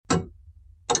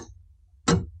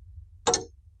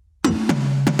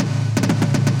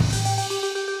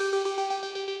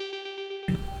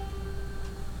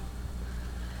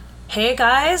Hey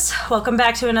guys, welcome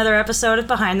back to another episode of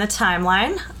Behind the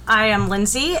Timeline. I am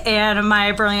Lindsay, and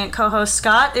my brilliant co-host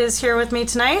Scott is here with me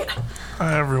tonight.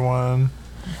 Hi everyone.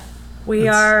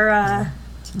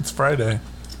 It's Friday,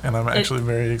 and I'm actually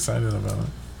very excited about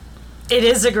it. It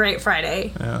is a great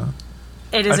Friday. Yeah.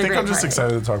 It is a great Friday. I think I'm just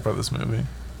excited to talk about this movie.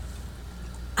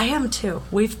 I am too.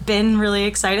 We've been really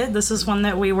excited. This is one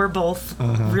that we were both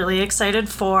really excited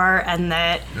for, and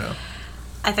that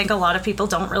I think a lot of people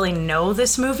don't really know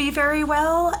this movie very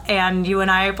well, and you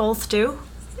and I both do.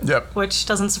 Yep. Which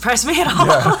doesn't surprise me at all.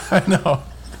 Yeah, I know.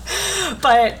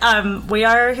 But we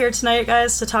are here tonight,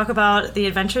 guys, to talk about the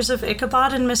adventures of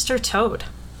Ichabod and Mr. Toad.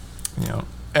 Yeah.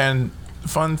 And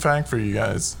fun fact for you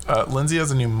guys, Lindsay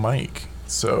has a new mic,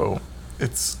 so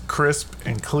it's crisp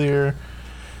and clear.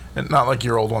 And not like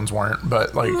your old ones weren't,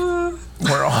 but like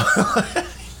we're all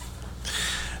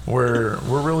we're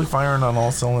really firing on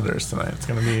all cylinders tonight. It's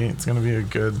gonna be a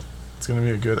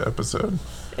good episode.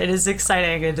 It is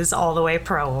exciting. It is all the way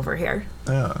pro over here.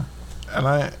 Yeah.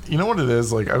 And you know what it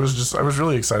is? Like I was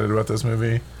really excited about this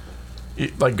movie,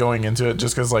 like going into it,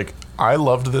 just because like I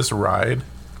loved this ride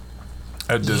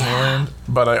at Disneyland,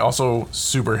 but I also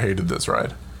super hated this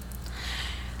ride.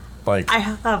 Like I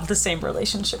have the same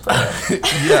relationship with it.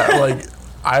 Yeah, like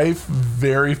I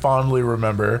very fondly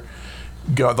remember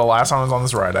the last time I was on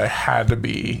this ride, I had to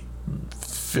be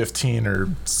 15 or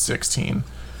 16.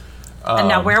 And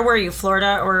now, where were you?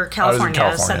 Florida or California? I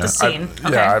was in California. Set the scene.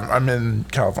 Okay. Yeah, I'm in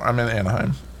California. I'm in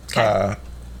Anaheim. Okay.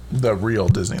 The real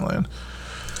Disneyland.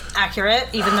 Accurate,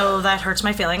 even though that hurts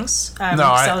my feelings. No,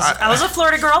 I was a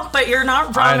Florida girl, but you're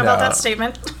not wrong about that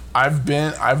statement. I've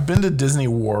been to Disney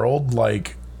World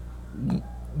like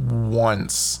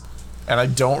once, and I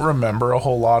don't remember a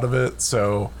whole lot of it.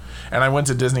 So, and I went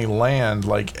to Disneyland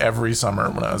like every summer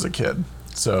when I was a kid.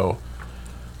 So,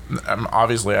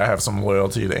 obviously I have some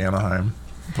loyalty to Anaheim,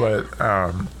 but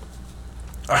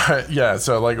yeah.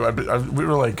 So like we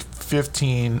were like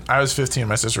 15. I was 15.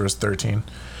 My sister was 13.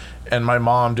 And my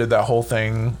mom did that whole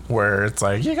thing where it's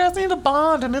like, you guys need to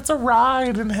bond, and it's a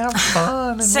ride, and have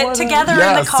fun. And sit together in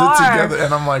the car. Sit together.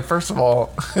 And I'm like, first of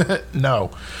all,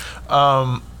 no.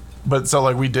 But so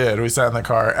like we did. We sat in the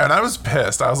car, and I was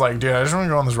pissed. I was like, dude, I just want to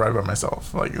go on this ride by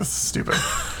myself. Like, this is stupid.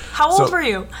 How old were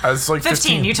you? I was like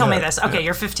 15. You told me this. Okay,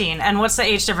 you're 15. And what's the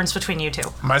age difference between you two?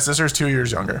 My sister's 2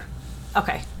 years younger.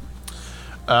 Okay.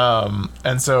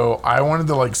 And so I wanted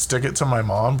to like stick it to my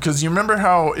mom, because you remember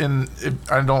how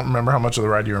I don't remember how much of the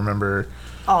ride you remember.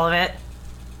 All of it.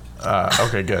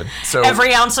 Okay, good. So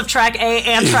every ounce of track A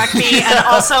and track B, and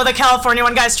also the California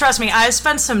one. Guys, trust me, I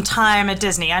spent some time at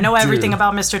Disney. I know everything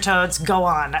about Mr. Toad's. Go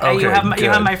on. Okay, you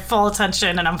have my full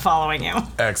attention, and I'm following you.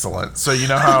 Excellent. So you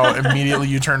know how immediately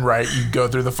you turn right, you go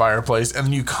through the fireplace,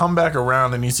 and you come back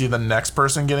around and you see the next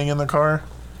person getting in the car?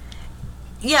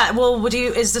 Yeah, well,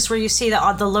 is this where you see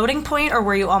the loading point, or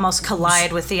where you almost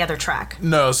collide with the other track?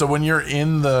 No, so when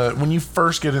you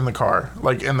first get in the car,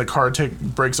 like, and the car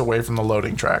breaks away from the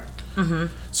loading track. Mm-hmm.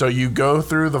 So you go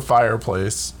through the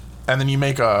fireplace, and then you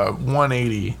make a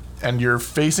 180, and you're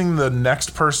facing the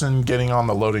next person getting on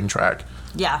the loading track.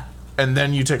 Yeah. And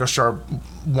then you take a sharp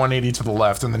 180 to the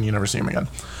left, and then you never see him again.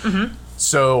 Mm-hmm.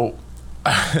 So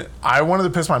I wanted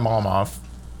to piss my mom off.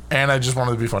 And I just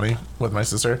wanted to be funny with my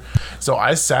sister. So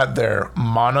I sat there,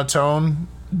 monotone,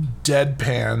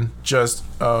 deadpan, just,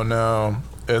 oh no,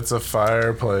 it's a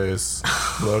fireplace.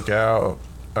 Look out.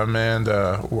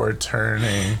 Amanda, we're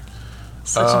turning.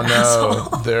 Oh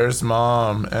no, there's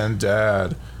mom and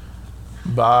dad.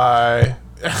 Bye.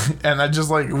 And I just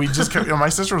like, we just kept, my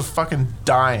sister was fucking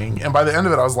dying. And by the end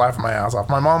of it, I was laughing my ass off.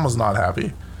 My mom was not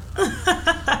happy.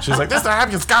 She's like, this is the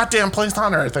happiest goddamn place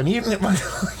on earth. And you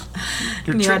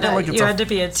had to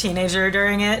be a teenager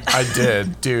during it. I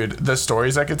did, dude. The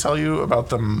stories I could tell you about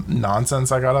the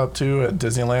nonsense I got up to at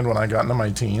Disneyland when I got into my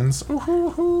teens.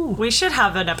 Ooh. We should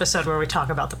have an episode where we talk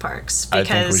about the parks, because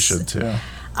I think we should too.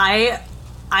 I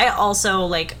also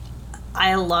like,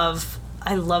 I love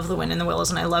The Wind in the Willows,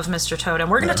 and I love Mr. Toad.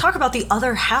 And we're going to talk about the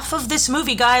other half of this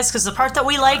movie, guys, because the part that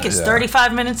we like is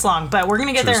 35 minutes long. But we're going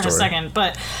to get there in a second.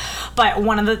 But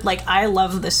one of the, like, I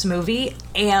love this movie,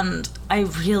 and I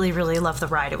really, really love the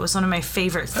ride. It was one of my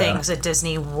favorite things at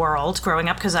Disney World growing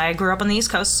up, because I grew up on the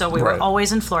East Coast, so we were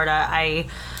always in Florida. I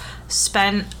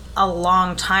spent a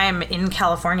long time in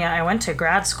California. I went to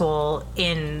grad school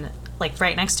in, like,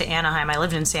 right next to Anaheim. I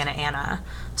lived in Santa Ana.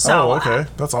 So, okay.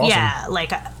 That's awesome. Yeah,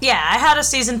 I had a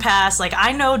season pass. Like,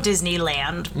 I know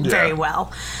Disneyland very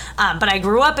well. But I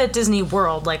grew up at Disney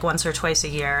World, like, once or twice a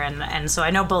year. And so I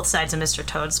know both sides of Mr.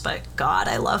 Toad's. But, God,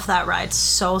 I love that ride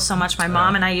so much. My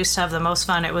mom and I used to have the most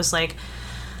fun. It was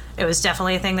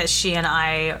definitely a thing that she and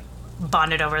I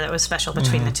bonded over that was special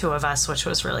between the two of us, which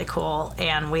was really cool.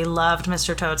 And we loved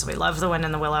Mr. Toad's. We loved The Wind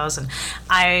in the Willows. And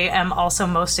I am also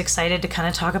most excited to kind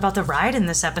of talk about the ride in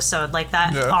this episode. Like,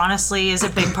 that honestly is a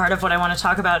big part of what I want to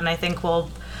talk about. And I think we'll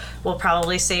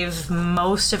probably save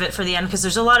most of it for the end, because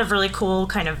there's a lot of really cool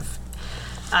kind of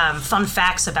fun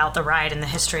facts about the ride and the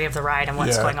history of the ride and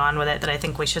what's going on with it that I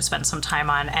think we should spend some time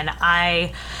on. And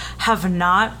I have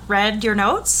not read your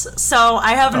notes, so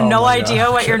I have no idea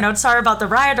what your notes are about the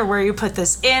ride or where you put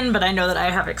this in, but I know that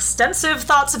I have extensive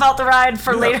thoughts about the ride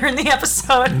for later in the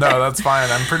episode. No, that's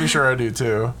fine. I'm pretty sure I do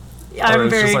too. I'm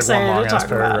very excited to talk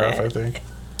about it. I think.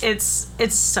 It's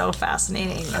so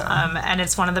fascinating, and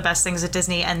it's one of the best things at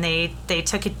Disney, and they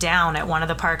took it down at one of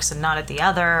the parks and not at the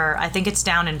other. I think it's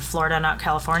down in Florida, not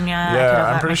California.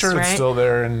 Yeah, I'm pretty sure it's still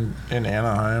there in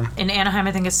Anaheim. In Anaheim,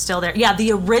 I think it's still there. Yeah,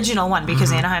 the original one,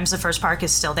 because Anaheim's the first park,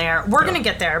 is still there. We're going to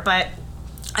get there, but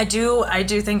I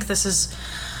do think this is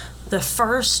the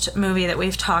first movie that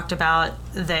we've talked about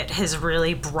that has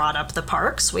really brought up the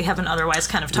parks. We haven't otherwise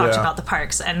kind of talked about the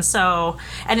parks. And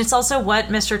it's also what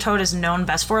Mr. Toad is known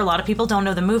best for. A lot of people don't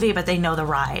know the movie, but they know the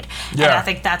ride. Yeah. And I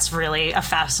think that's really a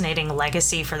fascinating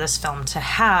legacy for this film to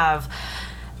have,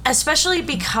 especially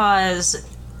because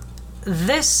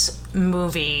this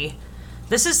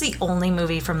is the only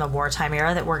movie from the wartime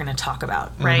era that we're going to talk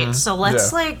about, right? So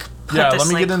let's let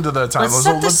me get into the time. Let's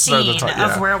set the scene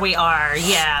of where we are.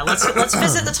 Yeah, let's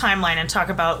visit the timeline and talk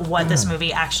about what this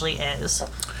movie actually is.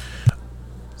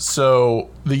 So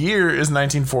the year is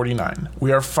 1949.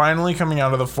 We are finally coming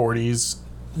out of the 40s.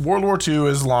 World War II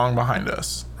is long behind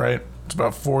us, right? It's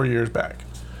about 4 years back.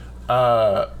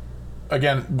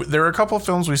 Again, there are a couple of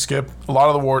films we skip. A lot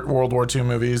of the World War II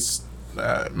movies,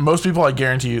 most people, I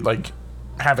guarantee you,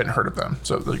 haven't heard of them,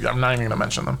 so I'm not even going to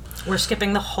mention them. We're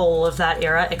skipping the whole of that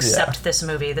era except this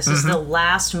movie. This is the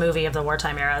last movie of the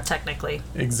wartime era, technically.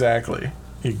 Exactly.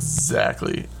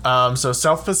 So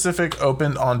South Pacific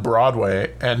opened on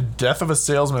Broadway, and Death of a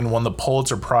Salesman won the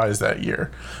Pulitzer Prize that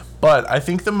year. But I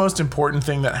think the most important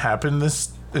thing that happened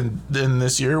in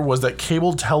this year was that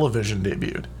cable television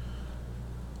debuted.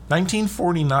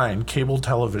 1949, cable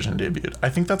television debuted. I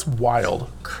think that's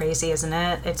wild. Crazy, isn't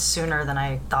it? It's sooner than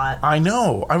I thought. I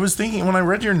know. I was thinking, when I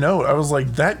read your note, I was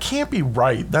like, that can't be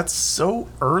right. That's so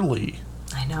early.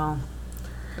 I know.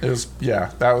 It was,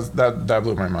 that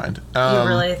blew my mind. You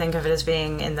really think of it as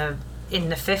being in the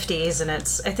 50s, and I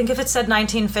think if it said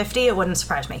 1950, it wouldn't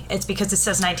surprise me. It's because it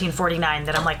says 1949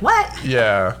 that I'm like, what?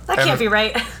 Yeah. That can't be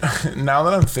right. Now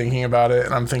that I'm thinking about it,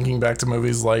 and I'm thinking back to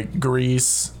movies like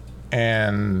Grease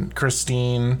and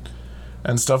Christine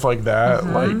and stuff like that,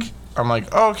 I'm like,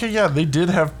 oh, okay, yeah, they did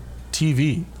have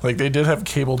TV. They did have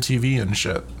cable TV and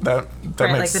shit. That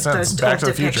makes sense. Those Back to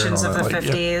the Future and depictions all of that. the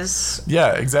 50s.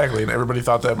 Yeah, exactly. And everybody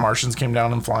thought that Martians came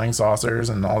down in flying saucers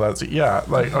and all that. Yeah,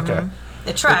 okay.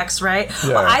 It tracks, right?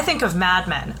 Yeah. Well, I think of Mad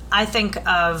Men. I think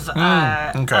of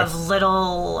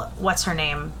little, what's her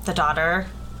name? The daughter.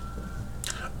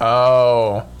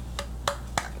 Oh.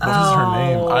 What is her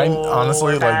name? I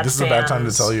honestly, this is a bad time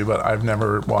to tell you, but I've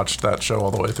never watched that show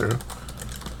all the way through.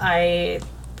 I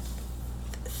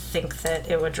think that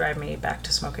it would drive me back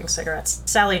to smoking cigarettes.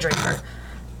 Sally Draper.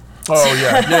 Oh,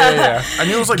 yeah. I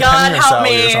knew it was like God Penny or help Sally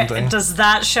me. or something. Does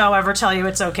that show ever tell you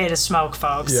it's okay to smoke,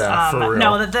 folks? Yeah, for real.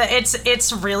 No,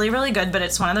 it's really, really good, but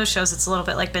it's one of those shows that's a little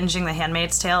bit like binging The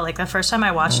Handmaid's Tale. The first time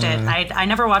I watched it, I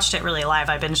never watched it really live.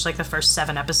 I binged the first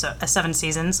 7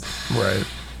 seasons. Right.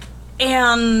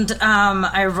 And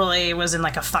I really was in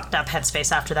a fucked up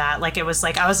headspace after that. It was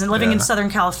I was living in Southern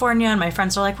California, and my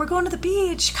friends were like, "We're going to the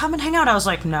beach. Come and hang out." I was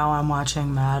like, "No, I'm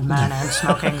watching Mad Men and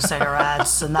smoking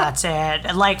cigarettes, and that's it."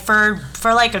 And for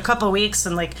a couple of weeks,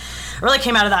 and really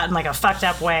came out of that in a fucked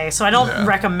up way. So I don't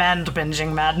recommend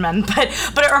binging Mad Men, but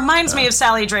it reminds me of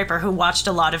Sally Draper, who watched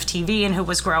a lot of TV and who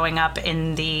was growing up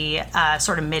in the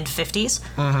sort of mid 50s.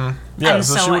 Mm-hmm. Yeah, and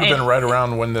so she would have been right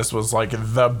around when this was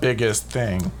the biggest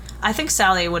thing. I think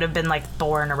Sally would have been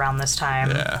born around this time.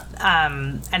 Yeah.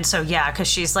 And so because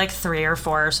she's 3 or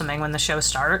 4 or something when the show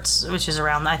starts, which is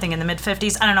around I think in the mid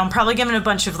 50s. I don't know. I'm probably giving a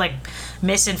bunch of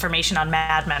misinformation on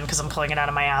Mad Men because I'm pulling it out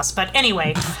of my ass. But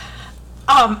anyway,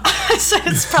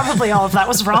 it's probably all of that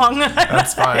was wrong.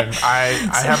 That's fine.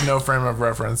 I have no frame of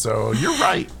reference, so you're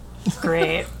right.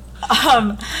 Great.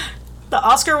 The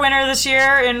Oscar winner this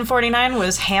year in 49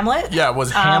 was Hamlet. Yeah, it was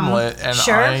Hamlet, and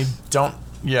sure.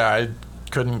 I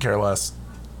couldn't care less.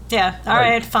 Yeah, all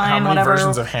right, fine, how many whatever.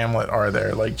 versions of Hamlet are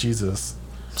there? Jesus.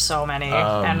 So many.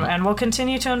 And we'll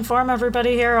continue to inform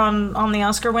everybody here on the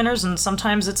Oscar winners, and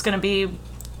sometimes it's going to be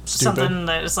something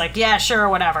that is yeah, sure,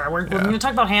 whatever. We're going to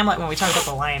talk about Hamlet when we talk about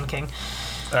The Lion King.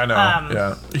 I know.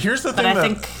 Yeah. Here's the thing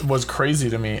that was crazy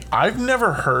to me. I've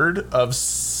never heard of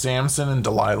Samson and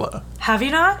Delilah. Have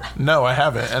you not? No, I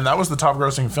haven't. And that was the top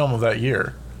grossing film of that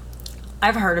year.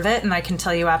 I've heard of it, and I can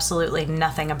tell you absolutely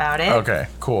nothing about it. Okay,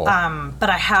 cool. But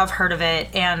I have heard of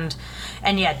it, and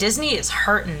yeah, Disney is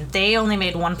hurting. They only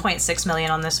made $1.6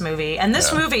 million on this movie, and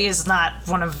this movie is not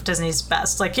one of Disney's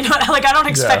best. Like, you know, like I don't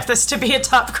expect this to be a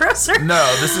top grosser. No,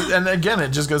 this is, and again, it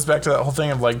just goes back to that whole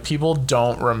thing of like people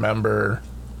don't remember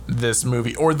this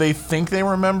movie, or they think they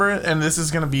remember it, and this is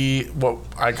going to be what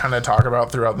I kind of talk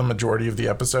about throughout the majority of the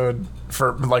episode.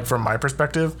 For like from my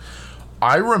perspective,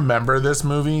 I remember this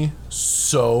movie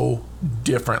so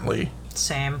differently.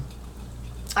 Same.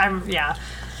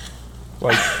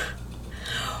 Like.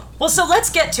 Well, so let's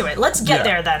get to it. Let's get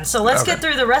there then. So let's get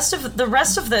through the rest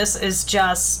of this is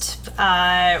just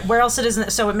where else it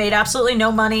isn't. So it made absolutely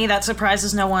no money. That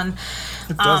surprises no one.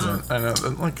 It doesn't. I know.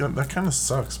 Like that kind of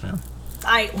sucks, man.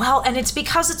 And it's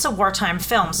because it's a wartime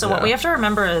film. So what we have to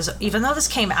remember is, even though this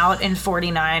came out in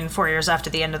 1949, 4 years after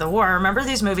the end of the war, remember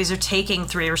these movies are taking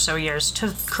 3 or so years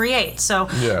to create. So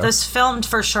this film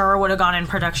for sure would have gone in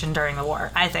production during the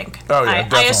war, I think. Oh yeah,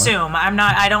 I assume.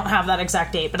 I don't have that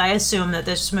exact date, but I assume that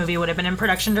this movie would have been in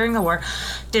production during the war.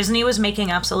 Disney was making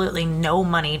absolutely no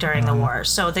money during the war.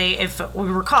 So if we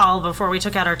recall, before we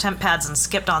took out our temp pads and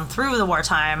skipped on through the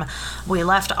wartime, we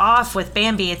left off with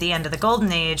Bambi at the end of the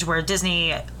Golden Age, where Disney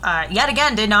yet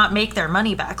again did not make their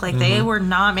money back. Like they were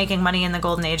not making money in the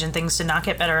Golden Age, and things did not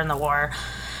get better in the war.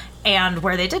 And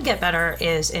where they did get better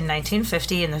is in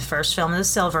 1950 in the first film of the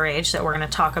Silver Age that we're going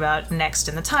to talk about next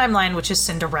in the timeline, which is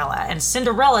Cinderella. And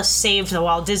Cinderella saved the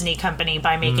Walt Disney Company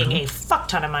by making a fuck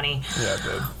ton of money. Yeah, it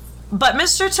did. But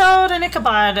Mr. Toad and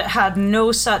Ichabod had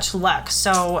no such luck.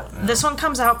 So this one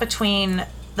comes out between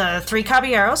the Three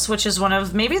Caballeros, which is one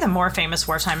of maybe the more famous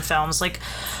wartime films. Like,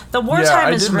 the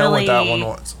wartime is really... know what that one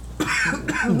was.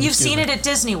 You've seen it at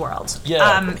Disney World.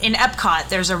 Yeah. In Epcot,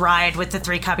 there's a ride with the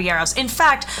Three Caballeros. In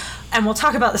fact, and we'll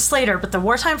talk about this later, but the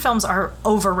wartime films are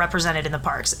overrepresented in the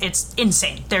parks. It's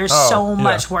insane. There's so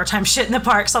much wartime shit in the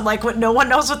parks. I'm like, no one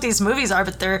knows what these movies are,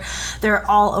 but they're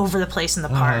all over the place in the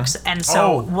parks. And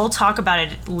so we'll talk about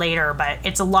it later, but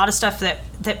it's a lot of stuff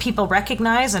that people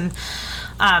recognize, and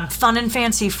Fun and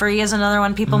Fancy Free is another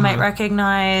one people might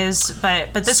recognize.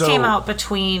 But this came out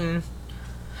between...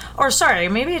 Or sorry,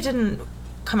 maybe it didn't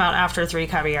come out after Three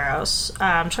Caballeros.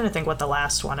 I'm trying to think what the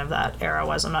last one of that era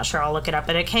was. I'm not sure. I'll look it up.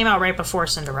 But it came out right before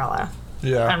Cinderella.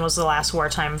 Yeah. And was the last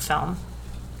wartime film.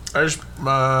 Actually,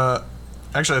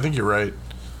 I think you're right.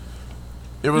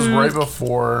 It was right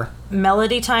before...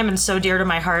 Melody Time and So Dear to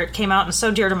My Heart came out. And So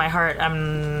Dear to My Heart,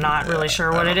 I'm not really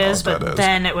sure what it is. But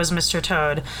then it was Mr.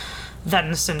 Toad.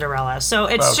 Then Cinderella. So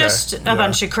it's just a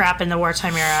bunch of crap in the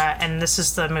wartime era. And this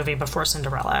is the movie before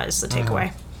Cinderella is the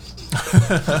takeaway.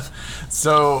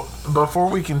 So before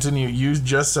we continue, you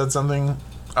just said something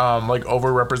like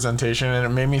overrepresentation, and it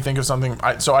made me think of something.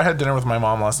 So I had dinner with my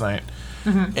mom last night,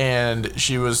 and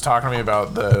she was talking to me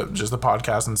about the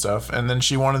podcast and stuff, and then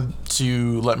she wanted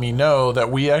to let me know that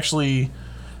we actually,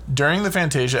 during the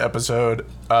Fantasia episode,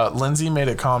 Lindsay made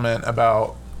a comment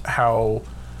about how,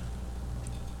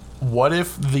 what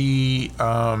if the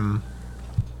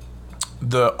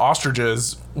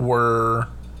ostriches were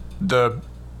the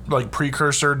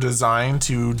precursor design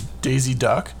to Daisy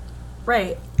Duck.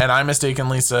 Right. And I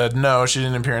mistakenly said, no, she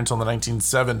didn't appear until the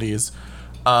 1970s.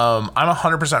 I'm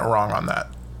 100% wrong on that.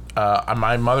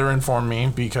 My mother informed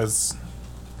me because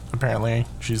apparently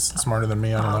she's smarter than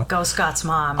me. I don't know. Go Scott's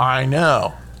mom. I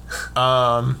know.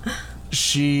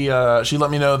 She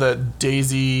let me know that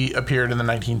Daisy appeared in the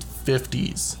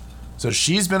 1950s. So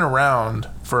she's been around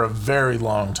for a very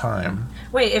long time.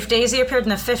 Wait, if Daisy appeared in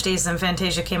the 50s, then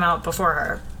Fantasia came out before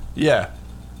her. Yeah.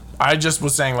 I just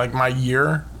was saying, my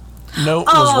year note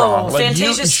was wrong.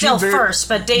 Fantasia's still first,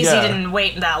 but Daisy didn't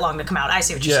wait that long to come out. I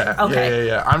see what you're saying. Okay.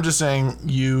 Yeah. I'm just saying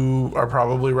you are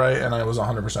probably right, and I was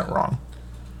 100% wrong.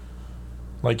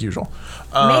 Like usual.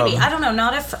 Maybe. I don't know.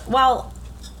 Not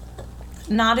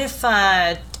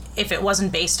if it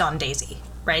wasn't based on Daisy,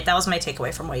 right? That was my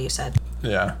takeaway from what you said.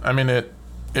 Yeah. I mean, it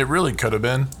really could have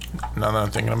been, now that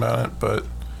I'm thinking about it, but...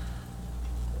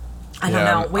 I don't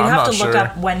know. We'd have to look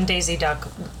up when Daisy Duck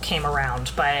came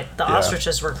around, but the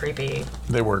ostriches were creepy.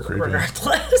 They were creepy.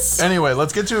 Regardless. Anyway,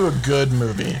 let's get to a good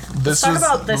movie. Let's talk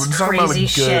about this crazy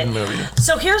shit. Movie.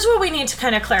 So here's what we need to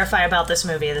kind of clarify about this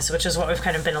movie, which is what we've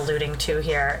kind of been alluding to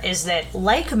here, is that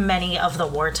like many of the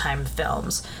wartime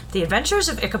films, The Adventures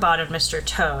of Ichabod and Mr.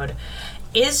 Toad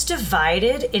is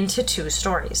divided into two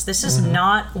stories. This is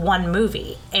not one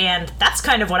movie. And that's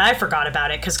kind of what I forgot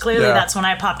about it, because clearly that's when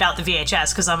I popped out the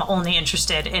VHS, because I'm only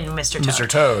interested in Mr. Toad. Mr.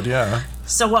 Toad, yeah.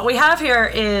 So what we have here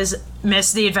is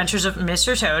The Adventures of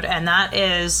Mr. Toad, and that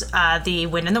is the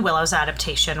Wind in the Willows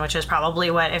adaptation, which is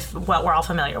probably what we're all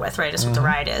familiar with, right? Is what the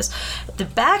ride is. The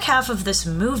back half of this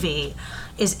movie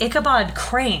is Ichabod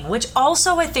Crane, which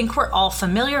also I think we're all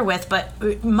familiar with,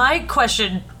 but my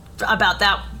question about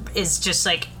that is just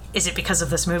like, is it because of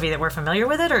this movie that we're familiar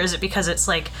with it, or is it because it's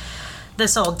like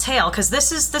this old tale? Because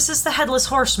this is the Headless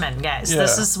Horseman, guys. Yeah.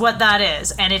 This is what that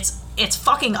is, and it's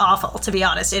fucking awful, to be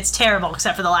honest. It's terrible,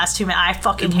 except for the last 2 minutes. I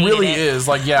fucking hated it. It really is.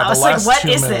 Like, yeah, I was the last like, what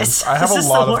 2 is minutes. this? I have This a is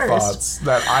lot the of worst. thoughts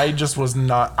that I just was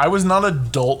not. I was not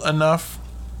adult enough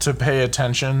to pay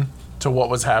attention to what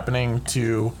was happening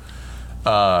to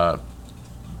the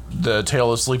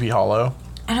Tale of Sleepy Hollow.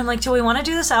 And I'm like, do we want to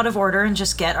do this out of order and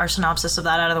just get our synopsis of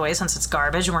that out of the way, since it's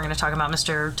garbage and we're going to talk about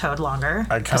Mr. Toad longer?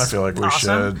 I kind of feel like we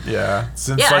should, yeah.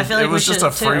 Since I feel like it was just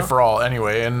a free for all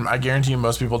anyway, and I guarantee you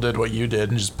most people did what you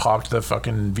did and just popped the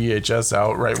fucking VHS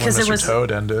out right when Mr.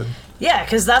 Toad ended. Yeah,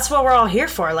 because that's what we're all here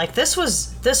for. Like, this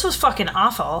was fucking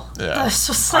awful. Yeah. This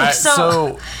was like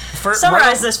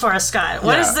summarize this for us, Scott.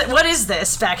 What is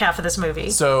this back half of this movie?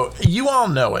 So you all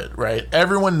know it, right?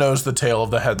 Everyone knows the tale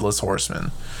of the Headless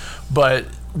Horseman, but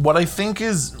what I think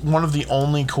is one of the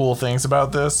only cool things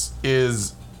about this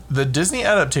is the Disney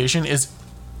adaptation is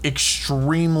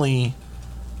extremely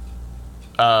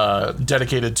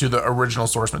dedicated to the original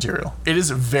source material. It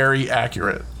is very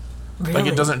accurate. Really? Like,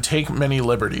 it doesn't take many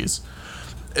liberties.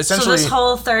 Essentially, so this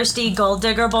whole thirsty gold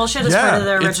digger bullshit is part of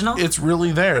the original? It's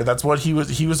really there. That's what he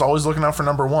was always looking out for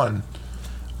number one.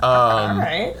 All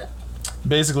right.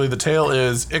 Basically, the tale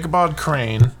is Ichabod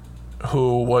Crane,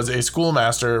 who was a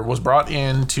schoolmaster, was brought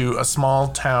into a small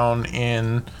town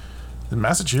in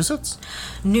Massachusetts?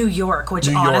 New York, which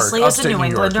honestly, as a New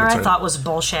Englander, I thought was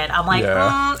bullshit. I'm like,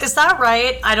 is that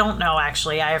right? I don't know,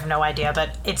 actually. I have no idea,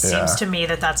 but it seems to me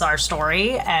that that's our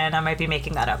story, and I might be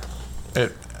making that up.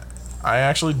 I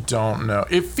actually don't know.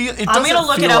 I'm going to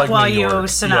look it up while you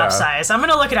synopsize. I'm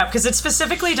going to look it up, because it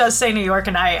specifically does say New York,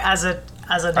 and as a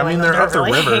New Englander, they're up the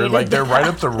really river. Like, they're right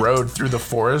up the road through the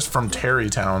forest from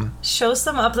Tarrytown. Shows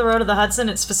them up the road of the Hudson.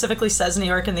 It specifically says New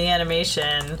York in the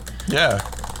animation. Yeah.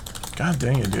 God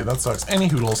dang it, dude. That sucks. Any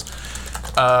hoodles.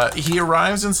 He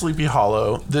arrives in Sleepy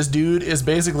Hollow. This dude is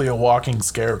basically a walking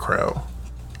scarecrow.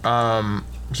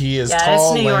 He is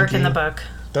tall, it's New York lanky. in the book.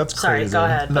 That's crazy. Sorry,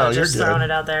 go ahead. No, you're just throwing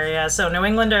it out there. Yeah, so New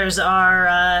Englanders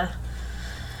are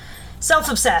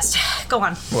self-obsessed. Go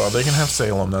on. Well, they can have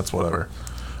Salem. That's whatever.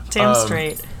 Damn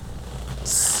straight.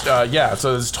 So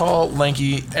it's tall,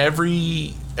 lanky.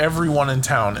 Everyone in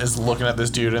town is looking at this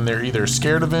dude, and they're either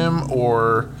scared of him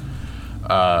or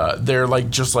they're like,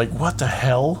 just like, what the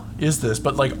hell is this?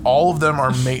 But like, all of them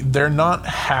are they're not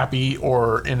happy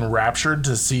or enraptured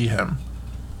to see him,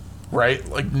 right?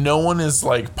 Like, no one is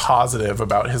like positive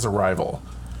about his arrival.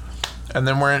 And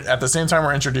then at the same time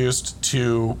we're introduced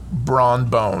to Brawn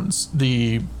Bones,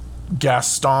 the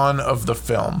Gaston of the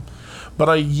film. But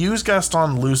I use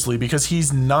Gaston loosely because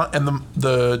he's not, and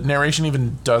the narration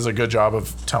even does a good job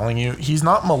of telling you, he's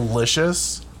not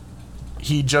malicious.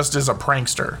 He just is a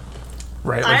prankster,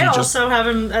 right? Like, I also have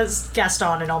him as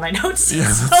Gaston in all my notes. Yeah,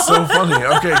 that's so funny.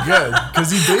 Okay, good.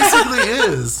 Because he basically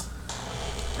is.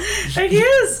 He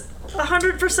is.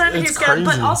 100% he's crazy.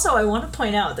 But also, I want to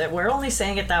point out that we're only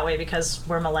saying it that way because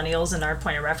we're millennials and our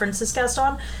point of reference is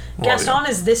Gaston. Gaston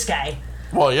is this guy.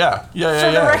 Well, yeah. For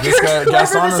the record, this guy,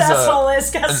 Gaston this asshole is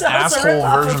Gaston's an asshole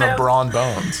version of Brawn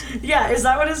Bones. Yeah, is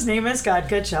that what his name is? God,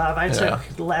 good job. I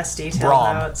took less detailed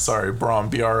notes. Sorry, Brom,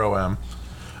 B-R-O-M.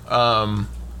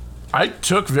 I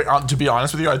took, to be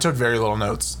honest with you, I took very little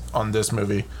notes on this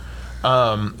movie.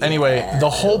 Anyway, the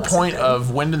whole point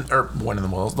of Wind in the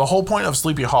Willows, the whole point of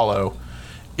Sleepy Hollow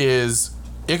is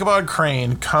Ichabod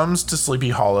Crane comes to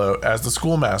Sleepy Hollow as the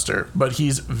schoolmaster, but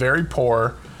he's very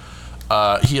poor.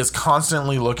 He is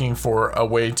constantly looking for a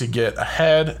way to get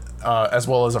ahead, as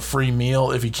well as a free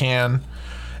meal if he can.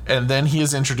 And then he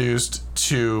is introduced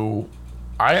to,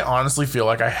 I honestly feel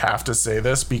like I have to say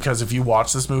this because if you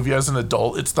watch this movie as an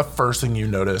adult, it's the first thing you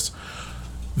notice.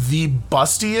 The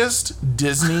bustiest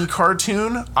Disney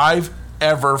cartoon I've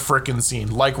ever freaking seen.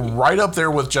 Like, right up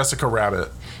there with Jessica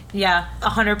Rabbit. Yeah,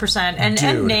 100%.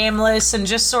 And nameless and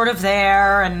just sort of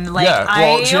there. And like,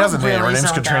 she has a name. Her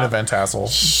name's Katrina Van Tassel.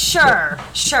 Sure.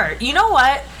 You know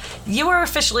what? You are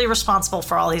officially responsible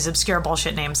for all these obscure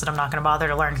bullshit names that I'm not going to bother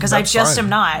to learn because I just am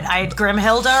not.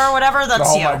 Grimhilda or whatever,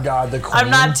 that's you. Oh my God, the queen.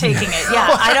 I'm not taking it. Yeah,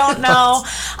 I don't know.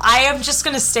 I am just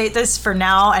going to state this for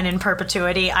now and in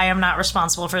perpetuity. I am not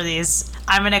responsible for these.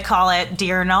 I'm gonna call it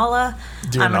Dear Nala.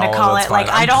 Dear I'm gonna Nala, call that's it like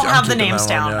fine. I don't I'm have the keeping names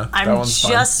that one, down. yeah. That I'm one's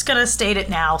just gonna state it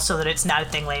now so that it's not a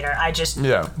thing later.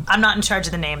 I'm not in charge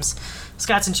of the names.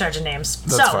 Scott's in charge of names.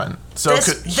 That's fine. So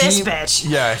this bitch.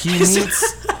 Yeah, he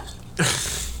meets.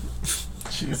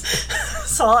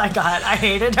 That's all I got. I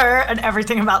hated her and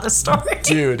everything about the story.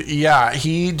 Dude, yeah,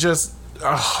 he just.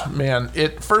 Oh man,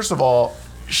 First of all,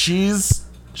 she is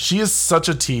such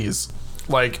a tease.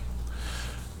 Like.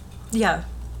 Yeah.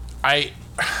 I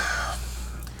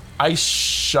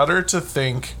shudder to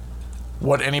think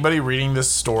what anybody reading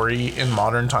this story in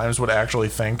modern times would actually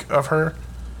think of her.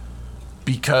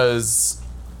 Because,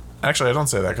 actually, I don't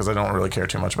say that because I don't really care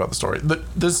too much about the story.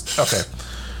 Okay.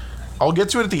 I'll get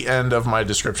to it at the end of my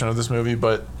description of this movie,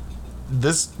 but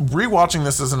rewatching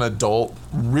this as an adult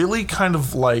really kind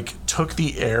of like took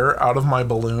the air out of my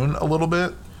balloon a little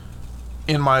bit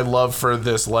in my love for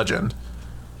this legend.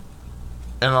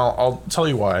 And I'll tell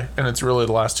you why, and it's really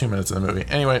the last 2 minutes of the movie.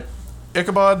 Anyway,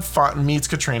 Ichabod meets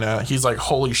Katrina. He's like,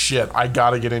 holy shit, I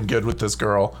gotta get in good with this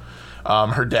girl.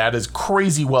 Her dad is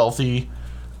crazy wealthy.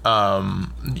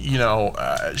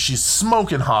 She's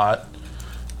smoking hot.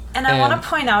 And I want to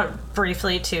point out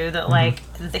briefly too that like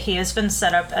he has been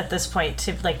set up at this point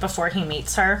to like before he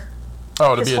meets her.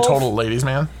 Oh, to be a total ladies'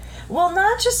 man? Well,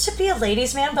 not just to be a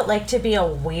ladies' man, but like to be a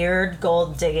weird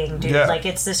gold digging dude. Yeah. Like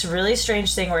it's this really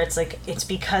strange thing where it's like it's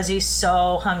because he's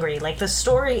so hungry. Like the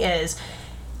story is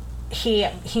he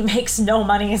makes no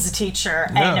money as a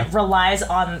teacher and relies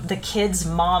on the kids'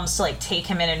 moms to like take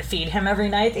him in and feed him every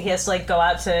night. He has to like go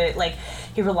out to like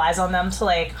he relies on them to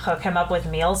like hook him up with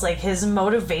meals. Like his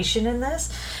motivation in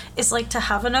this is like to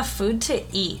have enough food to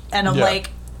eat. And I'm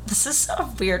like, this is a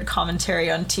weird commentary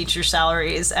on teacher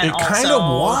salaries, and it kind of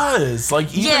was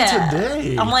like even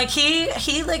today. I'm like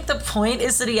he like the point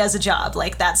is that he has a job.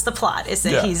 Like that's the plot is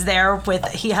that he's there with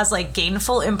he has like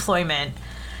gainful employment.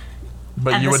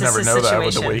 But you would never know that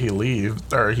with the way he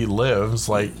lives.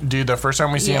 Like, dude, the first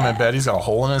time we see him in bed, he's got a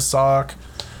hole in his sock.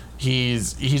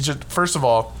 He's just, first of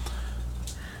all,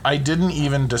 I didn't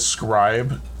even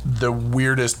describe the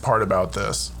weirdest part about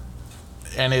this.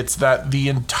 And it's that the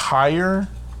entire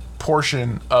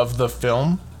portion of the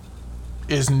film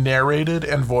is narrated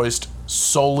and voiced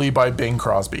solely by Bing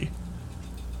Crosby.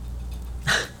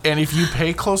 And if you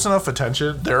pay close enough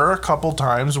attention, there are a couple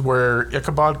times where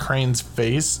Ichabod Crane's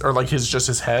face, or like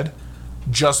his head,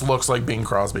 just looks like Bing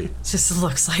Crosby. Just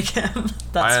looks like him.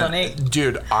 That's funny.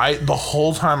 Dude, the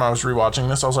whole time I was rewatching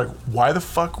this, I was like, why the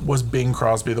fuck was Bing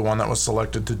Crosby the one that was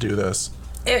selected to do this?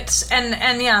 It's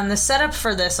and the setup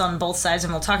for this on both sides,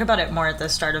 and we'll talk about it more at the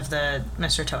start of the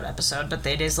Mr. Toad episode, but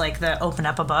it is like the open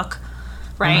up a book.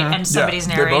 Right, and somebody's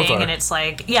narrating, and it's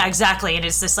like, exactly, and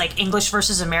it's this like English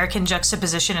versus American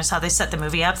juxtaposition is how they set the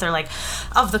movie up. They're like,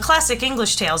 of the classic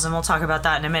English tales, and we'll talk about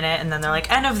that in a minute, and then they're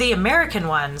like, and of the American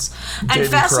ones, and Davy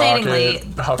fascinatingly,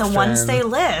 Crockett, the ones they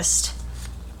list,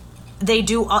 they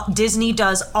do Disney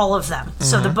does all of them.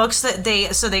 So the books that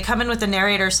they come in with the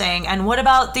narrator saying, and what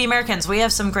about the Americans? We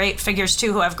have some great figures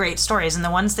too who have great stories, and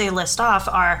the ones they list off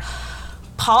are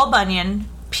Paul Bunyan,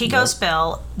 Pico's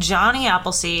Bill, Johnny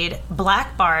Appleseed,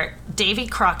 Black Bart, Davy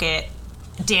Crockett,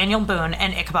 Daniel Boone,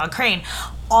 and Ichabod Crane,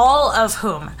 all of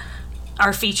whom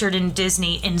are featured in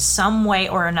Disney in some way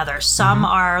or another. Some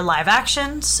are live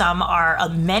action, some are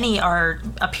many are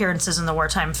appearances in the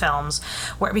wartime films,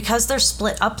 where because they're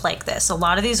split up like this. A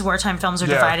lot of these wartime films are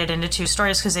divided into two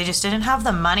stories because they just didn't have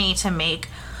the money to make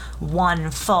one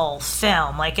full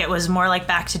film. Like it was more like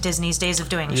back to Disney's days of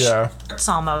doing shorts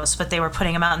almost, but they were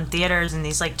putting them out in theaters in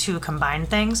these like two combined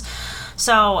things.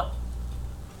 So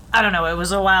I don't know, it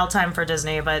was a wild time for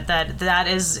Disney, but that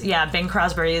is Bing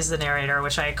Crosby is the narrator,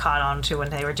 which I caught on to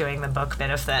when they were doing the book bit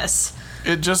of this.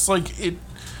 It just like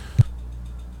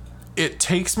it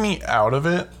takes me out of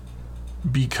it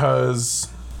because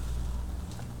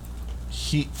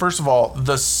first of all,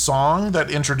 the song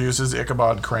that introduces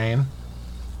Ichabod Crane,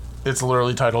 it's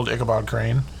literally titled Ichabod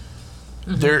Crane.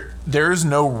 There's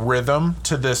no rhythm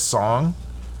to this song,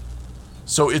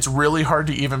 so it's really hard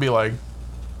to even be like,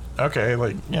 okay,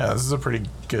 like this is a pretty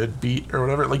good beat or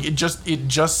whatever. Like it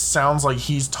just sounds like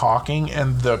he's talking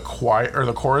and the choir or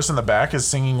the chorus in the back is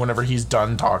singing whenever he's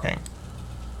done talking.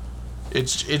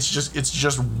 It's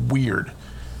just weird.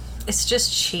 It's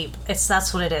just cheap.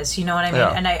 That's what it is. You know what I mean?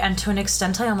 Yeah. And to an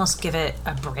extent, I almost give it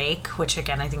a break, which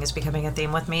again I think is becoming a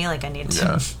theme with me. Like I need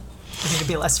to need to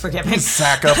be less forgiving.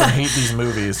 Sack up and hate these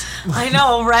movies. I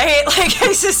know, right? Like,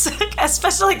 it's just,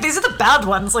 especially, like, these are the bad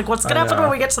ones. Like, what's going to happen when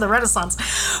we get to the Renaissance?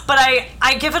 But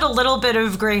I give it a little bit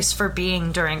of grace for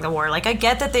being during the war. Like, I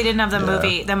get that they didn't have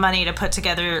the money to put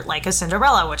together, like, a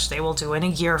Cinderella, which they will do in a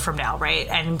year from now, right?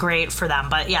 And great for them.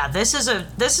 But, yeah, this is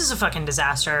a fucking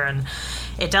disaster, and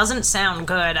it doesn't sound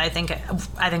good. I think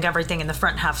everything in the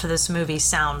front half of this movie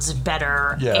sounds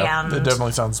better. Yeah, and it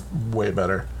definitely sounds way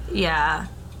better. Yeah.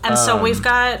 And so we've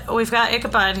got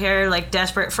Ichabod here, like,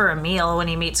 desperate for a meal when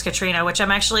he meets Katrina, which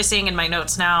I'm actually seeing in my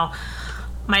notes now.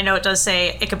 My note does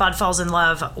say Ichabod falls in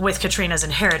love with Katrina's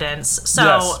inheritance. So,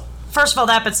 yes. First of all,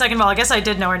 that, but second of all, I guess I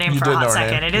did know her name for a hot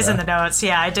second. It is in the notes.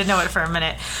 Yeah, I did know it for a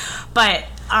minute. But,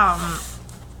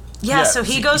 so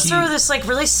he goes through this, like,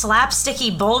 really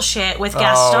slapsticky bullshit with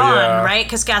Gaston, right?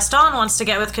 Because Gaston wants to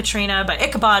get with Katrina, but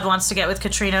Ichabod wants to get with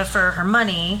Katrina for her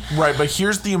money. Right, but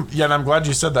and I'm glad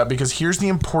you said that, because here's the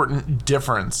important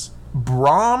difference.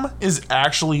 Brom is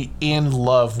actually in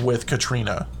love with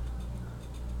Katrina.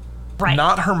 Right.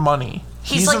 Not her money.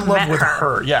 He's like, in love with her.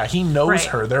 her. Yeah, he knows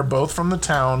her. They're both from the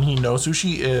town. He knows who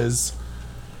she is.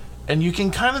 And you can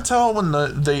kind of tell when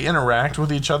they interact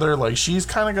with each other, like, she's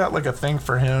kind of got, like, a thing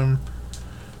for him.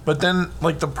 But then,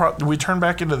 like, we turn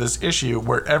back into this issue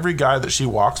where every guy that she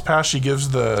walks past, she gives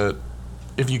the,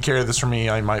 if you carry this for me,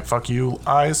 I might fuck you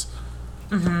eyes.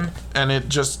 Mm-hmm. And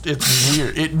it's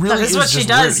weird. It really is what she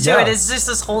does, too. Yeah. It is just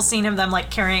this whole scene of them,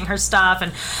 like, carrying her stuff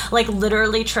and, like,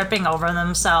 literally tripping over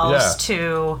themselves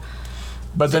to...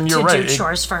 But then you're right. Do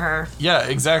chores for her. Yeah,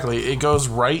 exactly. It goes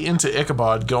right into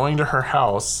Ichabod going to her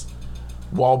house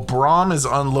while Brom is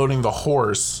unloading the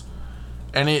horse,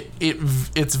 and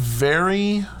it's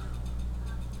very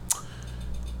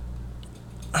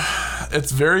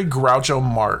Groucho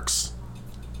Marx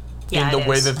in the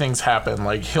way that things happen.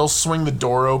 Like, he'll swing the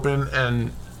door open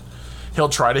and he'll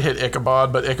try to hit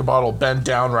Ichabod, but Ichabod will bend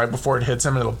down right before it hits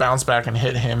him, and it'll bounce back and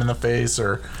hit him in the face,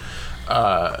 or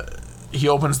he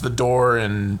opens the door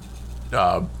and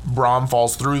Brom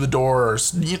falls through the door, or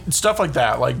stuff like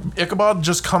that. Like, Ichabod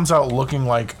just comes out looking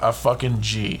like a fucking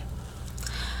G.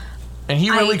 And he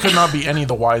really could not be any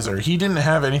the wiser. He didn't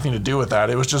have anything to do with that.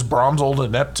 It was just Brom's old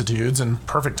ineptitudes and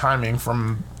perfect timing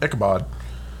from Ichabod.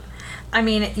 I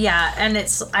mean, yeah, and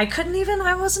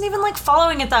I wasn't even, like,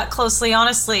 following it that closely,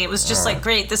 honestly. It was just like,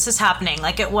 great, this is happening.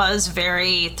 Like, it was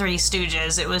very Three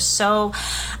Stooges. It was so,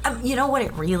 you know what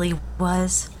it really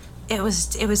was? It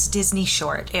was Disney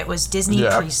short. It was Disney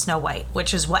pre-Snow White,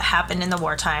 which is what happened in the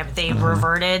wartime. They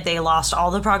reverted. They lost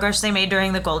all the progress they made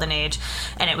during the Golden Age,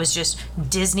 and it was just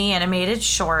Disney animated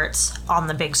shorts on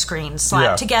the big screen,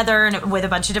 slapped together and with a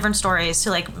bunch of different stories to,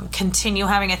 like, continue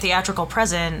having a theatrical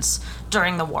presence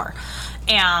during the war.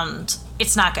 And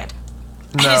it's not good.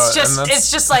 No, it's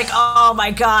just like, oh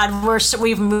my God,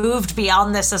 we've moved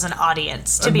beyond this as an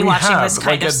audience to be watching this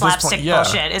kind of slapstick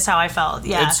bullshit. Is how I felt.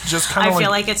 Yeah, it's just kind of. I feel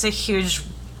like it's a huge.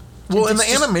 Well, in the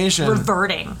animation,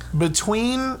 reverting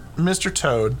between Mr.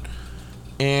 Toad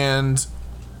and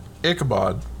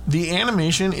Ichabod, the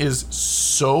animation is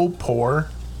so poor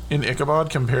in Ichabod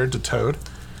compared to Toad.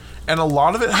 And a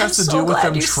lot of it has to do with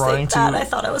them trying to... I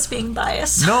thought I was being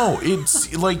biased. No,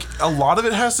 it's like a lot of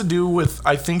it has to do with,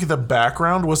 I think the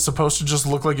background was supposed to just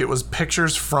look like it was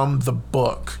pictures from the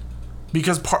book.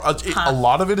 Because a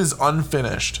lot of it is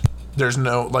unfinished. There's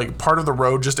no, like, part of the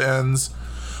road just ends,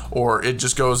 or it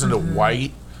just goes into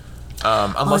white.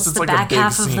 Unless it's like a big scene. The back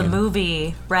half of the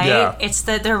movie, right? Yeah. It's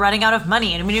that they're running out of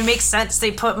money. And I mean, it makes sense.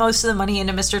 They put most of the money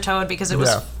into Mr. Toad because it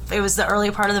was the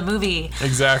early part of the movie.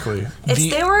 Exactly.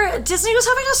 Disney was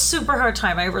having a super hard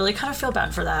time. I really kind of feel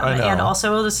bad for them. I know. And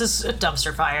also, this is a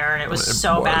dumpster fire, and it was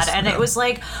so bad. And it was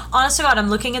like, honest to God,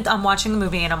 I'm watching the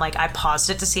movie, and I'm like, I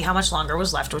paused it to see how much longer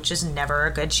was left, which is never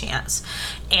a good chance,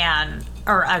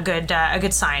 or a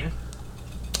good sign.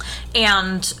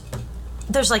 And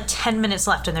there's like 10 minutes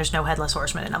left and there's no Headless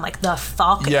Horseman, and I'm like, the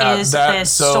fuck is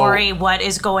this story? What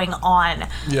is going on?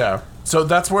 Yeah. So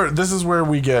this is where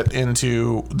we get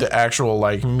into the actual,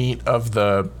 like, meat of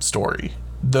the story.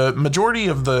 The majority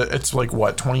of it's like,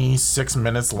 what, 26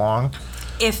 minutes long?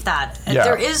 If that. Yeah.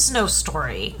 There is no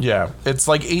story. Yeah. It's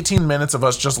like 18 minutes of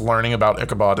us just learning about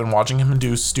Ichabod and watching him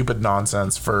do stupid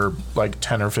nonsense for like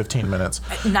 10 or 15 minutes.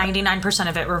 99%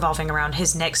 of it revolving around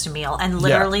his next meal and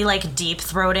literally like deep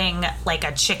throating like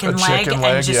a chicken leg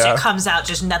and just it comes out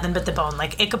just nothing but the bone.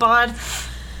 Like Ichabod,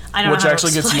 I don't know. Which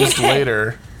actually gets used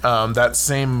later. That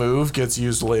same move gets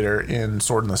used later in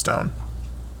Sword in the Stone.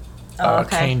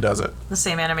 Kane does it. The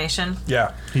same animation.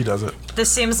 Yeah, he does it. This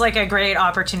seems like a great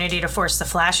opportunity to force the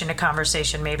Flash into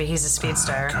conversation. Maybe he's a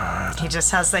speedster. Oh, God. He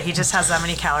just has that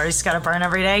many calories he's got to burn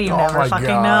every day. You Oh, never my fucking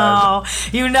God. know.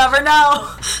 You never know.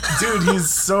 Dude,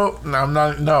 he's so... No, I'm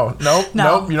not... No. Nope.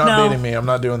 You're not baiting me. I'm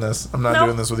not doing this. I'm not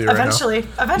doing this with you right now. Eventually.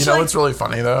 You know what's really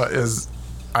funny, though, is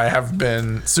I have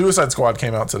been... Suicide Squad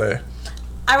came out today.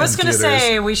 I was going to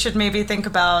say we should maybe think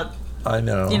about... I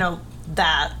know.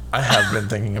 That. I have been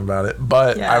thinking about it,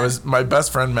 but Yeah. my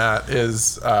best friend Matt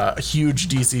is a huge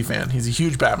DC fan. He's a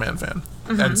huge Batman fan.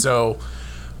 Mm-hmm. And so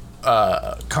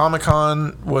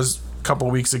Comic-Con was a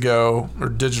couple weeks ago, or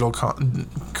Digital Con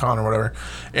or whatever.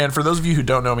 And for those of you who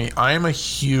don't know me, I am a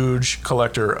huge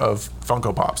collector of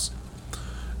Funko Pops.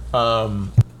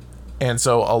 And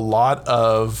so a lot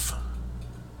of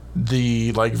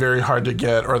the very hard to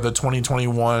get or the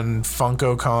 2021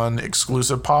 FunkoCon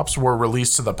exclusive pops were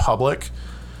released to the public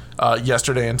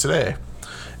yesterday and today.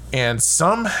 And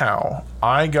somehow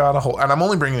I got a hold, and I'm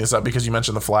only bringing this up because you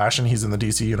mentioned the Flash and he's in the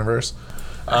DC universe.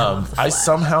 I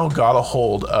somehow got a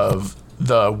hold of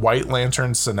the White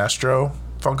Lantern Sinestro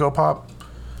Funko Pop.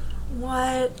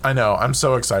 What? I know. I'm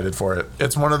so excited for it.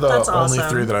 It's one of the That's only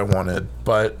awesome. 3 that I wanted,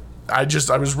 but I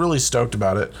was really stoked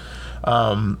about it.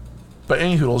 But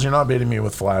any hoodles, you're not baiting me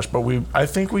with Flash, but I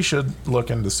think we should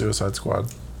look into Suicide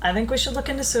Squad. I think we should look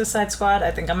into Suicide Squad. I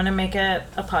think I'm going to make it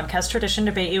a podcast tradition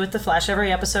to bait you with the Flash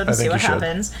every episode and see what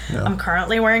happens. Yeah. I'm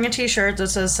currently wearing a t-shirt that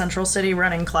says Central City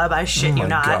Running Club. I shit you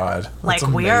not. Oh my God. That's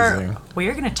we amazing.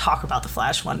 are going to talk about the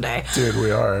Flash one day. Dude, we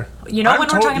are. When we're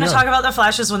going to talk about the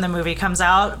Flash is when the movie comes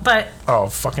out, but... Oh,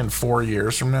 fucking 4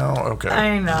 years from now? Okay.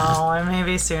 I know,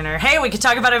 maybe sooner. Hey, we could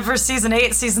talk about it for season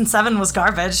 8. Season 7 was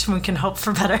garbage. We can hope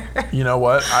for better. You know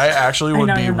what? I actually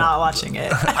would I know be... you're not watching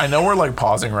it. I know we're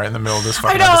pausing right in the middle of this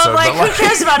fucking I know, episode. I'm like, who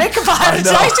cares about Ichabod? Did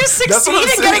I just That's what I'm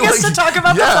succeed in getting saying, us to talk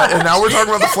about the Flash? Yeah, and now we're talking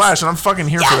about the Flash, and I'm fucking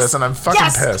here for Yes. this, and I'm fucking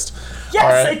Yes. pissed. Yes, All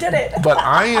right? I did it. But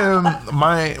I am...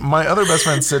 My other best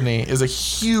friend, Sydney, is a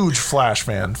huge Flash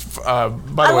fan. By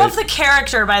the way... I love the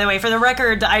character, by the way. For the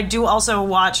record, I do also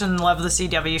watch and love the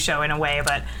CW show in a way,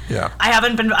 but Yeah.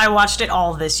 I watched it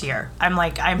all this year. I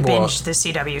binged the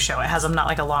CW show. I'm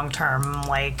not a long-term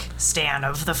stan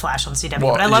of the Flash on CW,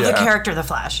 but I love the character, the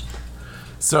Flash.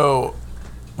 So,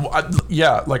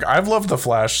 I've loved the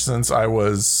Flash since I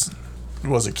was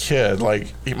a kid.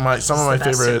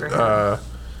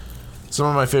 Some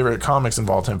of my favorite comics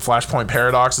involved him. Flashpoint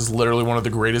Paradox is literally one of the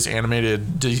greatest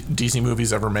animated DC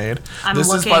movies ever made.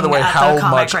 This is, by the way,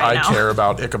 how much I care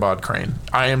about Ichabod Crane.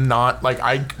 I am not,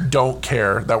 I don't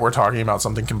care that we're talking about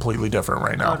something completely different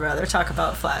right now. I would rather talk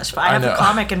about Flash, but I have a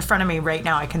comic in front of me right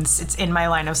now. It's in my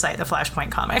line of sight, the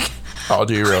Flashpoint comic. Oh,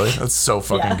 do you really? That's so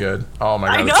fucking good. Oh my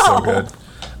God, I it's so know. good.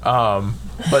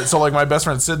 But so my best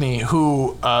friend Sydney,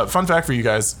 who, fun fact for you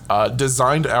guys,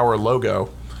 designed our logo.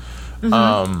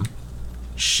 Mm-hmm.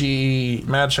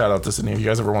 Mad shout out to Sydney. If you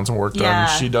guys ever want some work done,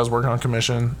 she does work on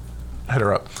commission. Hit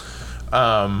her up.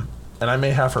 And I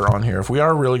may have her on here. If we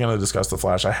are really going to discuss the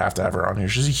Flash, I have to have her on here.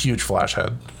 She's a huge Flash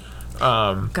head.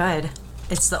 Good.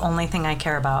 It's the only thing I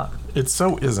care about. It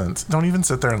so isn't. Don't even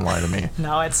sit there and lie to me.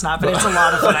 No, it's not, but it's a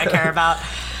lot of what I care about.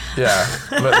 Yeah,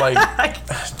 but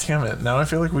damn it. Now I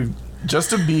feel like just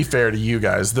to be fair to you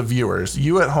guys, the viewers,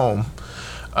 you at home,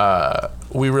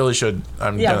 we really should.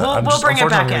 We'll bring it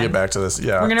back in. Get back to this.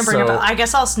 Yeah, we're gonna bring it back. I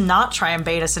guess I'll not try and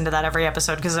bait us into that every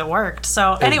episode because it worked.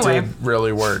 So anyway, it did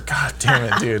really work. God damn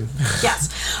it, dude.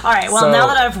 Yes. All right. Well, now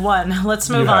that I've won, let's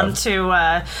move on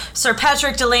to Sir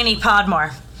Patrick Delaney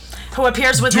Podmore, who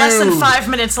appears with less than 5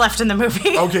 minutes left in the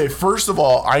movie. Okay, first of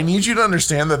all, I need you to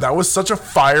understand that was such a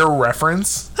fire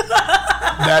reference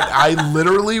that I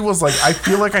literally was like, I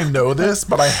feel like I know this,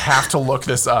 but I have to look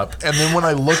this up. And then when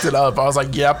I looked it up, I was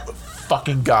like, yep,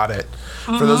 fucking got it.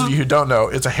 Mm-hmm. For those of you who don't know,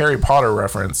 it's a Harry Potter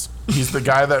reference. He's the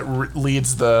guy that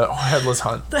leads the Headless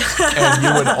Hunt. And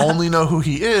you would only know who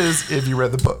he is if you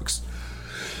read the books.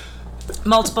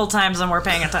 Multiple times and we're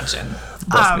paying attention.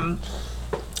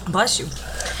 Bless you.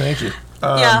 Thank you.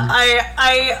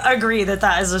 I agree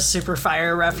that is a super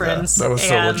fire reference. Yeah, that was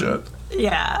so legit.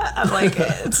 Yeah, I'm like,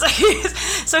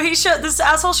 this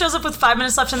asshole shows up with 5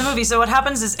 minutes left in the movie. So what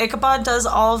happens is Ichabod does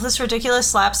all of this ridiculous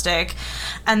slapstick,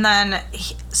 and then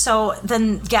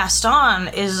Gaston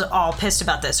is all pissed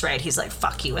about this, right? He's like,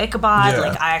 "Fuck you, Ichabod!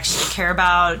 Yeah. I actually care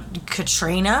about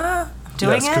Katrina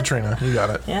doing it." Yes, Katrina, you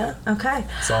got it. Yeah. Okay.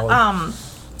 Solid.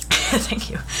 Thank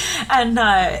you. And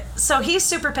so he's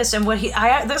super pissed, and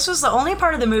this was the only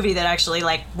part of the movie that actually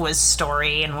was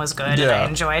story and was good and I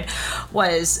enjoyed,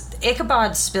 was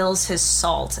Ichabod spills his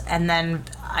salt, and then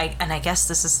I guess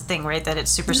this is the thing, right? That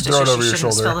it's Throw it superstitious. over You your shouldn't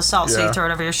shoulder. spill the salt, so Yeah. you throw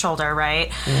it over your shoulder, right?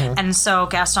 Mm-hmm. And so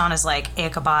Gaston is like,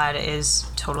 Ichabod is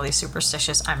totally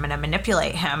superstitious. I'm going to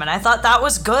manipulate him. And I thought that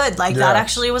was good. Like, that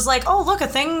actually was like, oh, look, a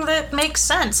thing that makes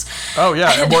sense. Oh,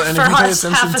 yeah. Well, and if you pay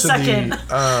attention half a to second.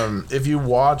 if you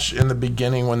watch in the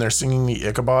beginning when they're singing the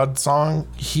Ichabod song,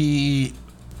 he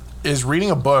is reading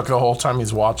a book the whole time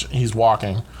he's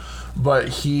walking, but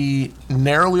he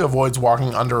narrowly avoids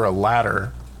walking under a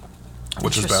ladder,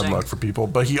 which is bad luck for people.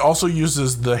 But he also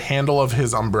uses the handle of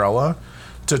his umbrella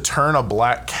to turn a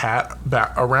black cat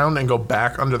back around and go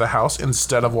back under the house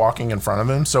instead of walking in front of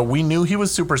him. So we knew he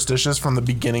was superstitious from the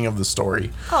beginning of the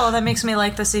story. Oh, that makes me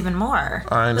like this even more.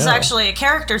 I know. It's actually a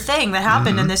character thing that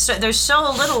happened in this. There's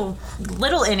so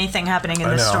little anything happening in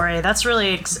this story. That's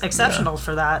really exceptional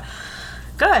for that.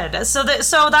 Good. So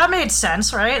that made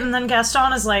sense, right? And then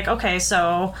Gaston is like, okay,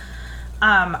 so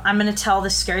I'm going to tell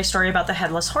this scary story about the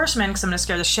Headless Horseman because I'm going to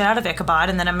scare the shit out of Ichabod,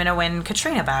 and then I'm going to win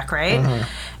Katrina back, right? Mm-hmm.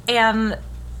 And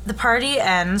the party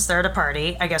ends. They're at a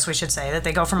party. I guess we should say that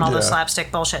they go from all the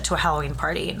slapstick bullshit to a Halloween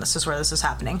party, and this is where this is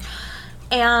happening.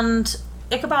 And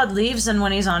Ichabod leaves, and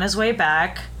when he's on his way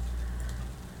back,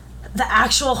 the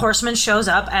actual horseman shows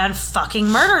up and fucking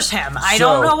murders him. I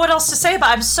don't know what else to say, but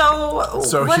I'm so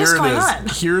what is going on?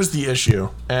 Here's the issue.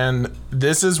 And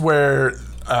this is where,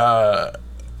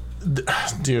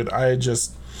 dude, I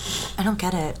don't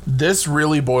get it. This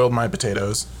really boiled my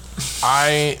potatoes.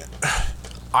 I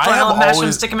have mash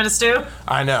them, stick them in a stew?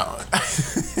 I know.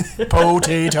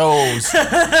 Potatoes.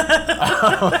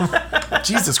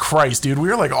 Jesus Christ, dude.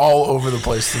 We're like all over the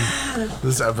place in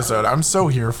this episode. I'm so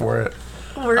here for it.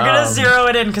 We're going to zero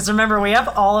it in because remember, we have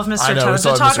all of Mr. Toad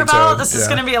to talk about. This is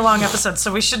going to be a long episode,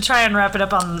 so we should try and wrap it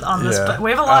up on this. But we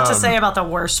have a lot to say about the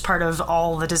worst part of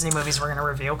all the Disney movies we're going to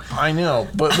review. I know.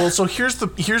 But, so here's the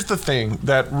thing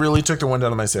that really took the wind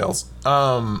out of my sails.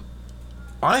 I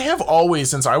have always,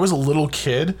 since I was a little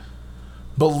kid,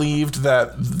 believed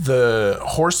that the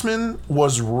horseman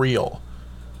was real.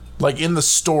 Like in the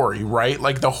story, right?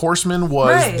 Like the horseman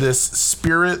was this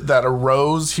spirit that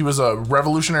arose. He was a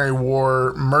Revolutionary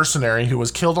War mercenary who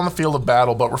was killed on the field of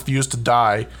battle but refused to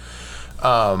die.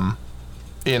 And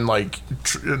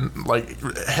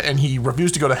he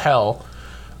refused to go to hell.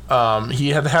 He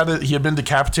had been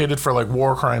decapitated for like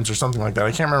war crimes or something like that.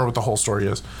 I can't remember what the whole story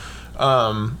is.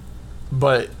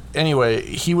 But anyway,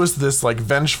 he was this like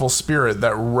vengeful spirit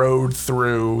that rode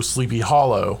through Sleepy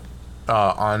Hollow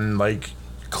on like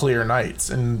clear nights,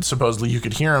 and supposedly you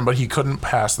could hear him, but he couldn't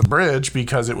pass the bridge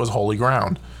because it was holy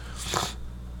ground.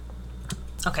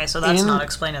 Okay, so that's not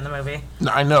explained in the movie.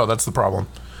 I know, that's the problem.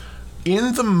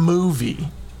 In the movie,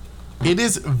 it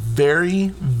is very,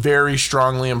 very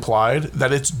strongly implied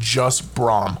that it's just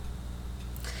Brahm.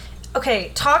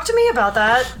 Okay, talk to me about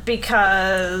that,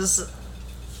 because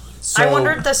I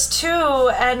wondered this too,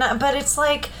 but it's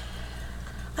like,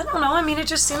 I don't know. I mean, it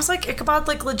just seems like Ichabod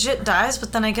like legit dies,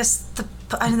 but then I guess the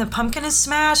pumpkin is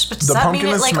smashed. But does that mean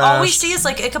it, like all we see is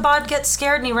like Ichabod gets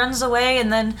scared and he runs away,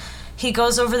 and then he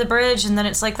goes over the bridge, and then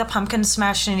it's like the pumpkin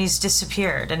smashed and he's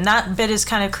disappeared, and that bit is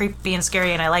kind of creepy and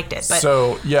scary, and I liked it. But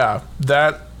so yeah,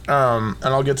 that and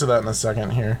I'll get to that in a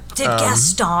second here. Did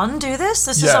Gaston do this?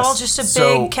 This is all just a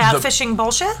big catfishing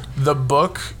bullshit? The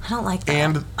book, I don't like that.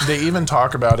 And they even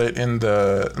talk about it in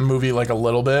the movie like a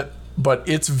little bit. But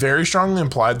it's very strongly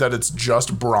implied that it's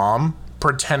just Brahm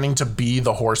pretending to be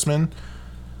the horseman,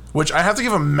 which I have to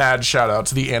give a mad shout out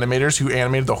to the animators who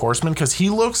animated the horseman because he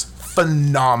looks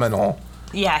phenomenal.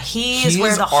 Yeah, he is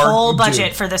where the whole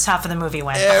budget for this half of the movie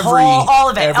went. All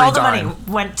of it. All the money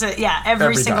went to,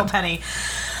 every single penny.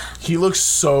 He looks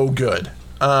so good.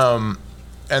 And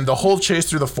the whole chase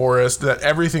through the forest, that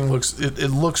everything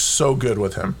looks so good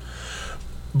with him.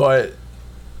 But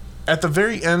at the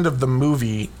very end of the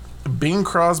movie, Bing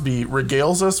Crosby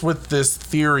regales us with this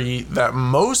theory that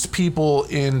most people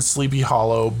in Sleepy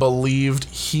Hollow believed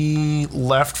he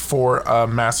left for a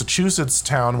Massachusetts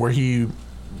town where he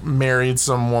married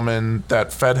some woman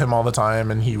that fed him all the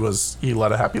time, and he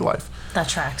led a happy life. That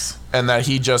tracks. And that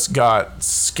he just got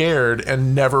scared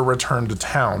and never returned to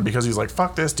town because he's like,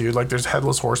 fuck this, dude. Like, there's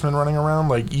headless horsemen running around.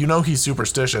 Like, he's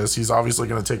superstitious. He's obviously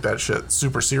going to take that shit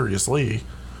super seriously.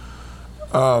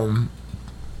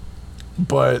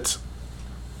 But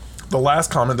the last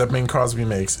comment that Bing Crosby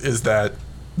makes is that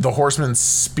the horseman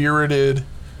spirited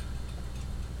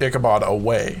Ichabod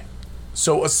away.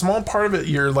 So a small part of it,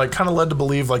 you're like kind of led to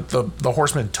believe like the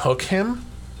horseman took him.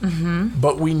 Mm-hmm.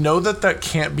 But we know that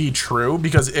can't be true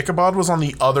because Ichabod was on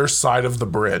the other side of the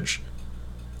bridge.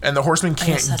 And the horseman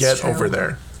can't get over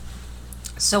there.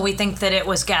 So we think that it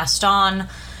was Gaston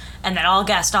and that all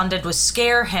Gaston did was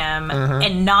scare him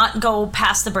and not go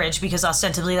past the bridge because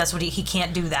ostensibly that's what he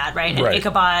can't do that, right? And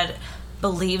Ichabod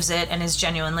believes it and is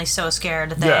genuinely so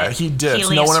scared that he dips. He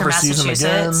leaves no one for ever sees him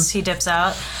again. He dips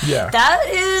out. Yeah. That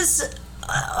is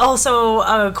also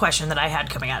a question that I had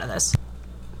coming out of this.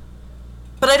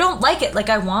 But I don't like it. Like,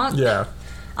 I want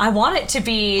it to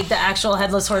be the actual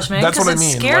Headless Horseman. That's what I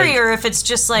Because mean. it's scarier if it's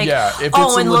just like,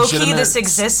 in low-key this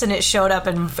exists and it showed up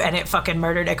and it fucking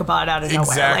murdered Ichabod out of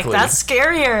nowhere. Like, that's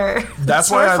scarier. That's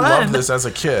why I loved this as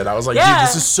a kid. I was like, dude,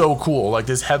 this is so cool. Like,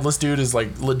 this headless dude is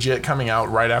like legit coming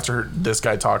out right after this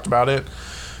guy talked about it.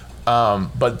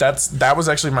 But that was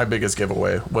actually my biggest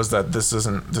giveaway, was that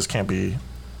this can't be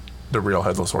the real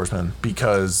Headless Horseman,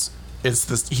 because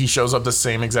he shows up the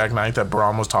same exact night that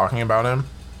Brom was talking about him,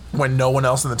 when no one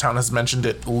else in the town has mentioned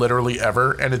it literally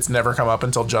ever, and it's never come up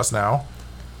until just now.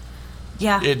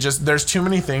 Yeah. There's too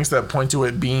many things that point to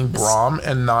it being Brom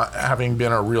and not having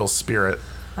been a real spirit.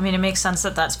 I mean, it makes sense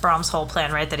that that's Brom's whole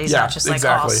plan, right? That he's not just like,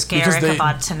 I'll scare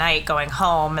Ichabod tonight going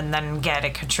home and then get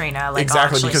at Katrina. Like,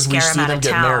 exactly, because we see them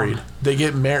get married. They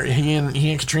get married. He and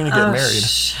Katrina get married.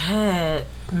 Shit.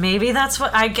 Maybe that's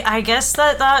what I guess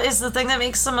that is the thing that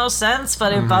makes the most sense,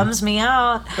 but it bums me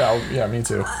out. Oh, yeah, me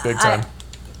too. Big time.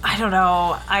 I don't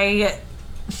know.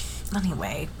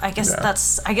 Anyway, I guess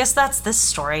that's this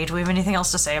story. Do we have anything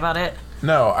else to say about it?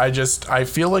 No, I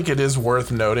feel like it is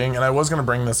worth noting, and I was going to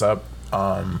bring this up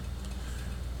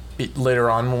later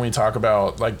on when we talk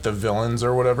about like the villains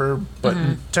or whatever, but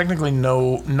technically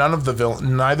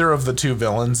neither of the two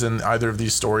villains in either of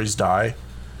these stories die.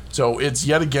 So it's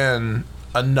yet again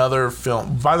another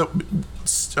film.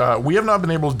 We have not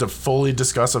been able to fully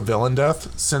discuss a villain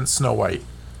death since Snow White,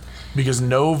 because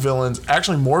more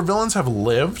villains have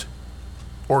lived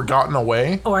or gotten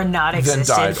away or not existed,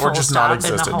 than died, or just not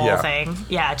existed. In the whole thing.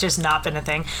 Yeah, just not been a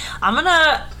thing. I'm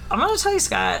gonna tell you,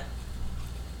 Scott,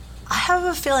 I have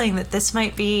a feeling that this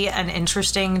might be an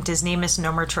interesting Disney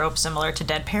misnomer trope similar to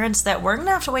dead parents that we're going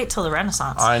to have to wait till the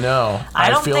Renaissance. I know. I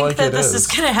don't think that this is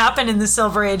going to happen in the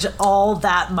Silver Age all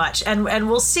that much. And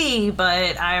we'll see,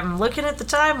 but I'm looking at the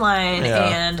timeline,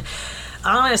 and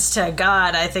honest to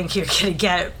God, I think you're going to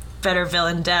get better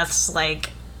villain deaths when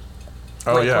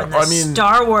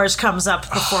Star Wars comes up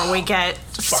before we get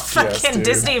fucking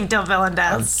Disney villain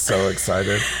deaths. I'm so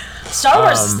excited. Star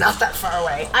Wars is not that far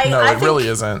away. I think, really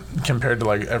isn't, compared to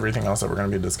like everything else that we're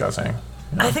going to be discussing. Yeah.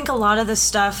 I think a lot of this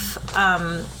stuff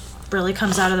really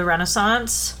comes out of the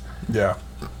Renaissance. Yeah.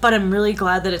 But I'm really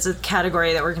glad that it's a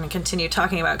category that we're going to continue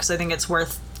talking about, because I think it's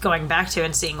worth going back to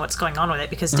and seeing what's going on with it,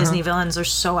 because Disney villains are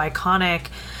so iconic.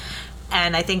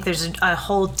 And I think there's a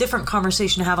whole different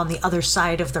conversation to have on the other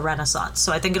side of the Renaissance.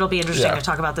 So I think it'll be interesting to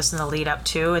talk about this in the lead up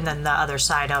to, and then the other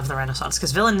side of the Renaissance,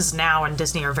 because villains now in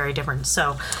Disney are very different.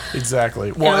 So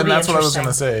exactly. Well, and that's what I was going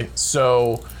to say.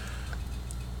 So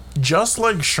just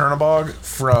like Chernabog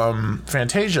from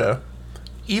Fantasia,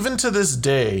 even to this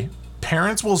day,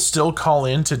 parents will still call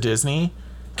into Disney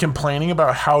complaining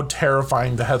about how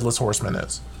terrifying the Headless Horseman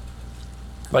is.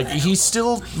 Like, he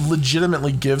still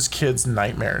legitimately gives kids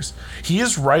nightmares. He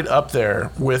is right up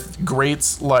there with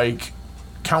greats like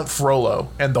Count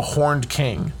Frollo and the Horned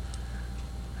King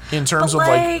in terms of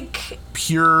like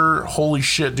pure holy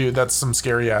shit, dude, that's some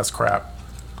scary ass crap.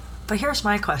 But here's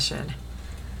my question.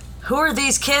 Who are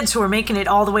these kids who are making it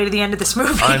all the way to the end of this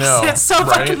movie? I know. It's so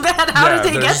fucking bad. How did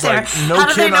they get there? How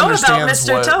do they know about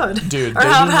Mr. Toad? Dude, or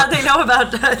how do they know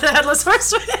about the Headless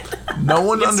Horseman? No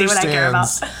one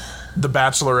understands The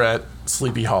Bachelorette,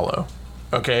 Sleepy Hollow.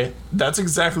 Okay? That's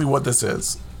exactly what this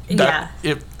is.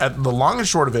 The long and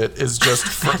short of it is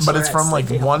just but it's from like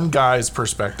one guy's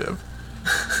perspective.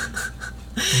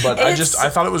 But I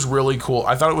thought it was really cool.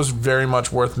 I thought it was very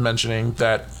much worth mentioning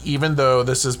that even though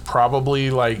this is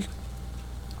probably like,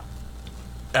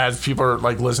 as people are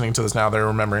like listening to this now, they're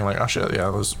remembering like, oh shit,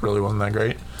 this really wasn't that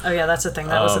great. Oh yeah, that's the thing.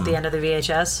 That was at the end of the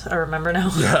VHS. I remember now.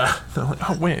 Yeah. They're like,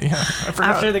 oh wait, I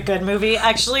forgot. After the good movie.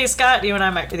 Actually, Scott, you and I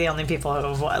might be the only people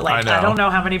who I don't know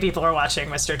how many people are watching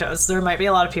Mr. Toads. There might be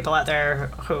a lot of people out there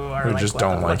who just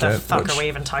don't like it. What the fuck are we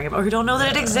even talking about? Who don't know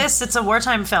that it exists. It's a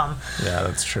wartime film. Yeah,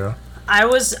 that's true. I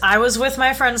was with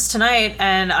my friends tonight,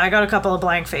 and I got a couple of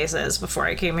blank faces before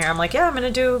I came here. I'm like, I'm going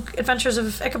to do Adventures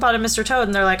of Ichabod and Mr. Toad.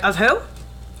 And they're like, of who?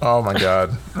 Oh my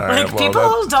God. All right,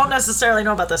 people don't necessarily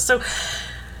know about this.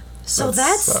 So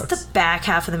that's the back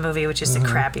half of the movie, which is the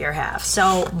crappier half.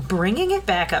 So bringing it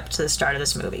back up to the start of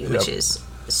this movie, which is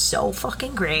so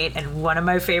fucking great and one of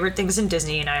my favorite things in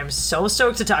Disney, and I am so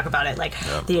stoked to talk about it.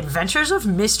 The Adventures of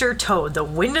Mr. Toad, the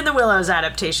Wind in the Willows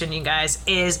adaptation, you guys,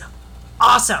 is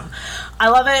awesome. I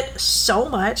love it so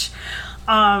much.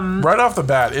 Right off the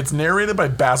bat, it's narrated by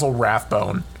Basil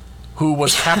Rathbone. who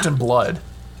was Captain Blood.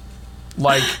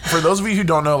 Like, for those of you who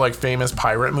don't know, like, famous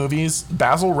pirate movies,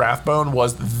 Basil Rathbone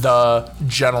was the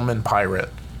gentleman pirate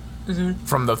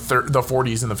from the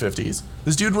 40s and the 50s.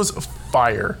 This dude was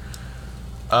fire.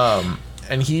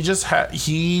 And he just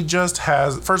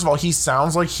has, first of all, he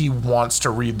sounds like he wants to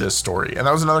read this story. And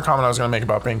that was another comment I was going to make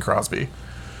about Bing Crosby.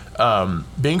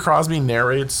 Bing Crosby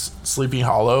narrates Sleepy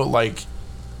Hollow like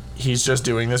he's just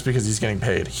doing this because he's getting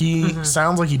paid. He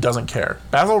sounds like he doesn't care.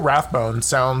 Basil Rathbone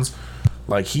sounds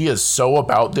like he is so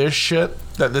about this shit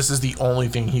that this is the only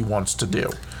thing he wants to do.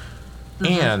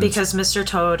 And because Mr.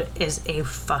 Toad is a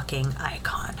fucking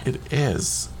icon. It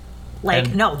is. Like,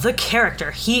 and, no, the character.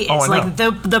 He is like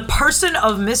the person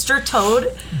of Mr.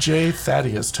 Toad. J.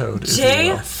 Thaddeus Toad.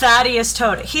 J. Thaddeus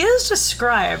Toad. He is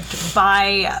described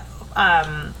by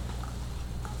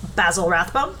Basil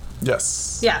Rathbone.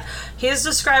 Yes. Yeah. He is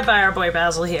described by our boy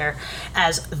Basil here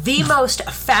as the most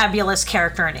fabulous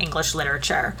character in English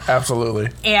literature. Absolutely.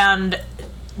 And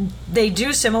they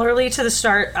do similarly to the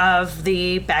start of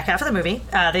the back half of the movie.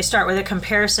 They start with a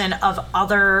comparison of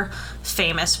other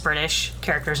famous British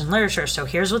characters in literature. So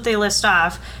here's what they list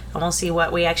off, and we'll see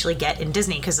what we actually get in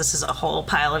Disney, because this is a whole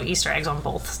pile of Easter eggs on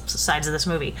both sides of this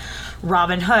movie.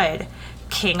 Robin Hood,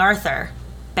 King Arthur,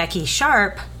 Becky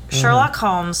Sharp, Sherlock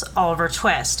Holmes, Oliver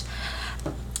Twist.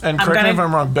 And correct me if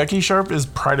I'm wrong, Becky Sharp is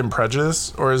Pride and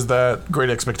Prejudice, or is that Great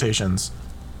Expectations?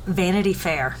 Vanity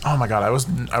Fair. Oh my god,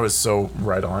 I was so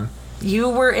right on. You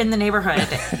were in the neighborhood.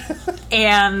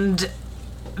 And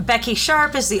Becky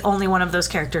Sharp is the only one of those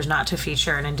characters not to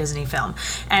feature in a Disney film.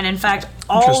 And in fact,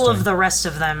 all of the rest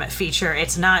of them feature.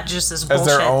 It's not just this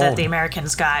bullshit that the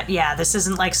Americans got. Yeah, this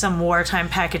isn't like some wartime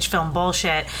package film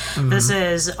bullshit. This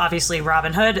is obviously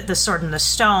Robin Hood, The Sword and the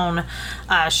Stone,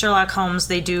 Sherlock Holmes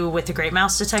they do with The Great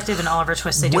Mouse Detective, and Oliver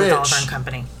Twist they do with Oliver and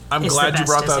Company. I'm glad you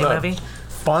brought that up. Movie.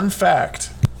 Fun fact.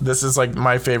 This is like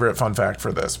my favorite fun fact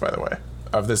for this, by the way,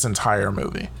 of this entire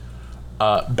movie.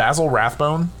 Basil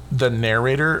Rathbone, the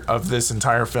narrator of this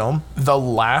entire film, the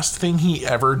last thing he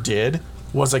ever did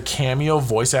was a cameo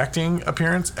voice acting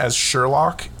appearance as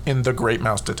Sherlock in The Great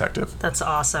Mouse Detective. That's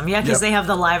awesome. Yeah, because they have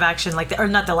the live action, or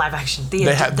not the live action. They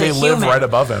live right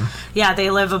above him. Yeah,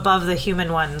 they live above the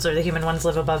human ones, or the human ones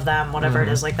live above them, whatever it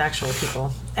is, like the actual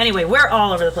people. Anyway, we're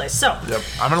all over the place. So,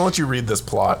 I'm going to let you read this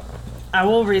plot. I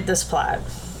will read this plot.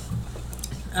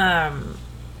 Let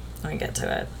me get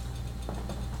to it.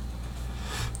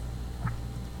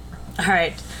 All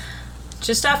right.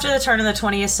 Just after the turn of the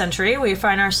 20th century, we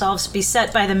find ourselves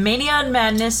beset by the mania and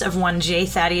madness of one J.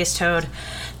 Thaddeus Toad.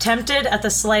 Tempted at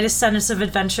the slightest sentence of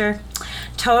adventure,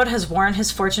 Toad has worn his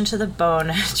fortune to the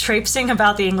bone, traipsing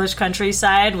about the English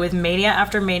countryside with mania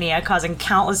after mania, causing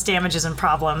countless damages and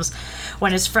problems.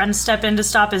 When his friends step in to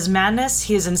stop his madness,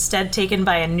 he is instead taken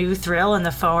by a new thrill in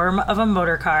the form of a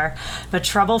motor car. But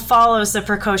trouble follows the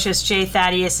precocious J.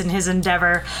 Thaddeus in his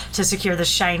endeavor to secure the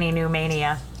shiny new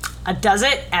mania. Does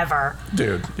it ever?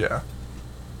 Dude, yeah.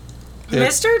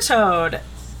 Mr. Toad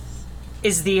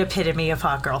is the epitome of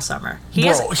hot girl summer. He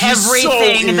is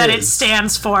everything that it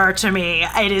stands for to me.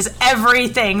 It is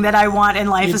everything that I want in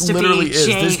life is to be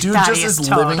J. This dude Thaddeus just is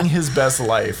Toad. living his best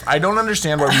life. I don't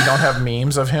understand why we don't have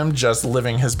memes of him just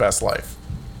living his best life.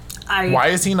 Why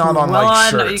is he not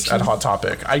on shirts at Hot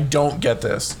Topic? I don't get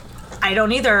this. I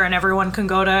don't either, and everyone can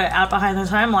go to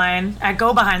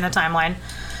Go Behind the Timeline,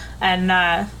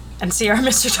 and see our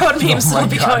Mr. Toad memes that'll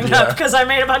be going up, because I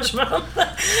made a bunch of them.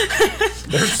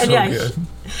 They're so good.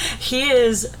 He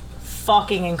is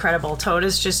fucking incredible. Toad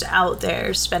is just out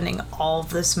there spending all of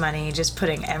this money, just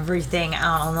putting everything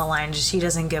out on the line. He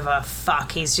doesn't give a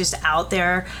fuck. He's just out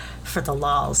there for the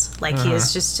lulz. Like,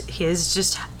 he's just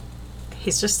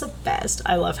the best.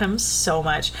 I love him so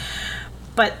much.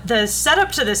 But the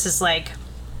setup to this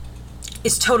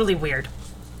is totally weird.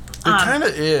 It kind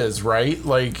of is, right?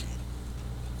 Like,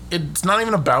 it's not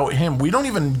even about him. He's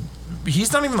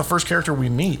not even the first character we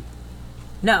meet.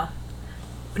 No,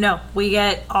 we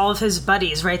get all of his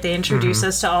buddies, right? They introduce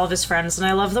us to all of his friends, and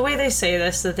I love the way they say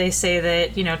this, that they say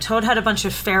that, Toad had a bunch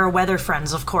of fair weather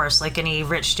friends, of course, like any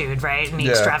rich dude, right? Any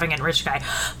extravagant rich guy.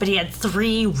 But he had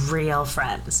 3 real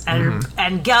friends,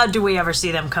 and God, do we ever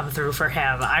see them come through for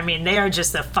him. I mean, they are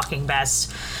just the fucking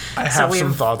best. I have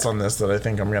some thoughts on this that I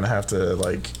think I'm going to have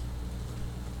to,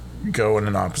 go in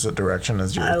an opposite direction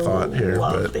as your thought here. I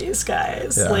love these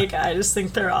guys. Yeah. I just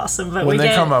think they're awesome. But when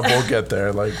they come up, we'll get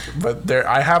there.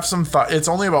 I have some thought. It's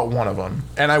only about one of them,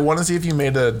 and I want to see if you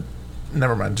made a.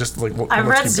 Never mind. Just I've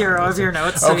read 0 of your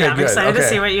notes, so I'm excited to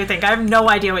see what you think. I have no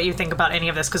idea what you think about any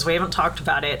of this because we haven't talked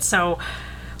about it. So,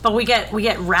 but we get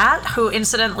Rat, who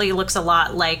incidentally looks a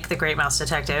lot like the Great Mouse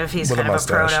Detective. He's kind of a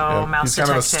proto mouse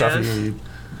detective. He's kind of a stuffy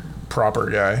proper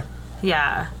guy.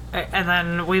 Yeah. And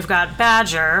then we've got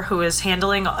Badger, who is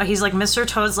handling... He's like Mr.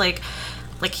 Toad's like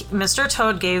Mr.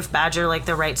 Toad gave Badger like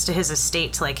the rights to his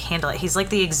estate to like handle it. He's like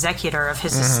the executor of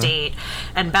his estate,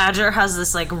 and Badger has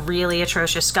this like really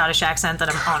atrocious Scottish accent that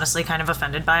I'm honestly kind of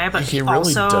offended by. But he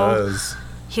really does.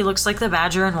 He looks like the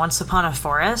Badger in Once Upon a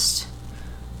Forest,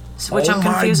 which I'm Oh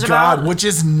confused my God, about. which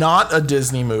is not a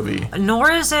Disney movie.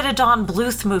 Nor is it a Don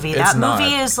Bluth movie. That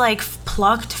movie is like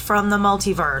plucked from the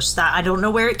multiverse. That I don't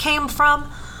know where it came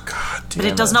from. God damn but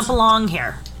it does not belong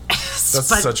here.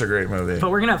 That's such a great movie.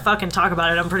 But we're going to fucking talk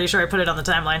about it. I'm pretty sure I put it on the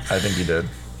timeline. I think you did.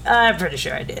 I'm pretty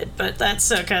sure I did. But that's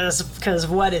because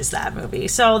what is that movie?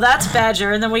 So that's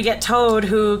Badger. And then we get Toad,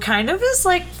 who kind of is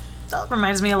like,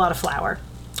 reminds me a lot of Flower.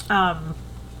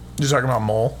 You're talking about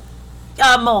Mole?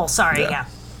 Mole, sorry, yeah.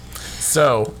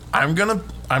 So I'm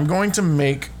going to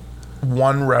make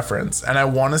one reference, and I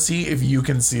want to see if you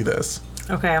can see this.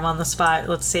 Okay, I'm on the spot.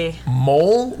 Let's see.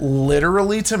 Mole,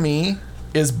 literally to me,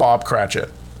 is Bob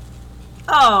Cratchit.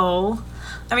 Oh.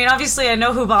 I mean, obviously I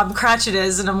know who Bob Cratchit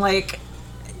is, and I'm like,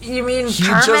 you mean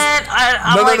Kermit?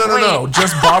 No.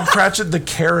 Just Bob Cratchit, the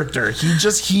character. He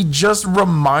just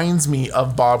reminds me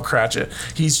of Bob Cratchit.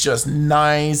 He's just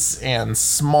nice and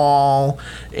small,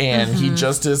 and he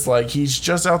just is like, he's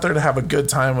just out there to have a good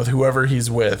time with whoever he's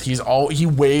with. He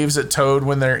waves at Toad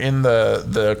when they're in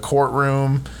the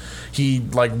courtroom.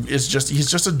 He's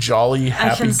just a jolly,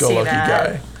 happy-go-lucky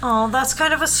guy. Oh, that's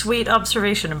kind of a sweet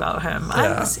observation about him.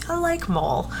 Yeah. I like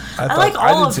Mole. I like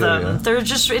all of them. Yeah. They're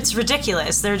just, it's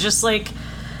ridiculous. They're just like...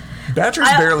 Badger's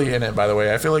barely in it, by the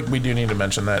way. I feel like we do need to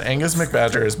mention that. Angus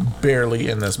McBadger is barely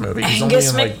in this movie. He's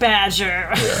Angus only in,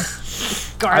 McBadger.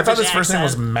 Yeah. I thought his first name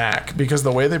was Mac, because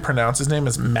the way they pronounce his name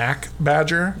is Mac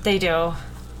Badger. They do.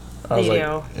 They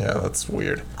do. Yeah, that's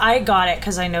weird. I got it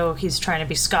because I know he's trying to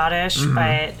be Scottish,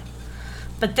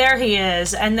 but there he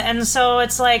is, and so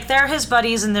it's like they're his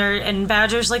buddies, and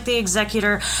Badger's like the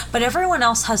executor, but everyone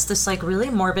else has this like really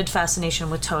morbid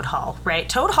fascination with Toad Hall, right?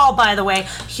 Toad Hall, by the way,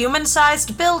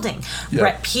 human-sized building.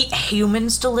 Yep.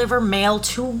 Humans deliver mail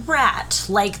to Rat,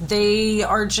 like they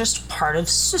are just part of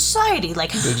society.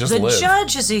 Like the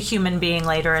judge is a human being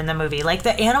later in the movie. Like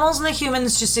the animals and the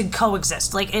humans just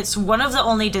coexist. Like it's one of the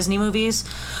only Disney movies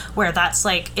where that's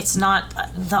like it's not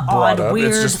the odd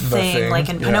weird thing like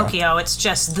in Pinocchio. It's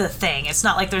just the thing. It's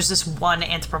not like there's this one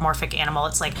anthropomorphic animal.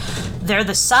 It's like they're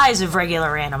the size of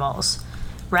regular animals,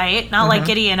 right? Not like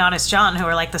Giddy and Honest John, who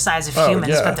are like the size of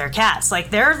humans, but they're cats. Like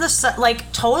they're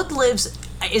like Toad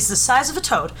is the size of a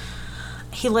toad.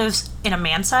 He lives in a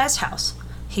man-sized house.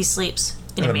 He sleeps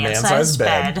in a man-sized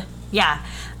bed. Yeah.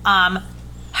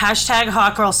 Hashtag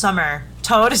Hot Girl Summer.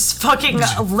 Toad is fucking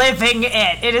living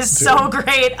it. It is so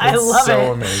great. I love it. It's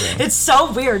so amazing. It's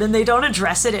so weird, and they don't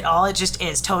address it at all. It just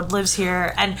is. Toad lives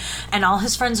here, and all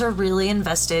his friends are really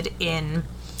invested in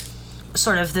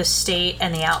sort of the state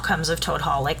and the outcomes of Toad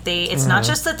Hall. Like it's not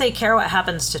just that they care what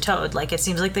happens to Toad. Like it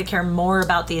seems like they care more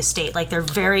about the estate. Like they're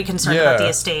very concerned about the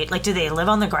estate. Like do they live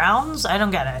on the grounds? I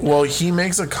don't get it. Well, he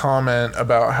makes a comment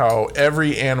about how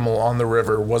every animal on the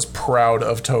river was proud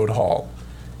of Toad Hall.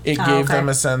 It gave them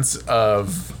a sense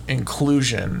of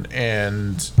inclusion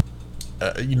and,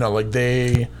 like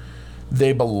they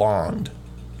belonged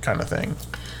kind of thing.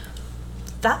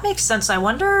 That makes sense. I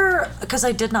wonder, because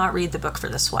I did not read the book for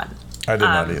this one. I did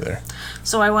not either.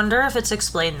 So I wonder if it's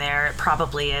explained there. It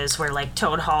probably is, where like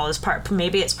Toad Hall is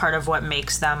maybe it's part of what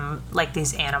makes them, like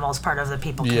these animals, part of the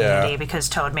people community, because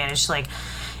Toad managed to like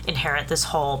inherit this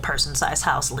whole person-sized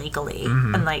house legally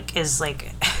and like is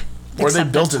like... Or they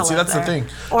built it. See, that's the thing.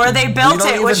 Or they built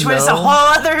it, which was a whole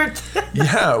other...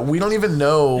 Yeah, we don't even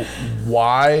know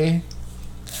why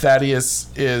Thaddeus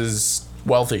is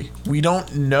wealthy. We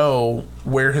don't know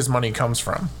where his money comes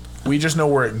from. We just know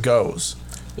where it goes.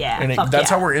 Yeah, and that's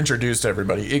how we're introduced to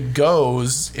everybody. It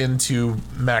goes into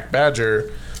Mac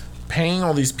Badger paying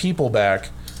all these people back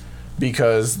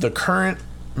because the current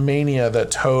mania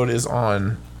that Toad is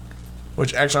on,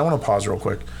 which actually I want to pause real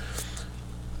quick.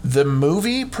 The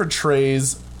movie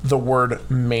portrays the word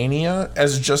mania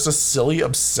as just a silly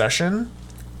obsession,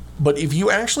 but if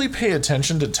you actually pay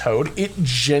attention to Toad, it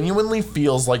genuinely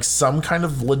feels like some kind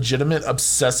of legitimate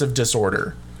obsessive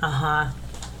disorder.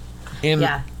 And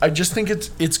I just think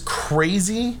it's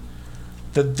crazy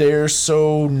that they're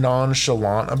so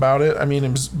nonchalant about it. I mean,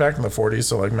 it was back in the 40s,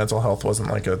 so like mental health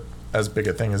wasn't like as big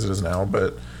a thing as it is now,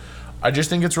 but I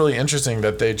just think it's really interesting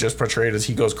that they just portrayed as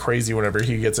he goes crazy whenever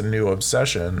he gets a new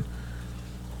obsession.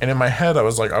 And in my head, I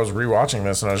was rewatching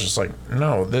this, and I was just like,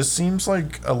 no, this seems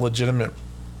like a legitimate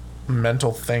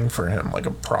mental thing for him, like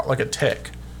a tic.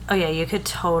 Oh yeah, you could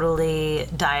totally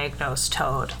diagnose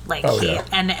Toad. Like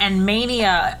and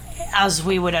mania as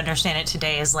we would understand it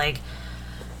today, is like,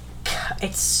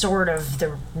 it's sort of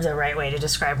the right way to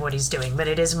describe what he's doing, but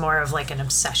it is more of like an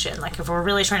obsession. Like if we're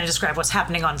really trying to describe what's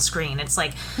happening on screen, it's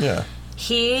like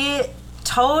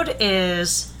Toad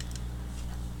is,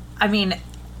 I mean,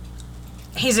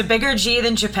 he's a bigger G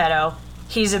than Geppetto.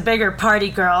 He's a bigger party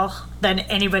girl than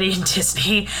anybody in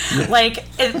Disney. Like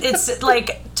it's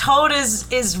like Toad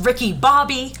is Ricky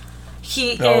Bobby.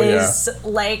 He is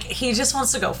like, he just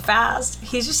wants to go fast.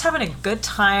 He's just having a good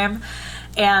time.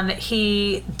 And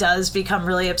he does become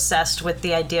really obsessed with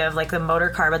the idea of like the motor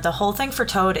car, but the whole thing for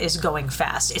Toad is going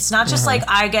fast. It's not just like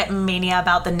I get mania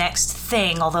about the next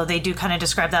thing, although they do kind of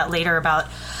describe that later about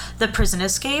the prison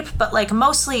escape, but like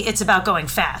mostly it's about going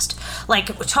fast.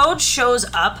 Like Toad shows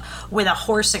up with a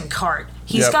horse and cart.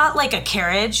 He's got like a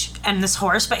carriage and this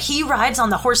horse, but he rides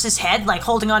on the horse's head, like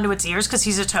holding onto its ears because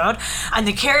he's a toad, and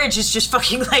the carriage is just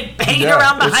fucking like banging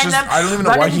around behind them. I don't even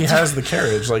know why he has the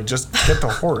carriage. Like, just get the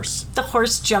horse. The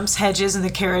horse jumps hedges and the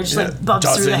carriage like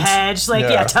bumps through the hedge, like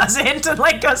doesn't, and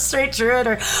like goes straight through it,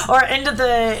 or into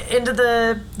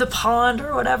the pond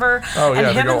or whatever. Oh yeah,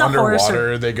 and they go the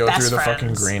underwater. They go through the friends.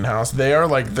 fucking greenhouse. They are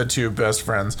like the two best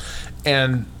friends,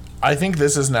 and I think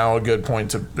this is now a good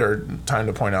point time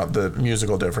to point out the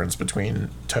musical difference between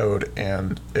Toad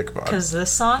and Ichabod. Because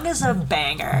this song is a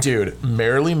banger. Dude,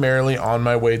 Merrily, Merrily, On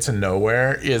My Way to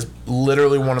Nowhere is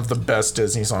literally one of the best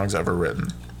Disney songs ever written.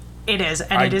 It is,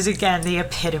 and it is, again, the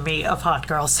epitome of hot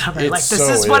girl summer. Like, this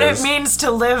so is what it means to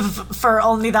live for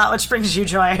only that which brings you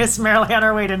joy. It's merrily on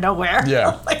our way to nowhere.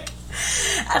 Yeah. Like,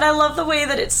 and I love the way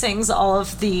that it sings all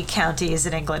of the counties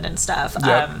in England and stuff.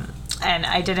 Yep. And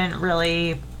I didn't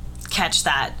really catch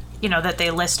that, that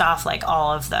they list off like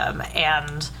all of them,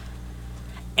 and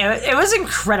it was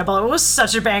incredible. It was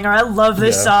such a banger. I love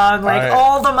this song. Like,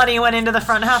 all the money went into the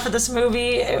front half of this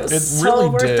movie. It was so really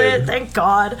worth it. Thank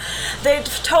God.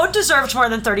 Toad deserved more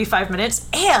than 35 minutes,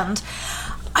 and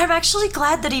I'm actually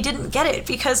glad that he didn't get it,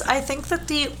 because I think that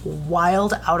the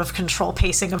wild, out of control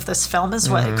pacing of this film is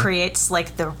what creates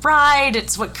like the ride.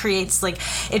 It's what creates like,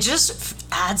 it just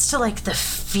adds to like the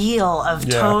feel of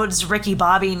Toad's Ricky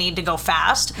Bobby need to go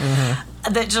fast.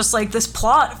 That just like this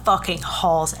plot fucking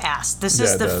hauls ass. This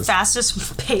is the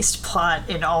fastest paced plot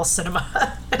in all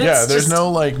cinema. There's no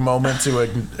like moment to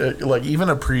like even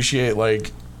appreciate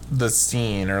like the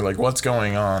scene or like what's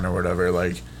going on or whatever.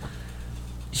 Like,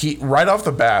 he right off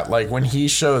the bat, like when he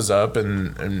shows up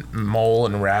and Mole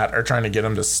and Rat are trying to get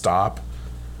him to stop,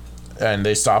 and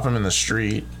they stop him in the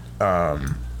street,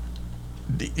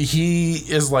 he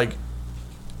is like,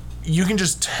 you can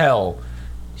just tell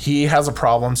he has a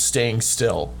problem staying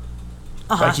still.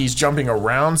 Like, he's jumping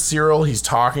around Cyril, he's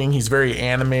talking, he's very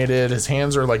animated, his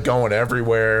hands are like going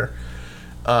everywhere,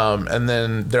 and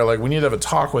then they're like, we need to have a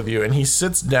talk with you, and he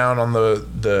sits down on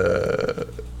the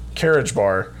carriage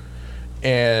bar,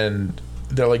 and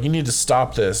they're like, you need to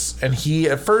stop this. And he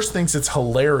at first thinks it's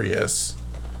hilarious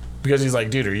because he's like,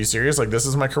 dude, are you serious? Like, this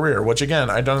is my career. Which, again,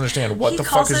 I don't understand. What the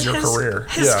fuck is your career?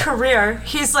 His career.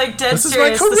 He's like, dead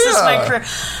serious. This is my career.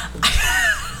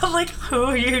 I'm like, who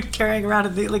are you carrying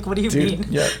around? Like, what do you mean?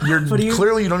 Yeah,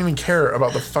 clearly you don't even care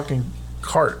about the fucking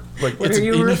cart. Like,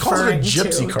 he calls it a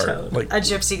gypsy cart. Like, a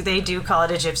gypsy. They do call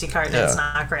it a gypsy cart. And it's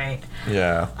not great.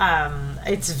 Yeah.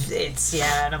 It's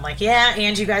and I'm like,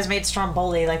 and you guys made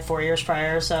Stromboli like 4 years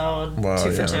prior, so 2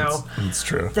 for 2. It's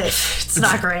true. It's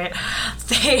not great.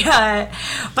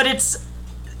 But it's,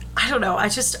 I don't know. I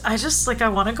just like, I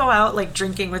want to go out like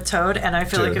drinking with Toad, and I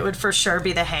feel like it would for sure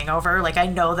be The Hangover. Like, I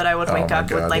know that I would wake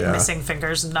up with like missing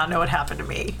fingers and not know what happened to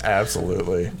me.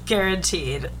 Absolutely.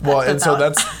 Guaranteed. Well, and so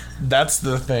that's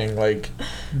the thing. Like,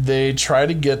 they try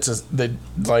to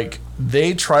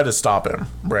stop him,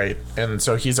 right? And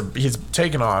so he's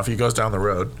taken off. He goes down the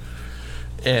road,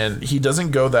 and he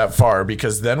doesn't go that far,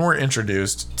 because then we're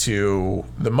introduced to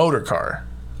the motor car.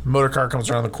 Motor car comes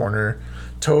around the corner.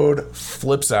 Toad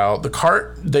flips out. The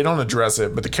cart, they don't address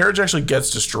it, but the carriage actually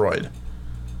gets destroyed.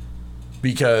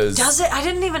 Because... Does it? I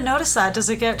didn't even notice that. Does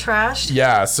it get trashed?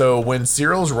 Yeah, so when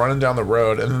Cyril's running down the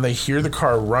road and then they hear the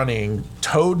car running,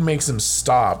 Toad makes him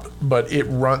stop, but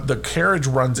the carriage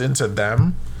runs into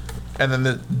them, and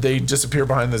then they disappear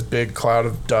behind this big cloud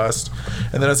of dust.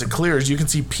 And then as it clears, you can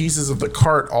see pieces of the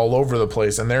cart all over the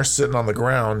place, and they're sitting on the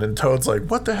ground, and Toad's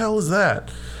like, what the hell is that?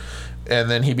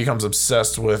 And then he becomes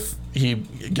obsessed with... He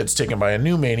gets taken by a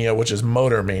new mania, which is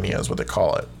motor mania is what they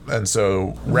call it. And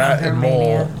so Rat and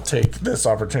Mole take this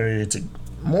opportunity to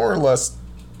more or less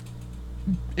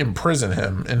imprison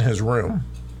him in his room.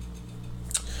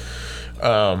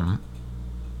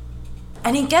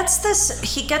 And he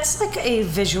gets like a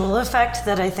visual effect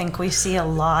that I think we see a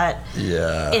lot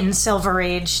in Silver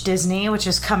Age Disney, which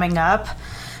is coming up.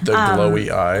 The glowy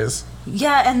eyes.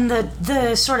 Yeah, and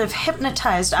the sort of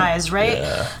hypnotized eyes, right?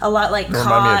 Yeah. A lot like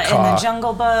Kaa in the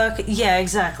Jungle Book. Yeah,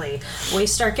 exactly. We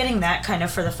start getting that kind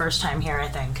of for the first time here, I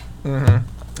think.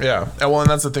 Mm-hmm. Yeah. Well, and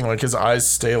that's the thing. Like, his eyes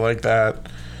stay like that.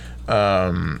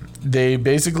 They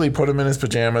basically put him in his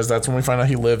pajamas. That's when we find out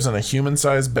he lives in a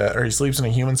human-sized bed, or he sleeps in a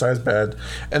human-sized bed.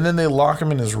 And then they lock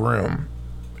him in his room.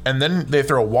 And then they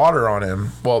throw water on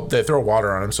him. Well, they throw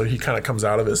water on him, so he kind of comes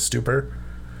out of his stupor.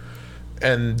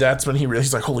 And that's when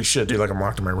he's like, holy shit, dude, like, I'm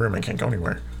locked in my room. I can't go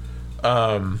anywhere.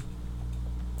 And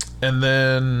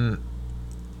then,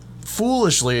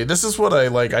 foolishly, this is what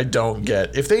I don't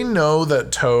get. If they know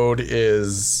that Toad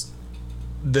is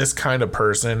this kind of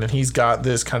person and he's got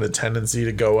this kind of tendency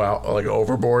to go out, like,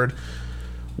 overboard,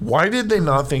 why did they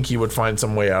not think he would find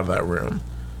some way out of that room?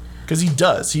 Because he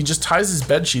does. He just ties his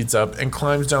bed sheets up and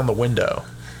climbs down the window.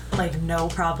 Like, no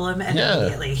problem, and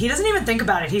immediately. He doesn't even think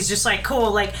about it. He's just like,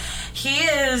 cool. Like, he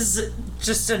is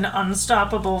just an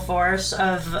unstoppable force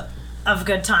of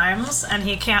good times, and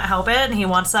he can't help it, and he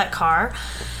wants that car.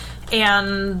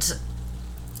 And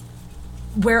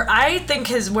where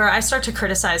I start to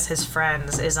criticize his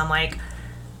friends is, I'm like,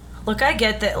 look, I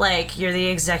get that, like, you're the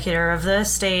executor of the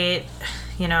estate,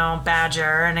 you know,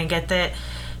 Badger, and I get that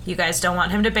you guys don't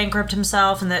want him to bankrupt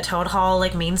himself and that Toad Hall,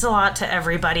 like, means a lot to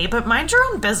everybody, but mind your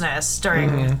own business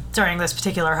during this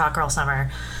particular hot girl summer.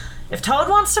 If Toad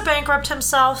wants to bankrupt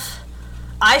himself,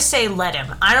 I say let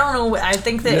him. I don't know. I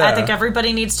think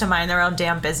everybody needs to mind their own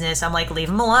damn business. I'm like, leave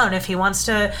him alone if he wants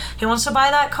to buy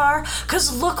that car.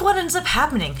 Because look what ends up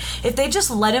happening. If they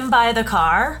just let him buy the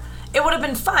car, it would have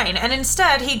been fine. And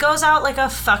instead, he goes out like a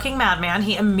fucking madman.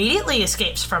 He immediately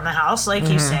escapes from the house, like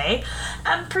you say,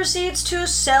 and proceeds to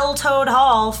sell Toad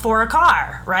Hall for a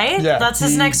car, right? Yeah. That's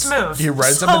his next move. He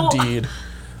writes up a deed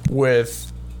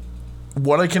with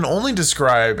what I can only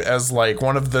describe as, like,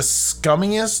 one of the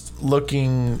scummiest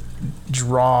looking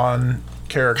drawn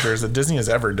characters that Disney has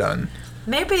ever done.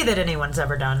 Maybe that anyone's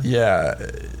ever done. Yeah.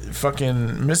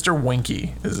 Fucking Mr.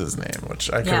 Winky is his name, which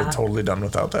I could have totally done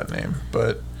without that name,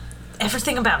 but...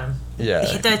 Everything about him.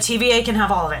 Yeah. The TVA can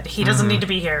have all of it. He doesn't need to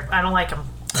be here. I don't like him.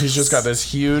 He's just got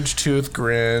this huge tooth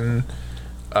grin,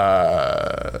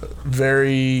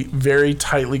 very, very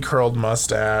tightly curled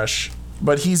mustache,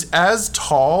 but he's as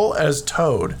tall as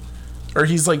Toad. Or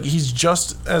he's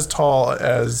just as tall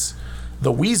as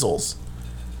the Weasels.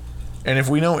 And if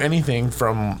we know anything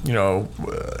from, you know,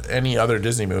 any other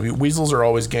Disney movie, Weasels are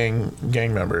always gang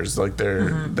members. Like,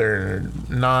 they're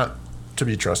not to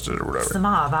be trusted or whatever. It's the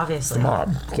mob, obviously. The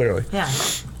mob, clearly. Yeah,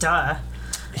 duh.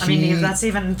 I mean, that's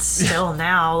even still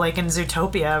now, like in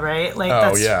Zootopia, right? Like,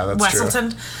 that's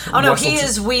Wesselton. True. Oh no, he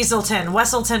is Weaselton.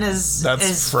 Wesselton is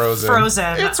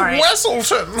Frozen. It's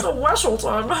Wesselton. It's a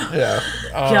Wesselton. Yeah.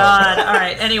 God. All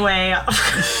right. Anyway.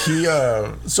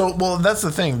 Well, that's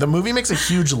the thing. The movie makes a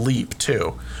huge leap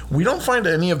too. We don't find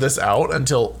any of this out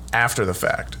until after the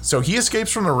fact. So he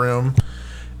escapes from the room.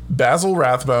 Basil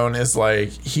Rathbone is like,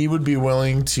 he would be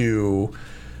willing to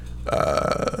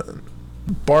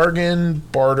bargain,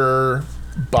 barter,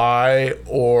 buy,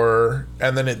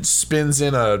 and then it spins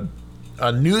in a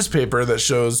newspaper that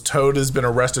shows Toad has been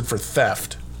arrested for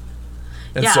theft.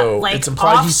 And so like, it's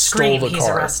implied he stole the car. He's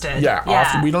arrested.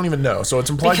 Yeah. We don't even know. So it's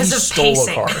implied he stole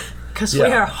a car. Because we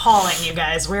are hauling, you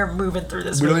guys. We're moving through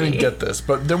this movie. We don't even get this.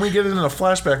 But then we get it in a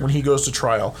flashback when he goes to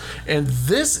trial. And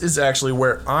this is actually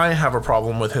where I have a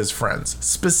problem with his friends.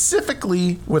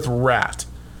 Specifically with Rat.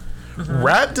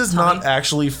 Rat does not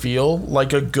actually feel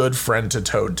like a good friend to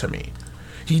Toad to me.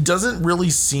 He doesn't really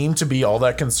seem to be all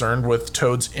that concerned with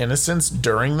Toad's innocence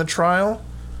during the trial.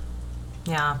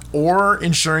 Yeah. Or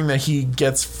ensuring that he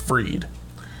gets freed.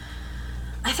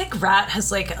 I think Rat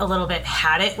has, like, a little bit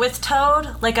had it with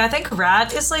Toad. Like, I think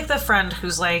Rat is, like, the friend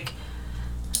who's, like...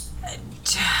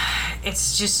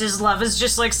 It's just his love is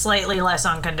just, like, slightly less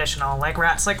unconditional. Like,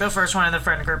 Rat's, like, the first one in the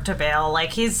friend group to bail.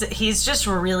 Like, he's just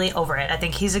really over it. I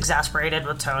think he's exasperated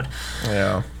with Toad.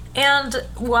 Yeah. And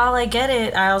while I get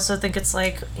it, I also think it's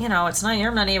like, you know, it's not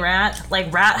your money, Rat.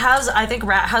 Like, I think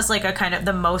Rat has, like, a kind of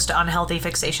the most unhealthy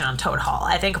fixation on Toad Hall.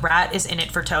 I think Rat is in it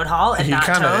for Toad Hall and not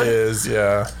Toad. He kind of is,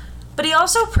 yeah. But he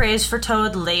also prays for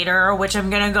Toad later, which I'm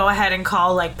going to go ahead and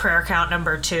call, like, prayer count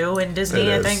number 2 in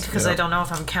Disney, I think, because I don't know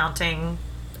if I'm counting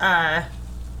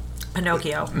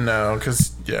Pinocchio. No,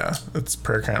 because, it's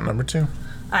prayer count number 2.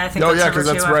 I think that's number 2.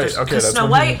 That's right. Okay, that's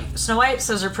Snow White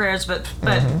says her prayers, but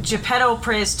Geppetto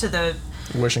prays to the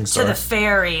Wishing star. to the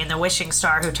fairy and the wishing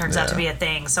star who turns out to be a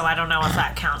thing. So I don't know if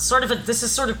that counts. This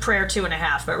is sort of prayer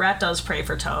 2.5, but Rat does pray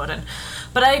for Toad.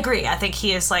 But I agree. I think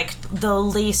he is like the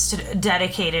least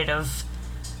dedicated of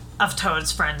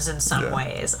Toad's friends in some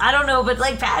ways. I don't know, but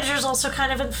like Badger's also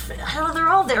kind of, I don't know, they're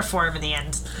all there for him in the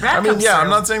end. Rat I mean, comes yeah, through. I'm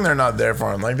not saying they're not there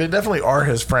for him. Like, they definitely are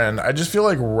his friend. I just feel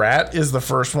like Rat is the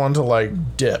first one to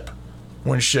like dip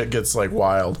when shit gets like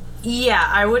wild. Yeah,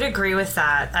 I would agree with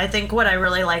that. I think what I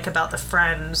really like about the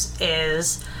friends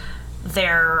is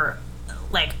their,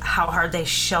 like, how hard they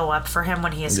show up for him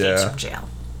when he escapes from jail.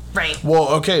 Right. Well,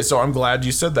 okay, so I'm glad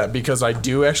you said that because I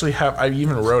do actually I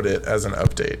even wrote it as an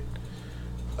update.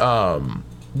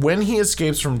 When he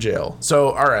escapes from jail. So,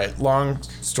 all right, long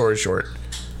story short.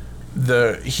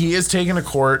 He is taken to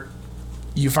court.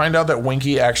 You find out that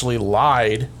Winky actually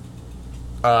lied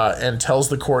and tells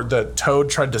the court that Toad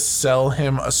tried to sell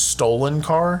him a stolen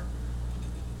car.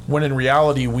 When in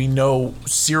reality, we know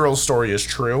Cyril's story is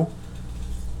true.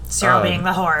 Cyril being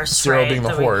the horse, Cyril being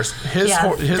the horse. His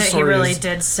story he really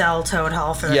did sell Toad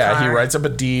Hall for the car. Yeah, he writes up a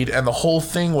deed, and the whole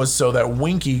thing was so that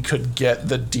Winky could get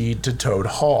the deed to Toad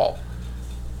Hall.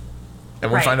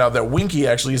 And we find out that Winky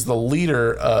actually is the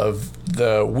leader of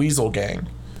the Weasel Gang.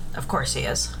 Of course he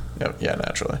is. Yeah,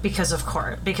 naturally. Because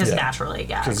naturally,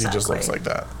 yeah, because he just looks like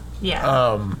that.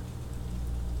 Yeah.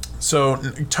 So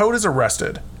Toad is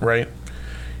arrested, right?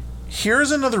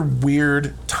 Here's another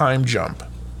weird time jump.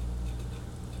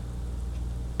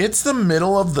 It's the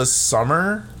middle of the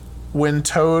summer when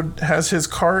Toad has his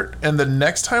cart, and the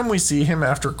next time we see him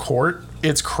after court,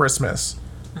 it's Christmas.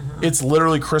 Mm-hmm. It's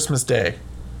literally Christmas Day.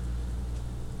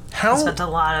 He spent a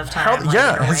lot of time.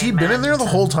 Has he been in there the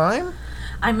whole time?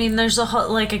 I mean, there's a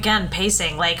whole, like, again,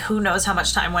 pacing. Like, who knows how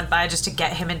much time went by just to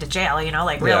get him into jail, you know?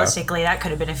 Like, realistically, that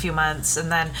could have been a few months.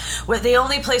 And then, the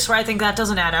only place where I think that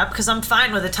doesn't add up, because I'm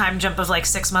fine with a time jump of, like,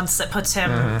 6 months that puts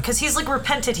him... Because he's, like,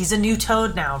 repented. He's a new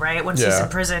Toad now, right? Once he's in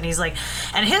prison, he's, like...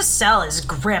 And his cell is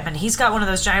grim, and he's got one of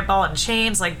those giant ball and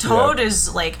chains. Like, Toad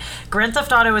is, like... Grand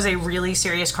Theft Auto is a really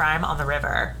serious crime on the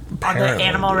river. Apparently, on the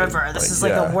Animal River. This is,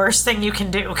 like, the worst thing you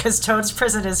can do, because Toad's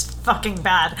prison is fucking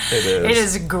bad. It is. It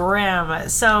is grim.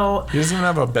 So... He doesn't even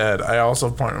have a bed. I also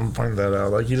pointed that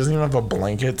out. Like, he doesn't even have a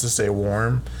blanket to stay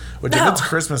warm. Which, if it's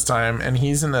Christmas time and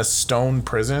he's in a stone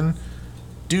prison,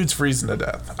 dude's freezing to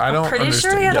death. I'm pretty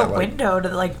sure he had a window to,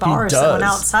 like, bars that went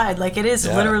outside. Like, it is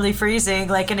literally freezing.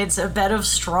 Like, and it's a bed of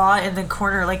straw in the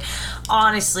corner. Like,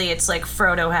 honestly, it's like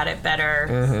Frodo had it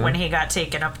better when he got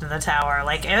taken up to the tower.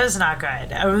 Like, it was not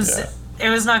good. It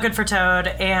was not good for Toad,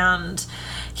 and...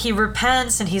 He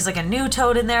repents, and he's like a new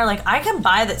Toad in there. Like, I can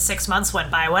buy that 6 months went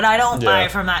by. What I don't buy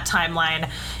from that timeline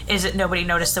is that nobody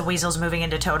noticed the weasels moving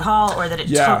into Toad Hall, or that it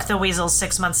took the weasels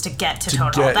 6 months to get to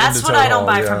Toad Hall. That's what I don't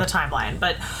buy from the timeline.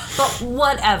 But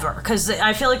whatever, because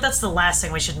I feel like that's the last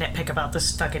thing we should nitpick about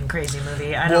this fucking crazy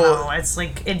movie. I don't know. It's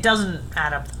like, it doesn't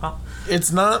add up though.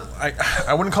 It's not.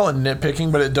 I wouldn't call it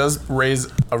nitpicking, but it does raise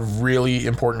a really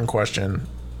important question.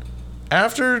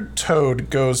 After Toad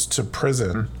goes to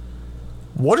prison,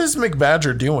 what is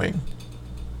McBadger doing?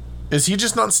 Is he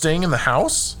just not staying in the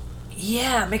house?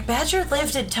 Yeah, McBadger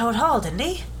lived in Toad Hall, didn't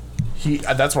he?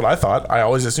 That's what I thought. I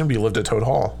always assumed he lived at Toad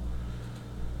Hall.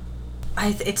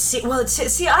 I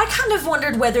kind of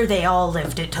wondered whether they all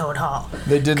lived at Toad Hall.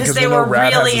 They didn't, because they were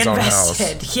really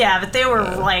invested. Yeah, but they were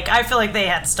like, I feel like they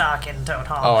had stock in Toad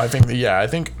Hall. Oh, I think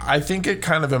it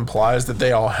kind of implies that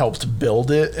they all helped build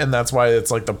it, and that's why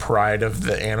it's like the pride of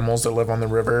the animals that live on the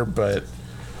river. But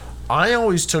I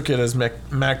always took it as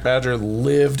McBadger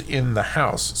lived in the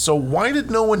house. So why did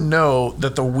no one know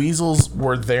that the weasels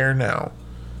were there now?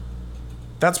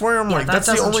 That's where I'm like, that's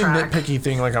the only nitpicky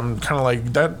thing. Like, I'm kind of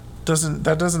like, that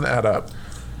doesn't add up.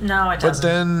 No, it doesn't. But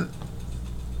then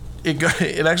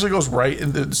it actually goes right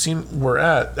in the scene we're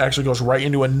at. Actually goes right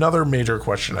into another major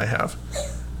question I have.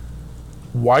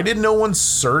 Why did no one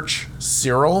search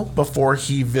Cyril before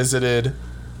he visited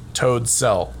Toad's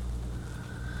cell?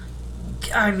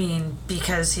 I mean,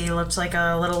 because he looked like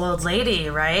a little old lady,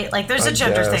 right? Like, there's a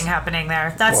gender thing happening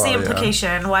there. That's the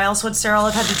implication. Yeah. Why else would Cyril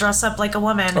have had to dress up like a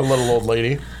woman? A little old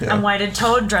lady. Yeah. And why did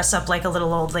Toad dress up like a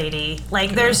little old lady?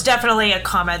 Like, there's definitely a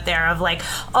comment there of like,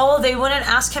 oh, they wouldn't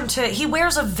ask him to... He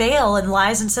wears a veil and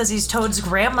lies and says he's Toad's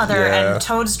grandmother, and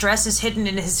Toad's dress is hidden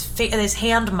in his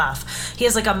hand muff. He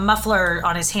has like a muffler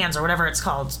on his hands, or whatever it's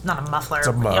called. Not a muffler. It's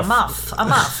a muff. A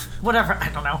muff. Whatever, I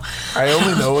don't know. I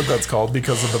only know what that's called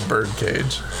because of the bird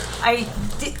cage. All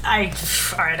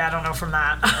right, I don't know from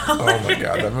that. Oh my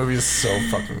god, that movie is so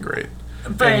fucking great.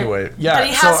 But, anyway, yeah. But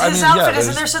he has his outfit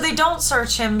isn't there, so they don't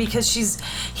search him because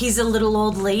he's a little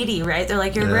old lady, right? They're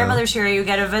like, your grandmother's here, you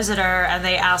get a visitor, and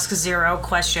they ask 0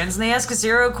 questions. And they ask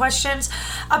 0 questions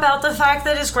about the fact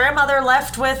that his grandmother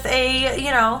left with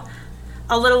a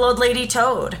little old lady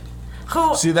toad.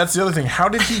 Who, see, that's the other thing. How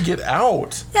did he get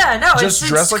out? Yeah, no. Just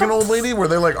dressed like an old lady? Were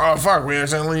they like, oh, fuck, we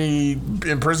accidentally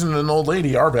imprisoned an old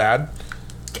lady. Our bad.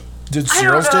 Did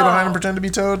Cyril stay behind and pretend to be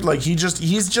Toad? Like,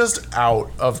 he's just out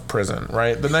of prison,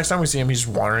 right? The next time we see him, he's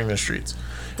just wandering the streets.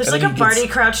 There's like a Barty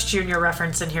Crouch Jr.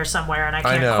 reference in here somewhere, and I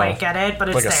can't quite get it, but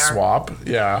it's like there. Like a swap?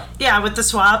 Yeah. Yeah, with the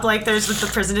swap, like there's with the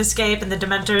prison escape, and the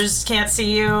Dementors can't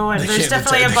see you, and there's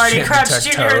definitely a Barty Crouch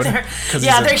Jr. there.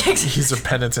 Yeah, he's a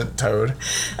penitent Toad.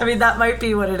 I mean, that might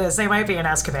be what it is. They might be in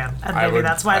Azkaban, and maybe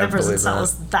that's why the prison cell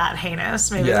is that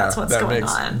heinous. Maybe that's what's going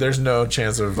on. There's no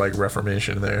chance of like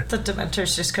reformation there. The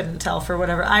Dementors just couldn't tell for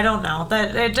whatever. I don't know.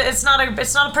 It's not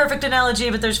a perfect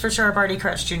analogy, but there's for sure a Barty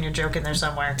Crouch Jr. joke in there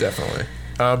somewhere. Definitely.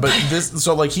 But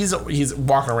so like he's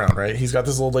walking around, right? He's got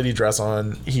this old lady dress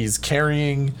on. He's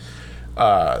carrying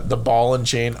the ball and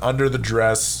chain under the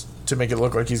dress to make it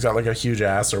look like he's got like a huge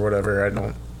ass or whatever.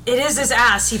 It is his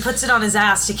ass. He puts it on his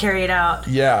ass to carry it out.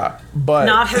 Yeah, but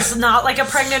not like a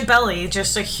pregnant belly,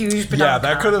 just a huge banana. Yeah,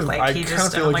 that could have. Like, I kind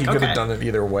of feel like he could have done it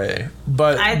either way.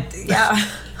 But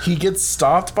he gets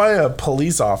stopped by a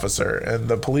police officer, and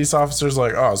the police officer's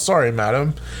like, "Oh, sorry,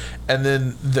 madam." And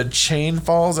then the chain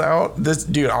falls out. This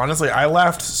dude, honestly, I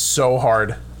laughed so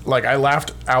hard. Like, I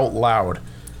laughed out loud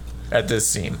at this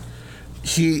scene.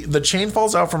 The chain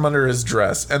falls out from under his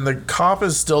dress, and the cop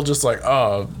is still just like,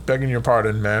 "Oh, begging your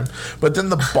pardon, ma'am." But then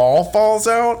the ball falls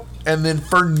out, and then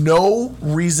for no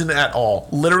reason at all,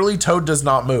 literally Toad does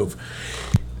not move.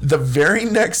 The very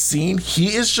next scene,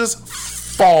 he is just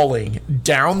falling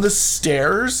down the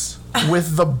stairs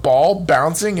with the ball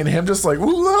bouncing and him just like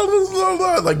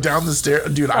down the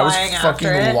stairs. Dude, I was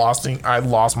fucking lost. I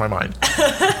lost my mind.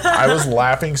 I was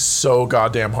laughing so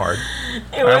goddamn hard.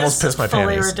 I almost pissed my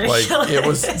panties. Ridiculous. Like, it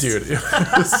was, dude. It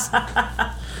was,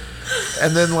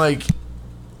 and then like,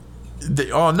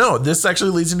 this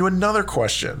actually leads into another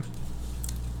question.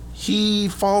 He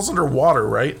falls underwater,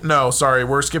 right? No, sorry,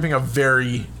 we're skipping a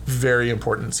very, very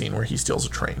important scene where he steals a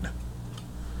train.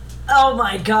 Oh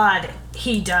my god,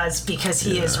 he does, because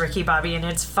he is Ricky Bobby, and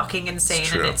it's fucking insane.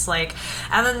 And it's like,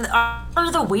 and then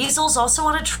are the weasels also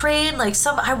on a train? Like,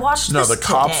 I watched this the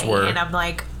cops today, were, and I'm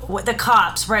like, what, the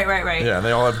cops? Right. Yeah,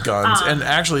 they all have guns, and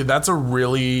actually, that's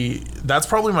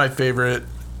probably my favorite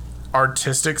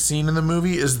artistic scene in the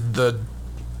movie is the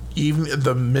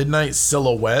midnight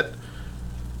silhouette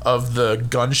of the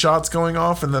gunshots going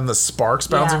off, and then the sparks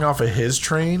bouncing off of his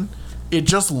train. It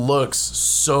just looks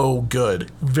so good.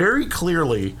 Very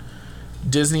clearly,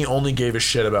 Disney only gave a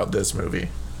shit about this movie.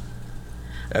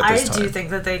 I do think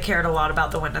that they cared a lot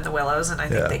about The Wind in the Willows, and I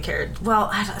think they cared. Well,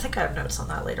 I think I have notes on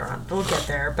that later on. We'll get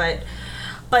there,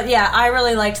 but yeah, I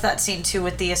really liked that scene too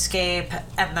with the escape,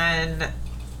 and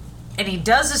he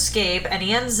does escape, and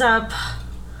he ends up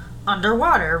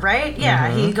underwater, right?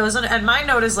 Yeah, he goes on, and my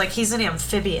note is like he's an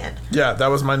amphibian. Yeah, that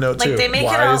was my note too. Like, they make it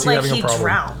out like he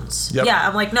drowns. Yep. Yeah,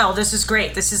 I'm like, no, this is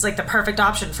great. This is like the perfect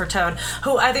option for Toad,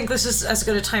 who I think this is as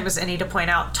good a time as any to point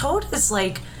out. Toad is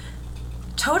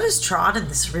drawn in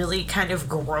this really kind of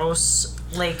gross,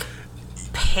 like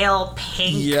pale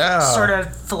pink sort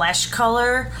of flesh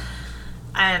color,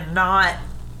 and not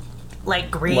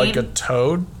like green, like a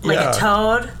toad,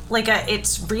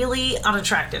 it's really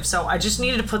unattractive. So I just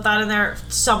needed to put that in there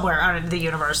somewhere out in the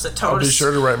universe. That Toad. I'll be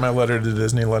sure to write my letter to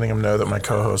Disney, letting them know that my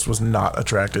co-host was not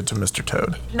attracted to Mr.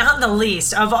 Toad. Not in the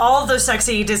least. Of all the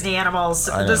sexy Disney animals,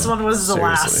 this one was the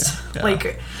last. Yeah.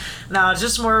 Like, no,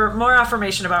 just more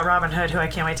affirmation about Robin Hood, who I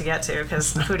can't wait to get to,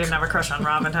 because who didn't have a crush on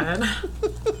Robin Hood?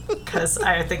 Because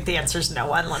I think the answer is no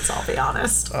one, let's all be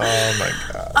honest. Oh my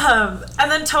god.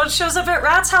 And then Toad shows up at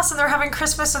Rat's house, and they're having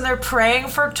Christmas, and they're praying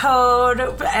for Toad,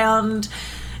 and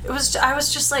I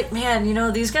was just like, man,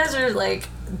 these guys are like,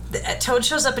 Toad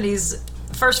shows up, and he's,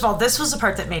 first of all, this was the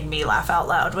part that made me laugh out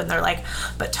loud when they're like,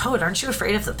 but Toad, aren't you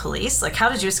afraid of the police? Like, how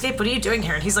did you escape? What are you doing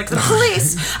here? And he's like, the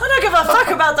police? I don't give a fuck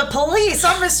about the police.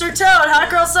 I'm Mr. Toad, Hot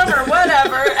Girl Summer,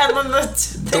 whatever. And then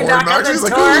they knock on the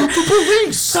door. Like, the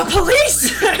police! The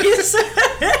police!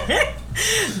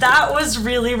 That was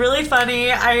really, really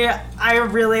funny. I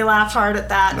really laughed hard at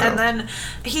that. No. And then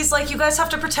he's like, you guys have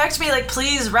to protect me. Like,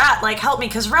 please, Rat, like, help me.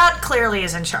 Because Rat clearly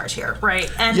is in charge here,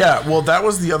 right? And yeah, well, that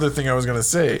was the other thing I was going to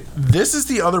say. This is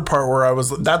the other part where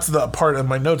that's the part in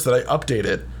my notes that I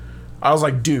updated. I was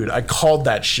like, dude, I called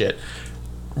that shit.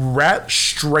 Rat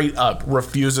straight up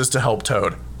refuses to help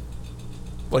Toad.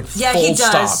 Like, yeah, full he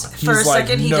does. stop. He's like,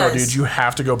 no, dude, you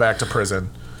have to go back to prison.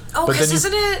 Oh, because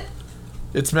isn't it?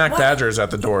 It's Mac Badger's at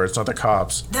the door. It's not the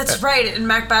cops. That's right. And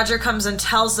Mac Badger comes and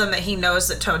tells them that he knows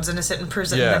that Toad's innocent in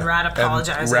prison. Yeah. And then Rat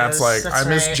apologizes. And Rat's like, I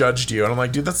misjudged you. And I'm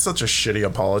like, dude, that's such a shitty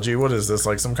apology. What is this?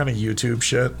 Like some kind of YouTube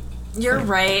shit? You're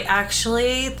right,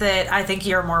 actually, that I think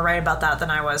you're more right about that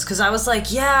than I was. Because I was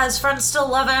like, yeah, his friends still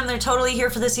love him. They're totally here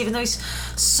for this, even though he's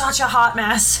such a hot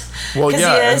mess. Well,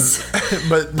 yeah. He is.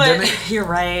 But you're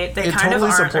right. They it kind totally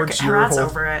of aren't. supports your Rat's whole,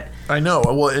 over it. I know.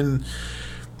 Well, and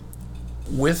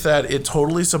with that, it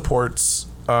totally supports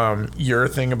your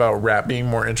thing about Rat being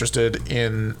more interested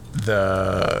in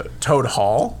the Toad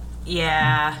Hall.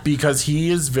 Yeah. Because he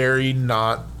is very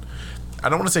not... I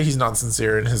don't want to say he's not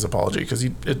sincere in his apology, because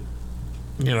it's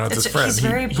his friend. He's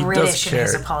very British in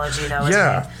his apology, though, isn't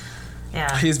he?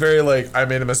 Yeah. He's very like, I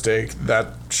made a mistake. That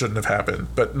shouldn't have happened.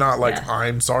 But not like,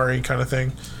 I'm sorry kind of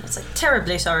thing. It's like,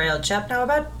 terribly sorry, old chap. Now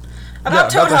about Toad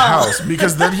about the Hall. house.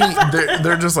 Because then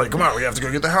they're just like, come on, we have to go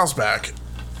get the house back.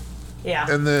 Yeah.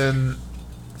 And then...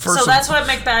 So that's what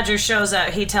McBadger shows out.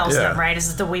 He tells them, right, is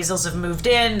that the Weasels have moved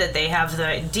in, that they have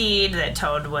the deed, that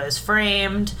Toad was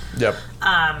framed. Yep.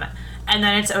 And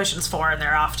then it's Ocean's 4, and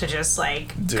they're off to just,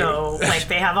 go,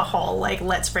 they have a whole,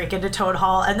 let's break into Toad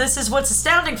Hall. And this is what's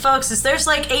astounding, folks, is there's,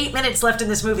 8 minutes left in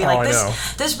this movie.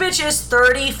 This bitch is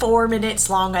 34 minutes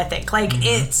long, I think.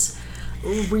 It's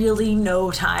really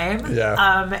no time.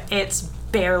 Yeah. It's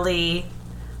barely...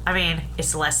 I mean,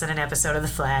 it's less than an episode of The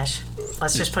Flash.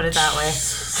 Let's just put it that way.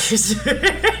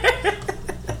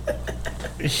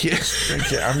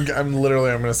 Okay, I'm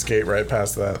going to skate right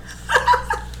past that.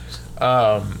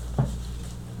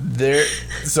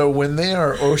 So when they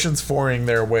are Ocean's 4ing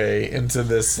their way into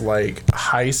this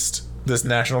heist, this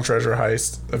national treasure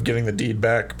heist of getting the deed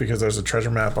back because there's a treasure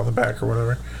map on the back or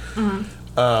whatever. Mm-hmm.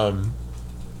 God,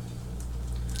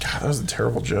 that was a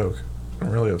terrible joke. I'm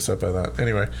really upset by that.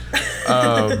 Anyway,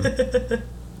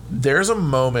 there's a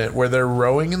moment where they're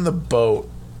rowing in the boat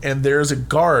and there's a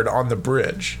guard on the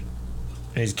bridge,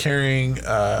 and he's carrying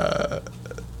a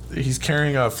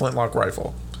flintlock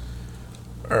rifle.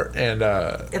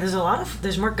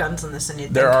 There's more guns in this than you'd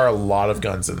think. There are a lot of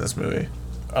guns in this movie,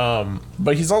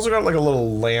 but he's also got a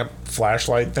little lamp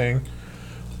flashlight thing.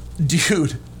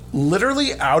 Dude,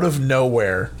 literally out of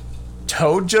nowhere,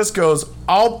 Toad just goes,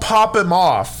 "I'll pop him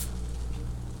off."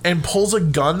 And pulls a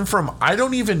gun from I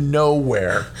don't even know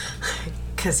where.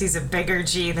 Because he's a bigger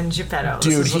G than Geppetto.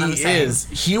 Dude, he is.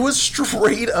 He was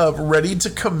straight up ready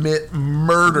to commit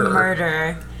murder.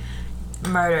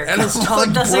 And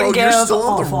Toad doesn't give you're still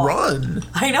on the run.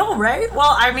 I know, right?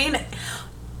 Well, I mean,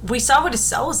 we saw what his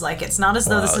cell was like. It's not as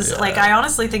though this is I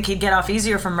honestly think he'd get off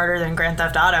easier for murder than Grand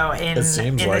Theft Auto in this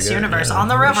universe. Yeah. On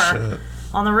the river.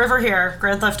 On the river here,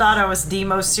 Grand Theft Auto is the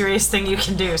most serious thing you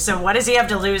can do. So what does he have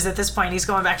to lose at this point? He's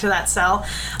going back to that cell.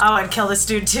 Oh, and kill this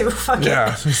dude too. Fuck it.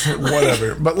 Yeah,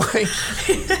 whatever. But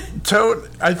Toad,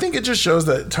 I think it just shows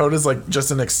that Toad is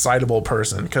just an excitable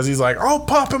person, because he's like, I'll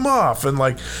pop him off, and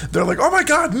they're like, oh my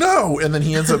god, no, and then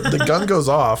he ends up, the gun goes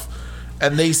off,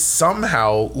 and they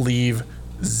somehow leave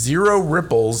 0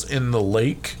 ripples in the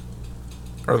lake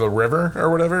or the river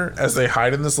or whatever as they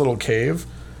hide in this little cave.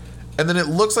 And then it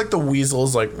looks like the weasel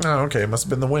is like, oh, okay, it must have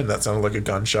been the wind. That sounded like a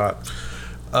gunshot.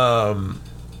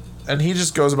 And he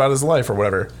just goes about his life or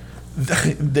whatever.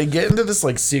 They get into this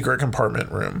secret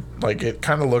compartment room. It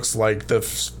kind of looks like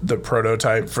the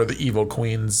prototype for the evil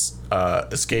queen's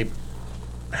escape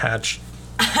hatch.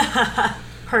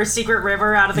 Her secret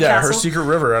river out of the castle? Yeah, her secret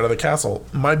river out of the castle.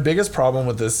 My biggest problem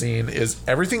with this scene is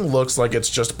everything looks like it's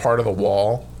just part of the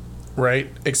wall, right?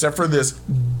 Except for this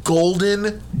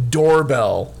golden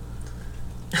doorbell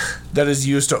that is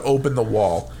used to open the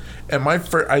wall. And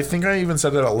I think I even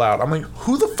said it out loud. I'm like,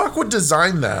 who the fuck would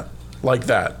design that like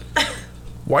that?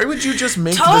 Why would you just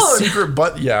make the secret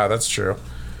button? Yeah, that's true.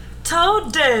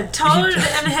 Toad did. Toad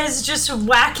and his just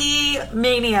wacky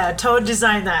mania. Toad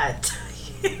designed that.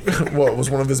 What was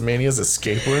one of his manias?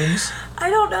 Escape rooms? I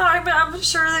don't know. I'm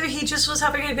sure that he just was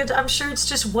having a good... I'm sure it's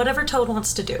just whatever Toad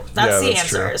wants to do. That's the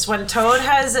answer. True. Is when Toad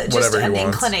has just an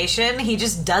inclination, he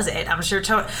just does it. I'm sure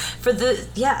Toad...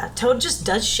 Toad just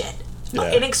does shit.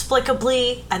 Yeah.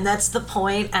 Inexplicably, and that's the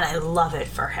point, and I love it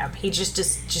for him. He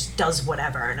just does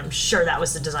whatever, and I'm sure that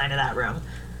was the design of that room.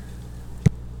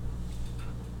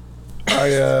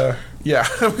 I'm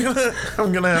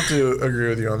gonna have to agree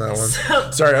with you on that one.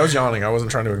 Sorry, I was yawning. I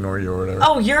wasn't trying to ignore you or whatever.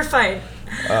 Oh, you're fine.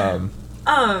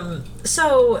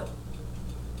 So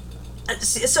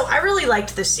I really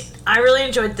liked this scene. I really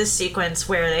enjoyed this sequence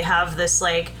where they have this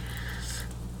I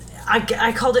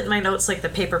called it in my notes the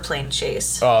paper plane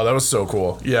chase. Oh, that was so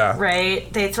cool. Yeah.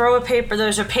 Right? They throw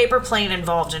there's a paper plane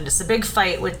involved in this, a big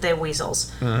fight with the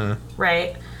weasels. Mm-hmm.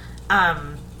 Right?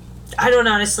 I don't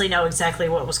honestly know exactly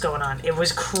what was going on. It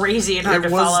was crazy and hard to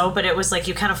follow, but it was like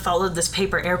you kind of followed this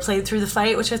paper airplane through the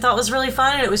fight, which I thought was really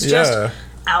fun, and it was just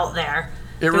out there.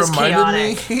 It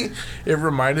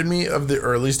reminded me of the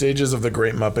early stages of the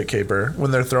Great Muppet Caper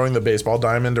when they're throwing the baseball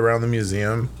diamond around the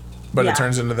museum, but it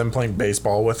turns into them playing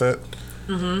baseball with it.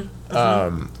 But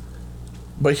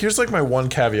here's like my one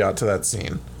caveat to that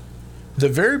scene. The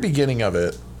very beginning of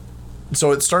it,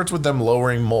 so it starts with them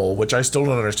lowering Mole, which I still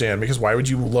don't understand, because why would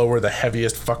you lower the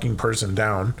heaviest fucking person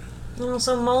down? Well,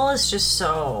 so Mole is just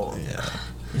so... Yeah.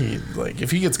 He, like,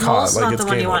 if he gets caught, like, it's game over. Mole's not the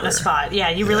one you want in a spot. Yeah,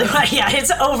 you really want... Yeah,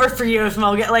 it's over for you if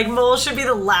Mole get... Like, Mole should be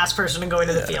the last person to go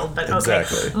into the field, but okay.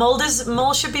 Exactly.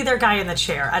 Mole should be their guy in the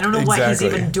chair. I don't know what he's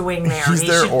even doing there. He's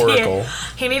their oracle.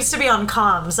 He needs to be on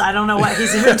comms. I don't know what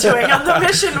he's even doing on the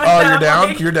mission with them. You're down?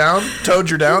 Like, you're down? Toad,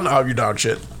 you're down? Oh, you're down,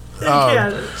 shit.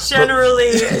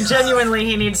 Genuinely,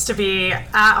 he needs to be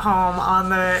at home on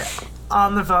the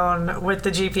phone with the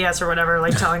GPS or whatever,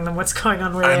 like telling them what's going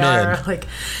on where they are. Like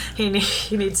he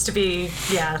needs to be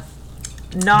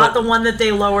not the one that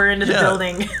they lower into the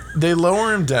building. They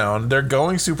lower him down. They're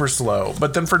going super slow,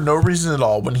 but then for no reason at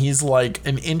all, when he's like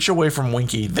an inch away from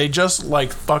Winky, they just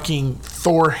like fucking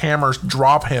Thor hammers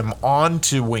drop him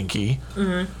onto Winky.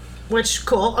 Mm-hmm. Which,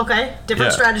 cool, okay.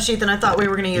 Different strategy than I thought we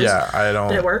were going to use. Yeah, I don't...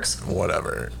 But it works.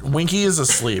 Whatever. Winky is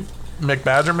asleep.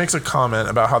 McBadger makes a comment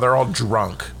about how they're all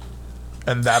drunk,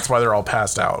 and that's why they're all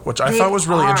passed out, which I thought was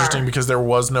really interesting because there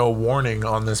was no warning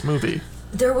on this movie.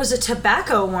 There was a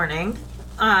tobacco warning,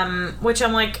 which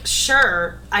I'm like,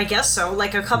 sure, I guess so.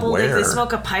 Like a couple, like they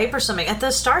smoke a pipe or something. At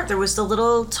the start, there was the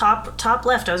little top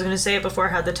left. I was going to say it before,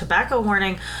 had the tobacco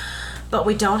warning. But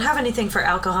we don't have anything for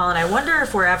alcohol, and I wonder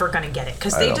if we're ever going to get it,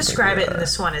 because they describe it in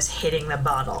this one as hitting the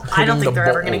bottle. I don't think they're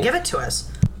ever going to give it to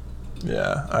us.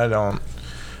 Yeah, I don't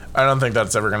think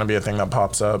that's ever going to be a thing that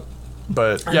pops up.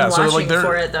 But I'm watching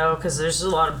for it though, because there's a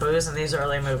lot of booze in these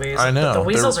early movies. I know. But the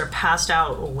weasels are passed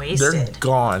out, wasted. They're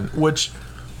gone. Which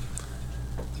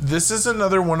this is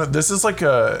another one of. This is like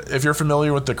a. If you're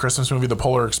familiar with the Christmas movie, The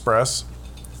Polar Express,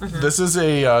 this is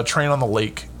a train on the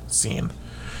lake scene.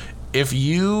 If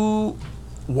you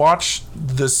watch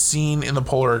the scene in the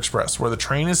Polar Express where the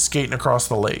train is skating across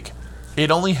the lake,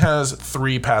 it only has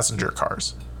 3 passenger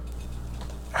cars.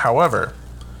 However,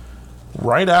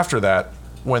 right after that,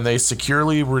 when they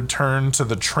securely return to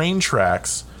the train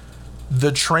tracks,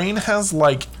 the train has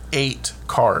like 8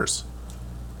 cars.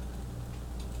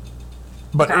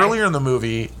 But earlier in the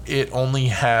movie, it only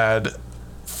had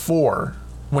 4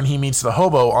 when he meets the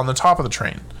hobo on the top of the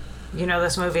train. You know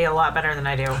this movie a lot better than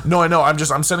I do. No, I know.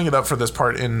 I'm setting it up for this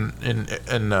part in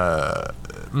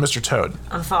Mr. Toad.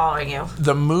 I'm following you.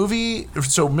 The movie.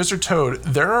 So Mr. Toad,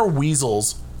 there are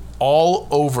weasels all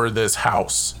over this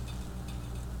house.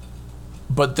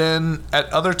 But then at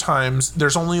other times,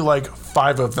 there's only like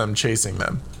 5 of them chasing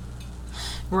them.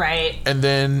 Right. And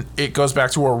then it goes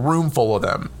back to a room full of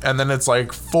them, and then it's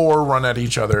like 4 run at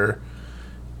each other,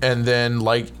 and then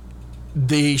like.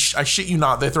 I shit you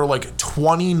not, they throw like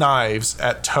 20 knives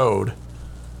at Toad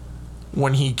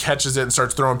when he catches it and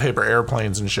starts throwing paper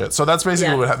airplanes and shit. So that's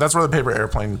basically that's where the paper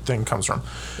airplane thing comes from.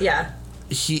 Yeah.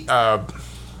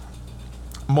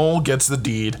 Mole gets the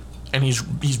deed and he's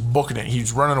booking it.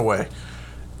 He's running away.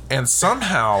 And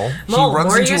somehow Mole, he runs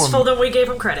more into useful than we gave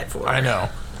him credit for. I know.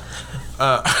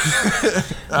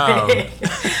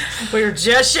 We were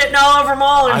just shitting all over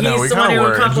Mole, and he's the one who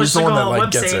accomplished the goal. That,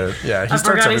 like, gets it. Yeah, he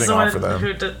starts everything off for them.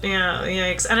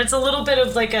 Yikes. And it's a little bit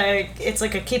of like it's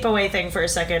like a keep away thing for a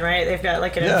second, right? They've got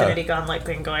like an Infinity Gauntlet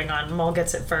thing going on. Mole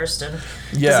gets it first, and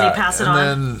doesn't he pass it on?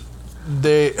 And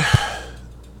then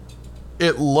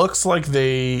it looks like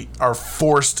they are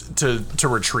forced to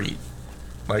retreat.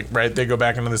 Like, right, they go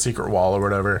back into the secret wall or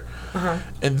whatever.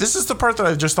 And this is the part that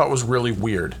I just thought was really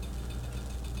weird.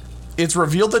 It's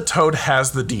revealed that Toad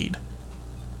has the deed.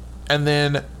 And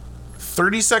then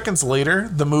 30 seconds later,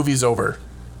 the movie's over.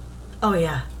 Oh,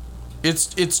 yeah.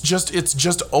 It's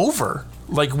just over.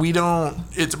 Like, we don't...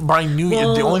 It's by New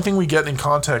Year. The only thing we get in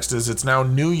context is it's now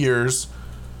New Year's,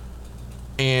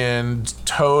 and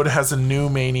Toad has a new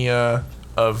mania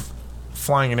of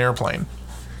flying an airplane.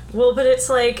 Well, but it's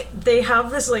like they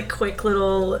have this like quick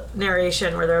little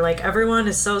narration where they're like, everyone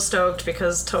is so stoked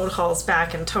because Toad Hall's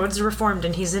back and Toad's reformed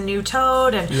and he's a new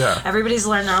Toad and everybody's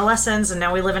learned their lessons and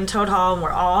now we live in Toad Hall and we're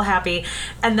all happy.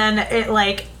 And then it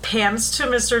like pans to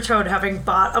Mr. Toad having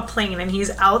bought a plane and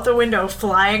he's out the window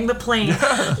flying the plane,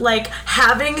 like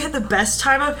having the best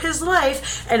time of his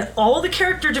life, and all the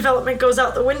character development goes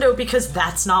out the window because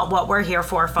that's not what we're here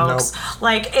for, folks. Nope.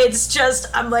 Like, it's just,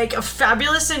 I'm like,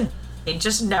 fabulous and It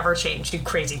just never changed, you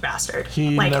crazy bastard.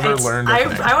 He never learned a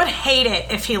thing. I would hate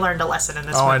it if he learned a lesson in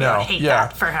this movie. I know. I would hate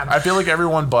that for him. I feel like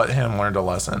everyone but him learned a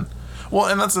lesson. Well,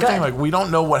 and that's the thing. Like, we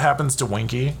don't know what happens to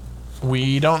Winky.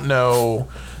 We don't know.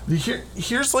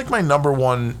 Here's like my number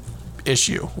one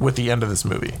issue with the end of this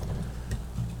movie.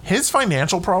 His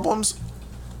financial problems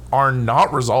are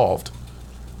not resolved.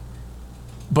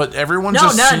 But everyone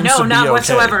seems to be okay. Not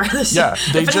whatsoever. Yeah,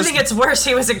 if anything gets worse,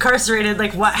 he was incarcerated.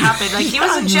 Like, what happened? Like, he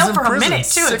was in jail for a minute,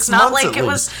 too. It's not like it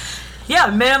was... Yeah,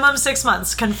 minimum 6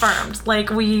 months, confirmed. Like,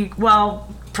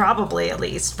 probably at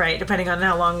least, right? Depending on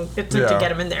how long it took to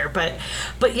get him in there. But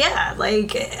yeah,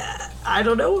 like... I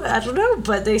don't know,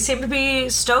 but they seem to be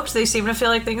stoked. They seem to feel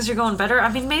like things are going better.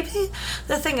 I mean, maybe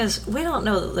the thing is, we don't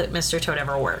know that Mr. Toad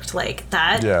ever worked. Like,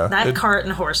 that cart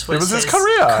and horse was his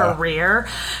career.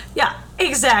 Yeah,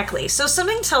 exactly. So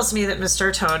something tells me that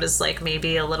Mr. Toad is, like,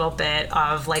 maybe a little bit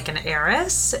of, like, an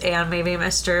heiress, and maybe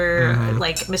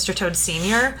Mr. Toad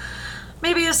Sr.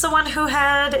 maybe is the one who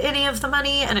had any of the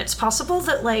money, and it's possible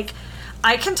that, like,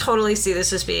 I can totally see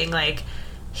this as being, like,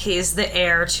 he's the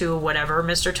heir to whatever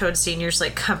Mr. Toad Sr.'s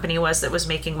like company was that was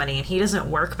making money, and he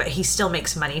doesn't work, but he still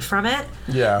makes money from it.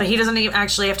 Yeah. But he doesn't even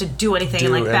actually have to do anything,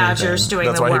 and like Badger's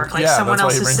doing the work. Like someone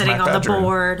else is sitting on the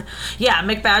board. Yeah,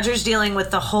 McBadger's dealing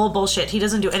with the whole bullshit. He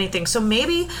doesn't do anything. So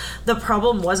maybe the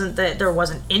problem wasn't that there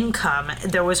wasn't income.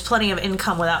 There was plenty of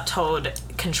income without Toad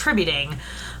contributing.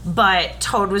 But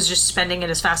Toad was just spending it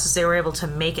as fast as they were able to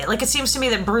make it. Like, it seems to me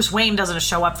that Bruce Wayne doesn't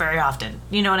show up very often.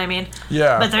 You know what I mean?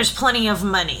 Yeah. But there's plenty of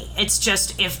money. It's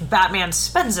just if Batman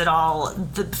spends it all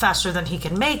faster than he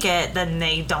can make it, then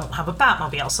they don't have a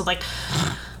Batmobile. So, like,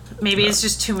 maybe it's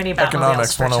just too many Batmobiles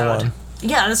Economics for 101. Toad.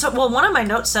 Yeah, that's what, well, one of my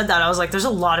notes said that. I was like, there's a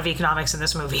lot of economics in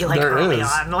this movie, like, early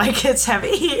on. Like, it's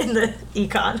heavy in the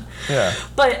econ. Yeah.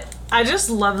 But I just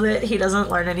love that he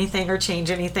doesn't learn anything or change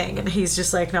anything, and he's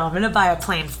just like, no, I'm gonna buy a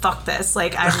plane. Fuck this.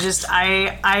 Like, I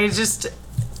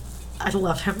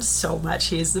love him so much.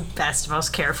 He is the best,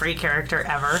 most carefree character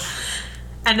ever.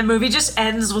 And the movie just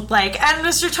ends with like, and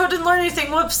Mr. Toad didn't learn anything,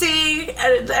 whoopsie,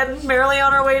 and merrily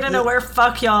on our way to nowhere,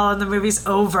 fuck y'all, and the movie's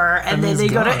over, and then they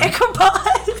go to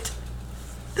Ichabod.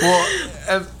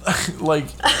 Well, like,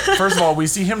 first of all, we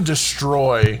see him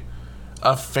destroy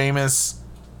a famous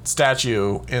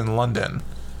statue in London.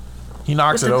 He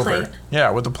knocks it over. Plane. Yeah,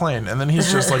 with the plane. And then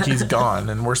he's just like, he's gone.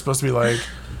 And we're supposed to be like,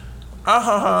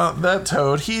 that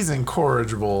Toad, he's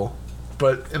incorrigible.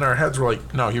 But in our heads, we're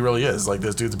like, no, he really is. Like,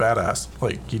 this dude's badass.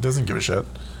 Like, he doesn't give a shit.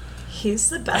 He's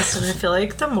the best. And I feel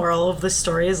like the moral of the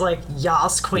story is like,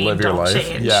 Yas, queen, live your don't life.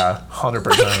 Change. Yeah, 100%.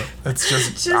 Like, it's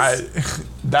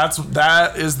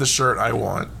that is the shirt I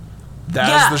want.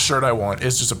 That is the shirt I want.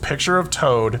 It's just a picture of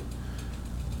Toad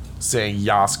saying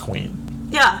Yas, queen.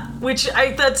 Yeah, which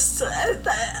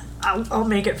I'll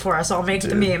make it for us. I'll make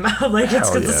the meme. Like,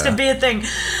 it's gonna be a thing.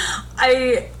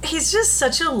 He's just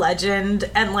such a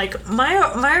legend, and like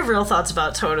my real thoughts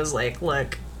about Toad is like,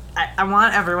 look, I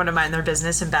want everyone to mind their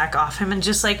business and back off him, and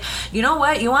just like, you know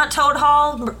what, you want Toad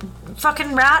Hall,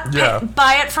 fucking rat,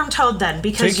 buy it from Toad then,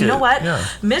 because you know what,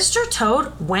 Mr.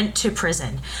 Toad went to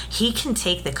prison. He can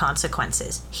take the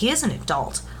consequences. He is an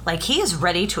adult. Like, he is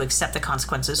ready to accept the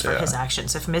consequences for his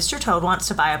actions. If Mr. Toad wants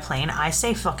to buy a plane, I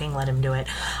say fucking let him do it.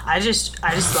 I just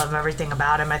love everything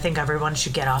about him. I think everyone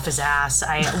should get off his ass.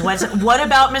 What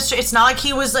about Mr. It's not like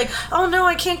he was like, oh no,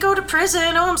 I can't go to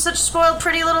prison. Oh, I'm such a spoiled,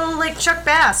 pretty little, like, Chuck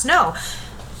Bass. No.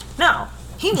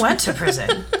 He went to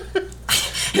prison.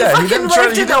 He didn't put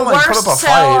up a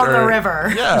fight on the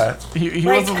river. Yeah, he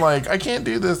like, wasn't like, I can't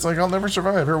do this. Like, I'll never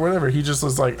survive or whatever. He just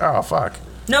was like, oh, fuck.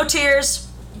 No tears.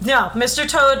 No, Mr.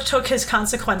 Toad took his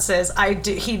consequences.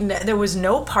 There was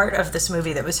no part of this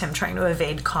movie that was him trying to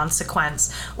evade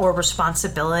consequence or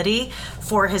responsibility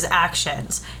for his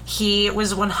actions. He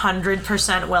was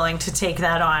 100% willing to take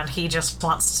that on. He just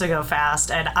wants to go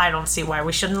fast, and I don't see why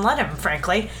we shouldn't let him,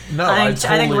 frankly. No, I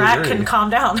think Rat can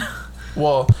calm down.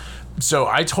 Well, so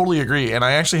I totally agree, and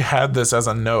I actually had this as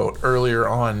a note earlier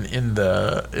on in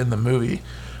the movie.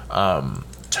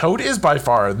 Toad is by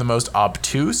far the most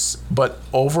obtuse, but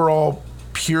overall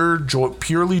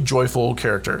purely joyful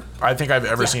character I think I've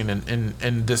ever seen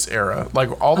in this era,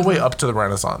 like all the way up to the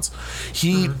Renaissance.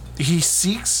 He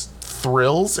seeks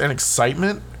thrills and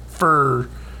excitement for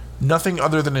nothing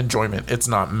other than enjoyment. It's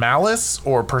not malice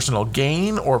or personal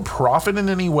gain or profit in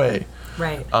any way.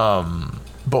 Right.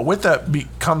 But with that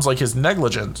becomes like his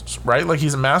negligence, right? Like,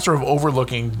 he's a master of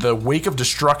overlooking the wake of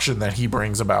destruction that he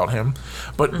brings about him.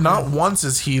 But not once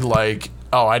is he like,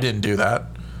 oh, I didn't do that.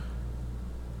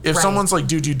 If someone's like,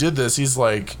 dude, you did this, he's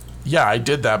like, yeah, I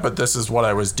did that, but this is what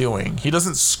I was doing. He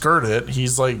doesn't skirt it.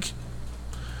 He's like,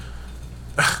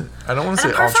 I don't want to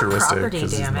say apart from altruistic property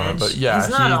because he's damage, not, but yeah, he's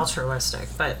not altruistic,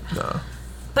 but no.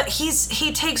 But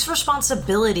he takes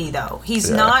responsibility, though. He's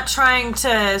Yeah. not trying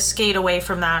to skate away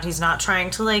from that. He's not trying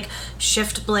to, like,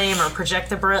 shift blame or project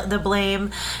the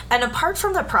blame. And apart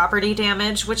from the property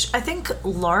damage, which I think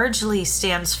largely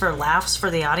stands for laughs for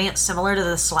the audience, similar to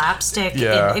the slapstick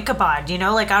Yeah. in Ichabod, you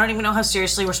know? Like, I don't even know how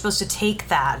seriously we're supposed to take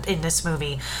that in this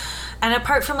movie. And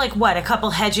apart from, like, what, a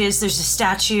couple hedges, there's a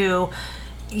statue...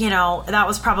 You know, that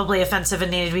was probably offensive and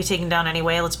needed to be taken down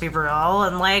anyway, let's be real.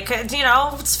 And, like, you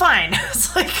know, it's fine.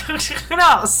 It's like, who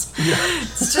knows? Yeah.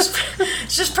 It's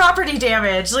just property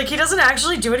damage. Like, he doesn't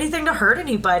actually do anything to hurt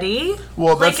anybody.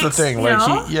 Well, that's like, the thing.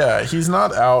 Like, he's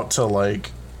not out to,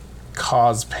 like,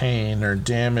 cause pain or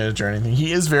damage or anything.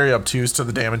 He is very obtuse to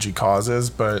the damage he causes,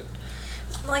 but...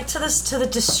 Like, to the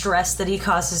distress that he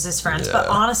causes his friends. Yeah. But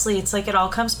honestly, it's like it all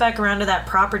comes back around to that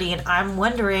property, and I'm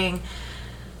wondering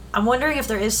if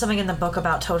there is something in the book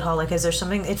about Toad Hall. Like, is there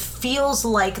something... It feels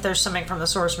like there's something from the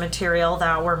source material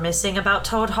that we're missing about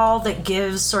Toad Hall that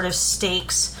gives sort of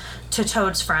stakes to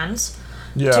Toad's friends.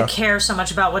 Yeah. To care so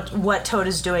much about what Toad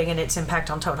is doing and its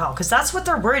impact on Toad Hall. Because that's what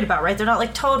they're worried about, right? They're not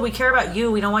like, Toad, we care about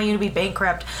you. We don't want you to be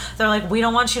bankrupt. They're like, we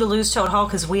don't want you to lose Toad Hall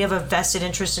because we have a vested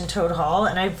interest in Toad Hall.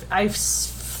 And I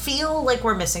feel like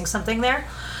we're missing something there.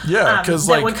 Yeah, because,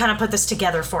 that would kind of put this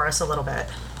together for us a little bit.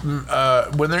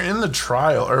 when they're in the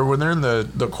trial or when they're in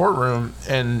the courtroom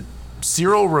and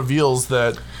Cyril reveals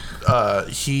that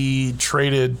he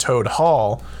traded Toad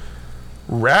Hall,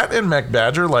 Rat and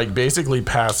McBadger like basically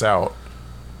pass out.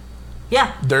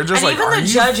 Yeah, they're just and like, even are the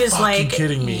you judge is fucking like,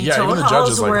 kidding me? Yeah, Toad even the judge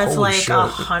Hall's is like, worth holy like shit,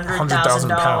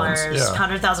 $100,000, yeah.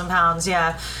 100,000 pounds,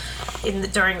 yeah,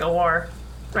 during the war.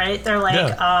 Right? They're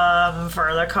like,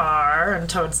 for the car. And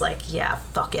Toad's like, yeah,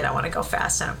 fuck it. I want to go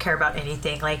fast. I don't care about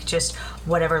anything. Like, just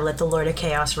whatever. Let the Lord of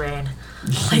Chaos reign.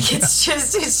 Like, it's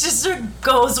just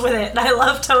goes with it. And I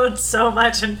love Toad so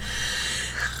much. And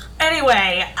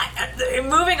anyway,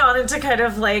 moving on into kind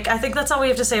of like, I think that's all we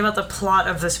have to say about the plot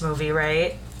of this movie,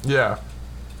 right? Yeah.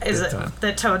 Is it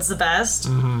that Toad's the best?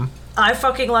 Mm-hmm. I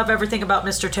fucking love everything about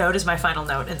Mr. Toad is my final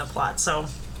note in the plot. So...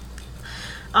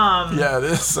 yeah, it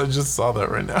is. I just saw that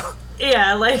right now.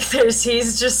 Yeah, like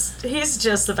he's just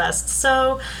the best.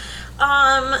 So,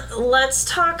 let's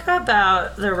talk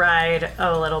about the ride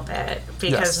a little bit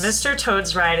because Yes. Mr.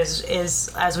 Toad's ride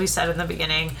is, as we said in the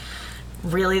beginning,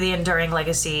 really the enduring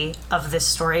legacy of this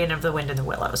story and of The Wind in the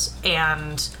Willows.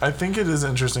 And I think it is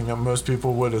interesting that most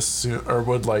people would assume or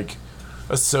would like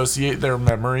associate their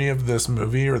memory of this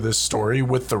movie or this story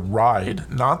with the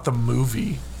ride, not the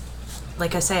movie.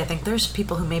 like I say, I think there's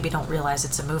people who maybe don't realize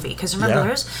it's a movie. Because remember,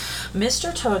 there's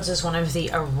Mr. Toad's is one of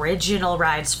the original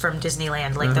rides from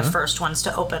Disneyland, like the first ones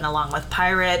to open, along with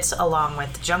Pirates, along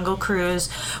with Jungle Cruise,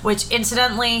 which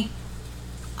incidentally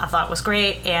I thought was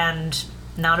great and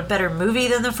not a better movie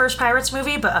than the first Pirates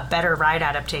movie, but a better ride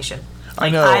adaptation. Like, I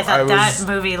know. I thought that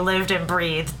movie lived and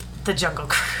breathed the Jungle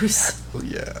Cruise.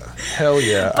 Yeah. Hell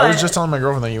yeah. I was just telling my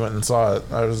girlfriend that you went and saw it.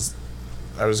 I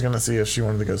was going to see if she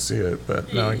wanted to go see it,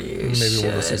 but now maybe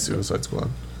we'll go see Suicide Squad.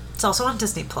 It's also on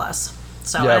Disney Plus.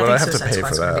 So yeah, I but think I have to Suicide pay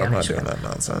Squad's for gonna that. be I'm on not HBO. doing that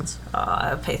nonsense.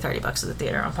 I pay $30 at the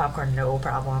theater on popcorn, no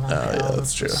problem. Yeah,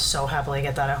 that's true. So happily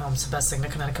get that at home. It's the best thing to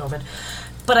come out of COVID.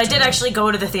 But I did actually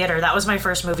go to the theater. That was my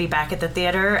first movie back at the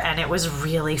theater, and it was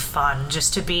really fun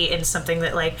just to be in something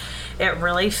that, like, it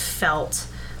really felt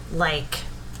like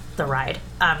the ride.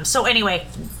 So anyway,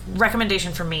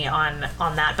 recommendation for me on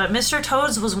that. But Mr.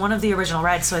 Toad's was one of the original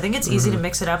rides, so I think it's easy to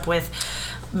mix it up with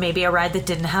maybe a ride that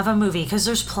didn't have a movie, because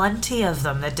there's plenty of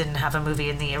them that didn't have a movie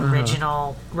in the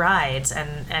original rides,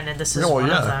 and this is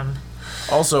one of them.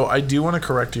 Also, I do want to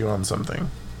correct you on something.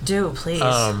 Do, please.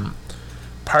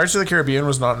 Pirates of the Caribbean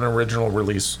was not an original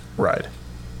release ride.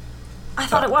 I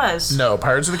thought it was. No,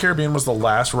 Pirates of the Caribbean was the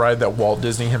last ride that Walt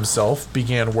Disney himself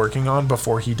began working on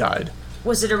before he died.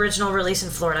 Was it original release in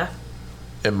Florida?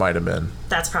 It might have been.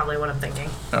 That's probably what I'm thinking.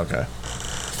 Okay.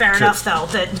 Fair enough, though.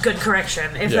 Good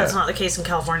correction. If that's not the case in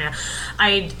California.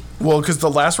 Well, because the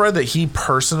last ride that he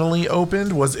personally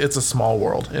opened was It's a Small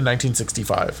World in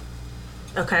 1965.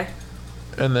 Okay.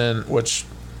 And then, which...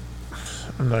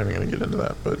 I'm not even going to get into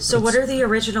that, but... So what are the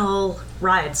original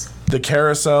rides? The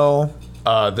Carousel,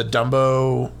 the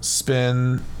Dumbo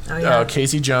Spin,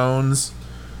 Casey Jones,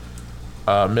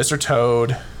 Mr.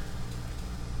 Toad,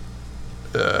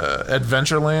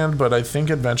 Adventureland, but I think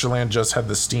Adventureland just had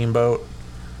the steamboat.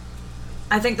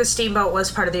 I think the steamboat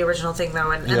was part of the original thing,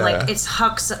 though, and like it's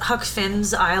Huck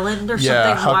Finn's Island or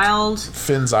something wild.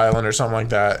 Finn's Island or something like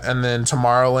that. And then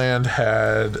Tomorrowland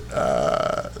had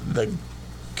the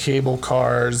cable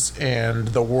cars and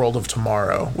the World of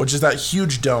Tomorrow, which is that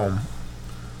huge dome.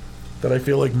 that I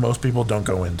feel like most people don't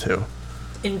go into.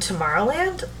 In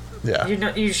Tomorrowland? Yeah.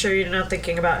 You sure you're not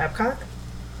thinking about Epcot?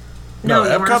 No, you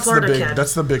weren't a Epcot's Florida the big. kid.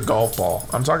 That's the big golf ball.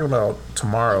 I'm talking about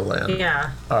Tomorrowland.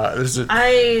 Yeah. It's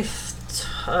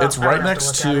right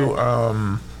next to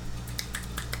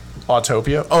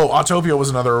Autopia. Oh, Autopia was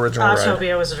another original ride.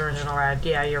 Autopia was an original ride.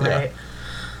 Yeah, you're right.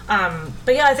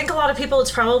 But yeah, I think a lot of people,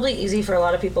 it's probably easy for a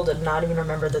lot of people to not even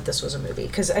remember that this was a movie.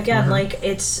 Because again, like,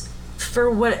 it's for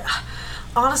what...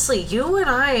 Honestly, you and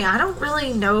I don't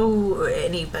really know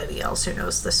anybody else who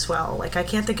knows this well. Like, I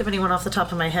can't think of anyone off the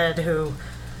top of my head who,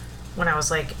 when I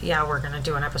was like, yeah, we're going to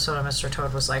do an episode of Mr.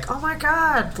 Toad, was like, oh my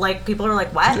God. Like, people are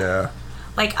like, what? Yeah.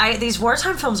 Like, these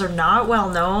wartime films are not well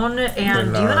known,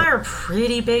 and you and I are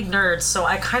pretty big nerds, so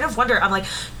I kind of wonder, I'm like,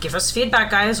 give us feedback,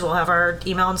 guys. We'll have our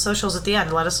email and socials at the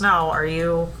end. Let us know.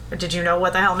 Did you know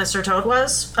what the hell Mr. Toad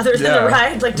was, other than the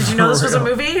ride? Like, did you know this was a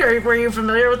movie, or were you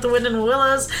familiar with The Wind in the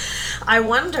Willows? I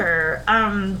wonder,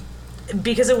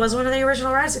 because it was one of the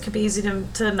original rides, it could be easy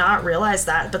to not realize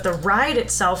that, but the ride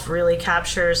itself really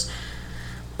captures,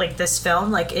 like, this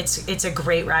film. Like, it's a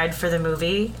great ride for the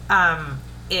movie.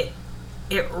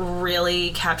 It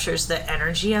really captures the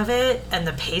energy of it and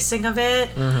the pacing of it,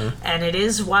 and it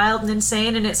is wild and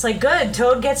insane, and it's like, good,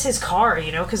 Toad gets his car,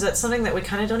 because that's something that we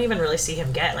kind of don't even really see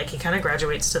him get. Like, he kind of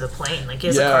graduates to the plane. Like, he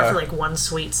has a car for like 1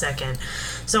 sweet second.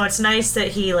 So it's nice that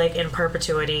he, like, in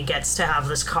perpetuity gets to have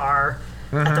this car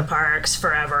at the parks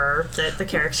forever, that the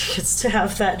character gets to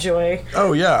have that joy.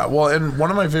 Oh yeah, well, and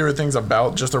one of my favorite things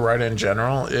about just the ride in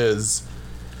general is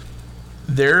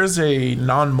there's a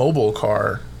non-mobile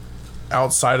car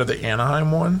outside of the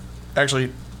Anaheim one.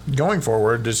 Actually, going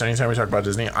forward, just anytime we talk about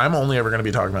Disney, I'm only ever going to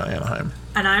be talking about Anaheim.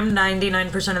 And I'm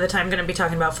 99% of the time going to be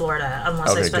talking about Florida,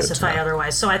 unless I specify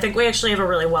otherwise. So I think we actually have a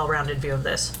really well-rounded view of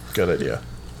this. Good idea.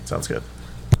 Sounds good.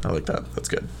 I like that. That's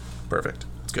good. Perfect.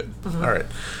 It's good. All right.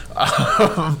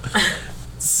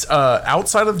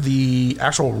 Outside of the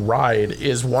actual ride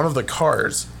is one of the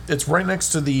cars. It's right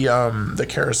next to the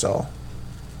carousel.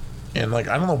 And, like,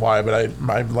 I don't know why, but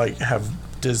I like, have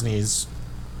Disney's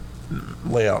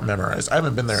layout memorized. I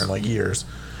haven't been there in like years.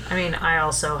 I mean, I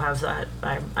also have that.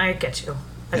 I get you.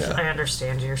 I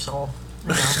understand your soul.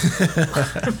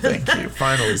 Thank you.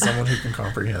 Finally, someone who can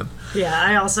comprehend. Yeah,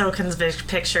 I also can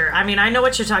picture. I mean, I know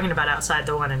what you're talking about outside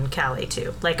the one in Cali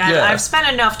too. Like, I've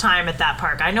spent enough time at that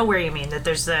park. I know where you mean. That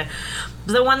there's the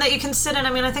one that you can sit in.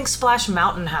 I mean, I think Splash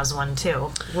Mountain has one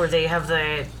too, where they have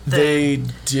the. They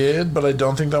did, but I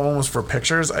don't think that one was for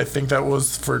pictures. I think that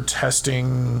was for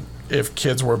testing if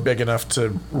kids were big enough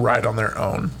to ride on their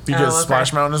own. Because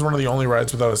Splash Mountain is one of the only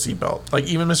rides without a seatbelt. Like,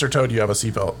 even Mr. Toad, you have a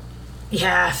seatbelt.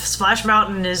 Yeah, Splash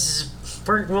Mountain is...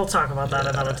 We'll talk about that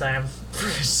another time.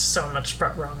 There's so much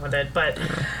wrong with it. But,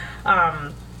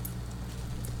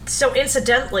 so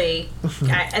incidentally,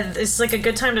 it's like a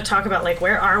good time to talk about, like,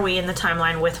 where are we in the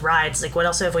timeline with rides? Like, what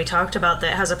else have we talked about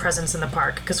that has a presence in the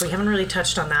park? Because we haven't really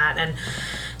touched on that. And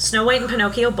Snow White and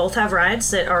Pinocchio both have rides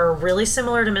that are really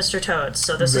similar to Mr. Toad's.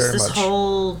 So this is this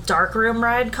whole dark room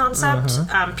ride concept.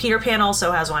 Peter Pan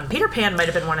also has one. Peter Pan might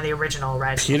have been one of the original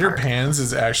rides. Peter Pan's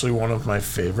is actually one of my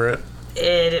favorite.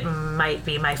 It might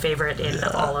be my favorite in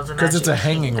all of them. Because it's a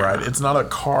hanging ride. It's not a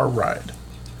car ride.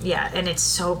 Yeah, and it's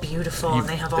so beautiful, and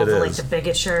they have all the like the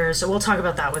bigatures. So we'll talk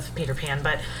about that with Peter Pan,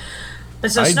 but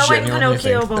so Snow White and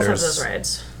Pinocchio both have those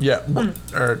rides. Yeah,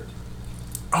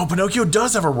 Pinocchio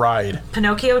does have a ride.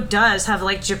 Pinocchio does have,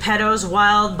 like, Geppetto's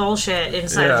wild bullshit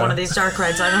inside of one of these dark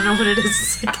rides. I don't know what it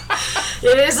is.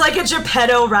 It is like a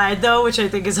Geppetto ride, though, which I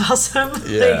think is awesome.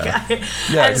 Yeah,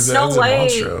 and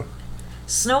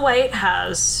Snow White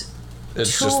has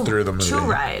just through the movie. 2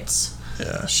 rides.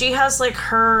 Yeah. She has, like,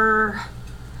 her...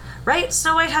 Right?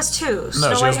 Snow White has 2. No,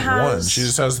 Snow she White has one. She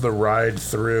just has the ride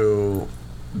through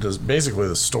basically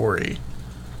the story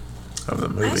of the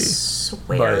movie. I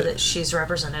swear that she's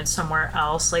represented somewhere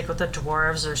else, like with the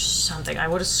dwarves or something. I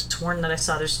would have sworn that I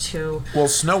saw there's 2. Well,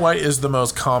 Snow White is the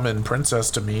most common princess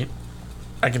to meet.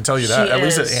 I can tell you that. At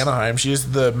least at Anaheim, she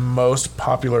is the most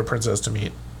popular princess to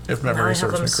meet. If memory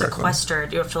serves me correctly.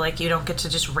 Sequestered. You have to you don't get to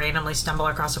just randomly stumble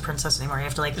across a princess anymore. You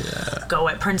have to go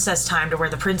at princess time to where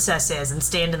the princess is and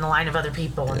stand in the line of other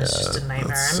people, and it's just a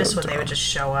nightmare. I miss when they would just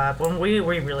show up. When we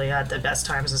really had the best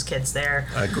times as kids there.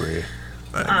 I agree.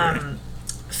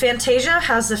 Fantasia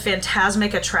has the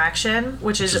Phantasmic Attraction,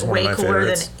 which is way cooler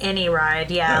than any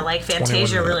ride. Yeah, like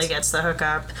Fantasia really gets the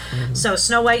hookup. So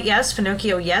Snow White, yes.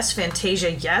 Pinocchio, yes.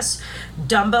 Fantasia, yes.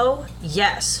 Dumbo,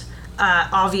 yes.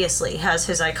 obviously has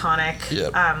his iconic,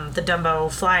 the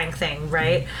Dumbo flying thing,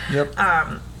 right? Yep.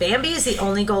 Bambi is the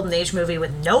only Golden Age movie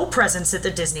with no presence at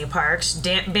the Disney parks.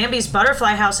 Bambi's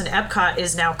Butterfly House in Epcot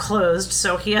is now closed,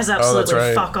 so he has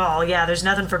absolutely fuck all. Yeah, there's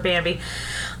nothing for Bambi.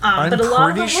 But a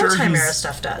lot of the wartime era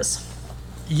stuff does.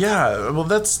 Yeah, well,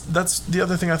 that's the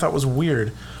other thing I thought was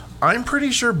weird. I'm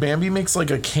pretty sure Bambi makes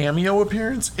like a cameo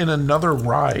appearance in another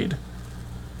ride.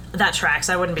 That tracks.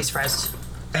 I wouldn't be surprised.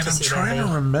 And I'm trying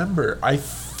to remember. I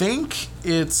think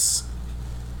it's...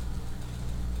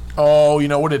 Oh, you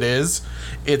know what it is?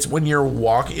 It's when you're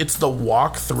it's the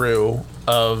walkthrough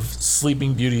of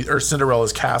Sleeping Beauty or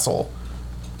Cinderella's castle.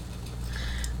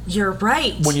 You're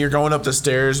right. When you're going up the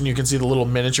stairs and you can see the little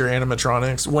miniature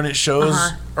animatronics. When it shows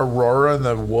Aurora in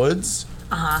the woods,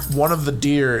 one of the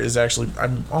deer is actually...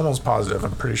 I'm almost positive.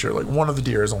 I'm pretty sure. Like, one of the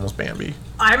deer is almost Bambi.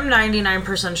 I'm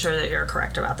 99% sure that you're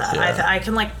correct about that. Yeah. I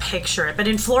can, like, picture it. But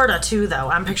in Florida, too, though.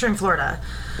 I'm picturing Florida.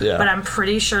 Yeah. But I'm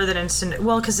pretty sure that in...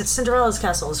 Well, because it's Cinderella's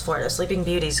castle is Florida. Sleeping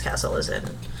Beauty's castle is in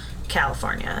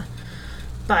California.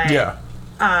 But... Yeah.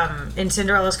 In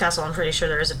Cinderella's castle, I'm pretty sure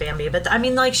there is a Bambi. But, I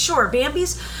mean, like, sure,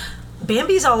 Bambi's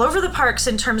all over the parks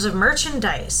in terms of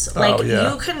merchandise. Like,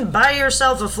 you can buy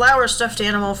yourself a flower stuffed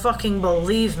animal, fucking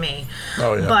believe me.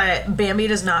 Oh, yeah. But Bambi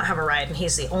does not have a ride, and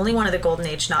he's the only one of the Golden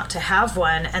Age not to have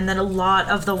one. And then a lot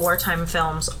of the wartime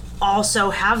films also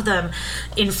have them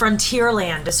in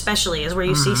Frontierland, especially, is where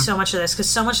you see so much of this. Because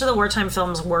so much of the wartime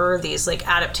films were these, like,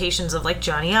 adaptations of, like,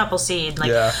 Johnny Appleseed.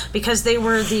 Like, because they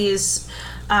were these...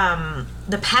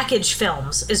 the package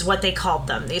films is what they called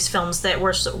them. These films that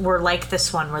were like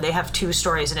this one, where they have two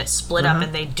stories and it's split up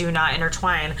and they do not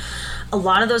intertwine. A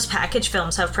lot of those package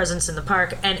films have presence in the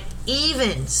park, and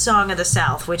even Song of the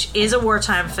South, which is a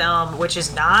wartime film, which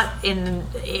is not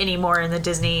anymore in the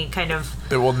Disney kind of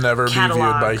It will never catalog. Be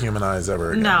viewed by human eyes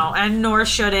ever again. No, and nor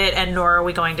should it, and nor are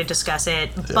we going to discuss it.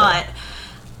 Yeah. But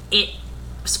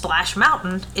Splash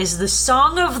Mountain is the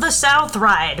Song of the South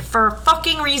ride for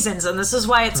fucking reasons, and this is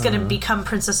why it's going to become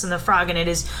Princess and the Frog, and it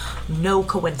is no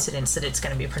coincidence that it's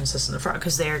going to be Princess and the Frog,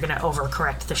 because they are going to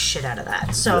overcorrect the shit out of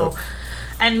that. So,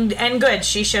 and good,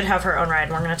 she should have her own ride,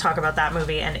 and we're going to talk about that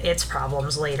movie and its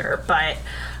problems later, but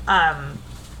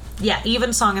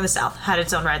even Song of the South had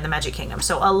its own ride in the Magic Kingdom,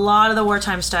 so a lot of the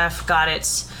wartime stuff got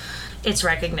its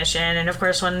recognition. And of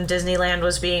course, when Disneyland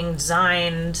was being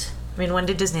designed, I mean, when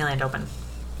did Disneyland open?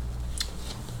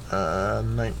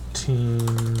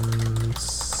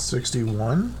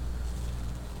 1961.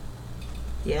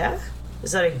 Yeah?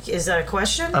 Is that a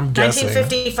question? I'm guessing.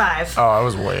 1955. Oh, I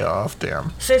was way off.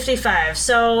 Damn. 55.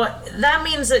 So that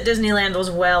means that Disneyland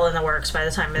was well in the works by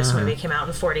the time this movie came out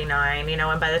in 49,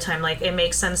 and by the time, like, it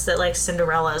makes sense that, like,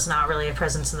 Cinderella is not really a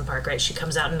presence in the park, right? She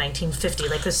comes out in 1950,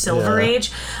 like the Silver Age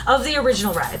of the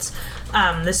original rides.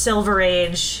 The Silver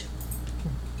Age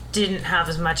didn't have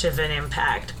as much of an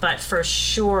impact, but for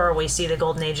sure we see the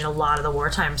Golden Age and a lot of the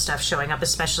wartime stuff showing up,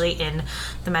 especially in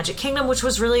the Magic Kingdom, which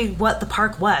was really what the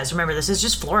park was. Remember, this is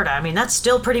just Florida. I mean, that's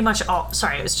still pretty much all...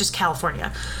 Sorry, it was just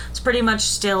California. It's pretty much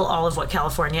still all of what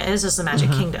California is the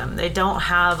Magic Kingdom. They don't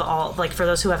have all... Like, for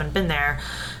those who haven't been there,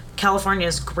 California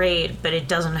is great, but it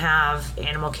doesn't have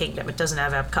Animal Kingdom. It doesn't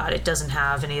have Epcot. It doesn't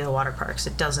have any of the water parks.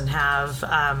 It doesn't have...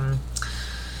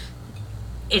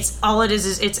 it's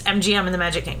MGM in the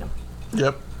Magic Kingdom.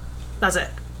 Yep. That's it.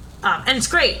 And it's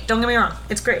great. Don't get me wrong.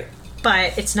 It's great.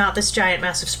 But it's not this giant,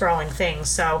 massive, sprawling thing.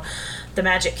 So the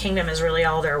Magic Kingdom is really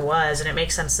all there was. And it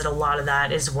makes sense that a lot of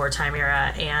that is wartime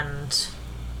era and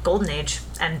Golden Age.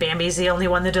 And Bambi's the only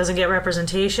one that doesn't get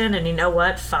representation. And you know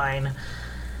what? Fine.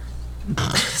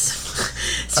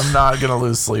 I'm not gonna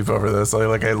lose sleep over this.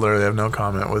 Like I literally have no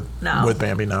comment with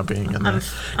Bambi not being in there.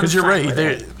 Because you're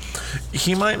right.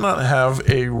 He might not have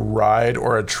a ride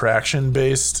or attraction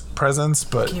based presence,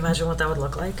 but can you imagine what that would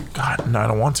look like? God, no, I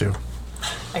don't want to.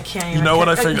 I can't even. You know what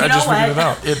I figured? I just figured it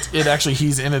out. It actually,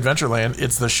 he's in Adventureland.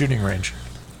 It's the shooting range.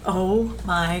 Oh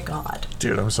my god,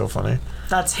 dude, I'm so funny.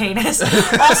 That's heinous.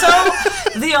 Also,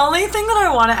 the only thing that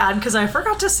I want to add, because I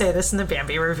forgot to say this in the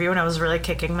Bambi review and I was really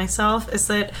kicking myself, is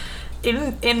that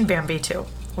in Bambi 2,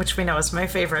 which we know is my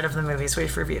favorite of the movies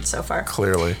we've reviewed so far.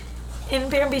 Clearly. In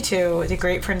Bambi 2, the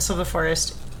Great Prince of the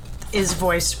Forest is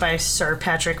voiced by Sir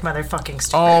Patrick motherfucking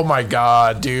Stewart. Oh my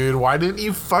god, dude. Why didn't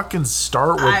you fucking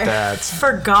start with that? I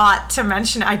forgot to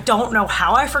mention. I don't know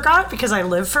how I forgot, because I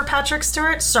live for Patrick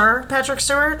Stewart, Sir Patrick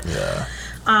Stewart. Yeah.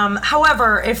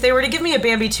 However, if they were to give me a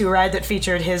Bambi 2 ride that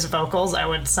featured his vocals, I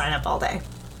would sign up all day.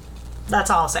 That's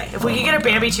all I'll say. If we could get a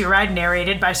Bambi 2 ride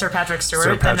narrated by Sir Patrick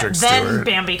Stewart, then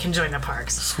Bambi can join the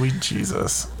parks. Sweet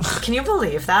Jesus. Can you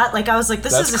believe that? Like, I was like,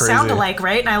 this is a sound-alike,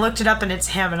 right? And I looked it up, and it's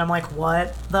him, and I'm like,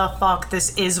 what the fuck?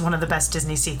 This is one of the best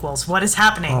Disney sequels. What is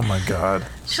happening? Oh, my God.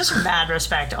 It's just mad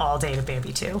respect all day to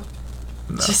Bambi 2.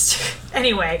 No. Just,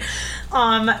 anyway,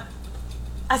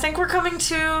 I think we're coming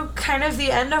to kind of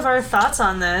the end of our thoughts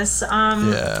on this.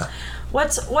 Yeah.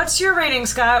 What's your rating,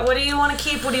 Scott? What do you want to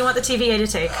keep? What do you want the TVA to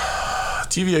take?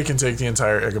 TVA can take the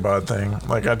entire Ichabod thing.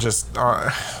 Like, I just,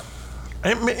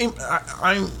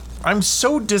 I'm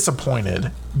so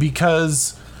disappointed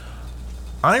because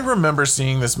I remember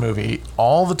seeing this movie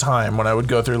all the time when I would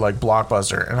go through like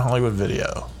Blockbuster and Hollywood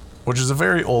Video, which is a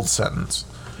very old sentence.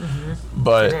 Mm-hmm.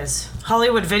 But it is.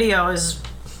 Hollywood Video is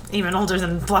even older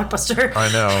than Blockbuster.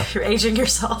 I know. You're aging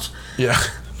yourself. Yeah.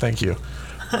 Thank you.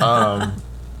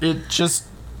 It just...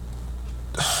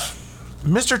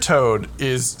 Mr. Toad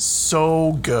is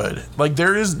so good. Like,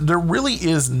 there really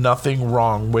is nothing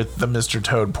wrong with the Mr.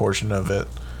 Toad portion of it.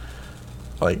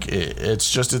 Like,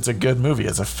 it's a good movie.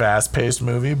 It's a fast-paced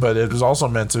movie, but it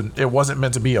wasn't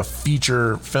meant to be a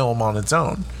feature film on its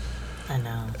own. I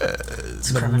know.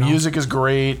 The music is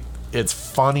great. It's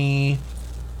funny.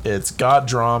 It's got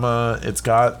drama. It's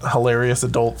got hilarious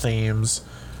adult themes.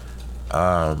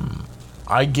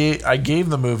 I gave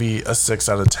the movie a 6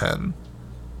 out of 10.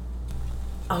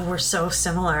 Oh, we're so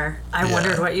similar. I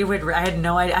wondered what you would... I had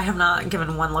no idea. I have not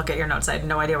given one look at your notes. I had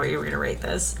no idea what you were going to rate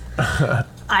this.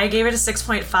 I gave it a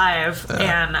 6.5,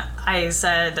 and I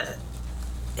said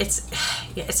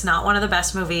it's not one of the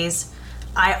best movies.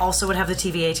 I also would have the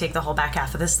TVA take the whole back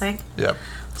half of this thing. Yep.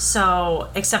 So,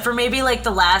 except for maybe like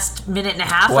the last minute and a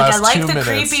half. Like, I like the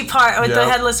creepy part with the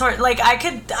headless horse. Like,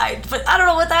 but I don't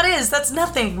know what that is. That's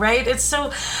nothing, right? It's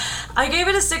so... I gave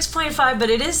it a 6.5, but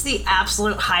it is the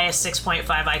absolute highest 6.5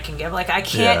 I can give. Like, I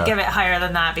can't give it higher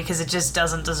than that because it just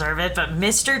doesn't deserve it. But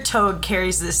Mr. Toad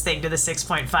carries this thing to the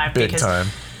 6.5 Big because time.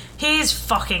 He's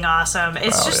fucking awesome.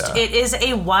 It's it is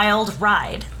a wild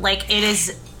ride. Like, it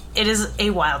is a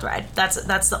wild ride.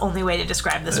 That's the only way to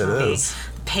describe this movie. Is.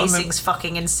 The pacing's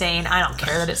fucking insane. I don't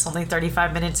care that it's only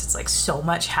 35 minutes. It's like so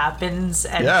much happens,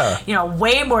 and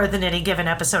way more than any given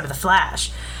episode of The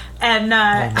Flash. And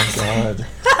oh my god,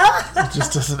 it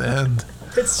just doesn't end.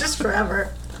 It's just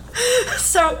forever.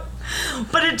 So,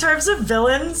 but in terms of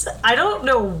villains, I don't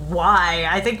know why.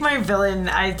 I think my villain.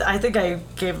 I think I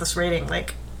gave this rating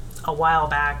like a while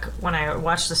back when I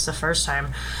watched this the first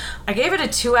time. I gave it a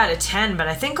 2 out of 10, but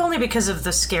I think only because of the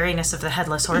scariness of the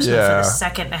Headless Horseman for the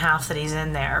second and a half that he's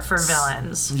in there for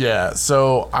villains. Yeah,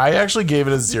 so I actually gave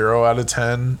it a 0 out of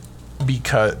 10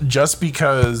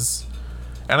 because,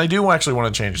 and I do actually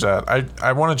want to change that.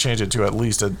 I want to change it to at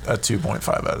least a 2.5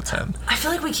 out of 10. I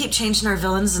feel like we keep changing our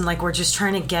villains and like we're just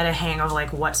trying to get a hang of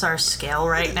like what's our scale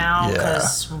right now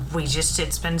because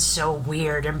it's been so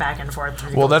weird and back and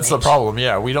forth. Well, that's the problem.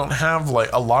 Yeah, we don't have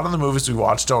like a lot of the movies we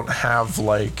watch don't have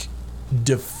like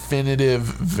definitive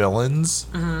villains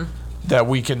that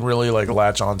we can really like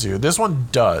latch onto. This one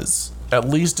does. At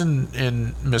least in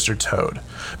Mr. Toad.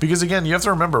 Because again, you have to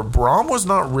remember, Brom was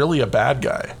not really a bad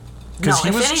guy. No, if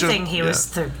anything, he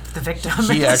was the victim.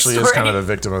 He actually is kind of the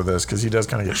victim of this because he does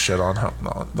kind of get shit on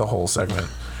the whole segment.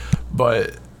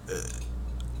 But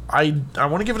I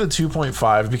want to give it a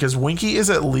 2.5 because Winky is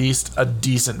at least a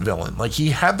decent villain. Like, he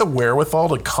had the wherewithal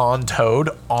to con Toad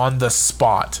on the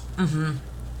spot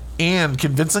and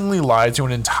convincingly lie to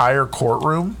an entire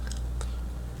courtroom.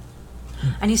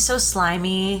 And he's so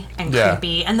slimy and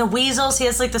creepy. And the weasels, he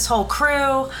has like this whole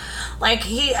crew. Like,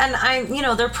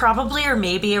 they're probably or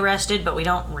maybe arrested, but we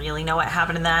don't really know what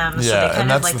happened to them. So they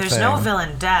kind of like, there's no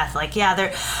villain death. Like,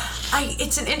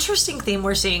 it's an interesting theme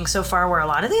we're seeing so far where a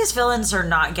lot of these villains are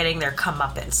not getting their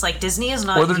comeuppance. Like, Disney is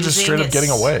not or they're just straight up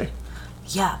getting away.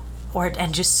 Yeah.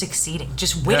 And just succeeding.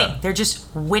 Just winning. Yeah. They're just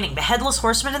winning. The Headless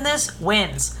Horseman in this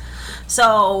wins.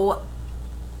 So,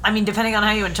 I mean, depending on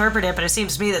how you interpret it, but it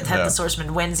seems to me that the Headless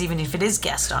Horseman wins even if it is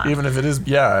guest on. Even if it is,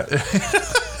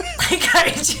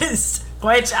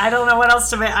 Which I don't know what else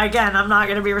to make. Again, I'm not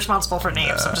going to be responsible for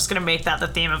names. I'm just going to make that the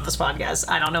theme of this podcast.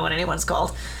 I don't know what anyone's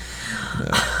called.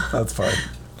 Yeah, that's fine.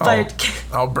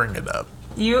 I'll bring it up.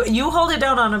 You hold it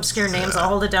down on obscure names. I'll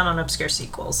hold it down on obscure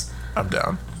sequels. I'm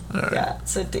down. All right. Yeah,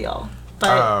 it's a deal.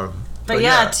 But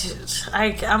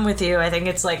I'm with you. I think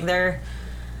it's like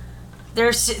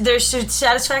they're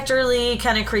satisfactorily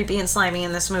kind of creepy and slimy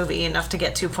in this movie, enough to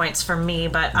get 2 points from me,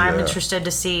 but I'm interested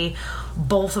to see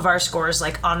both of our scores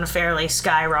like unfairly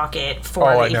skyrocket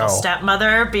for The Evil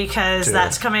Stepmother, because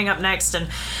that's coming up next.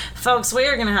 And folks, we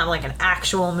are going to have like an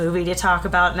actual movie to talk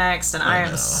about next, and I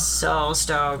am so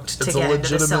stoked to get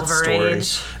into the Silver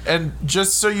Age. And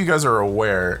just so you guys are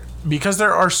aware, because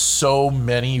there are so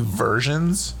many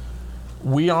versions,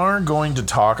 we are going to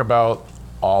talk about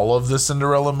all of the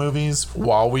Cinderella movies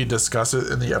while we discuss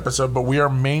it in the episode, but we are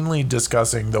mainly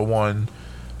discussing the one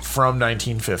from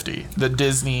 1950, the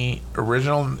Disney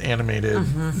original animated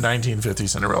 1950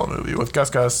 Cinderella movie with Gus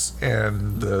Gus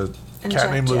and the cat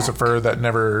named Lucifer that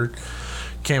never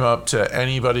came up to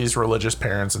anybody's religious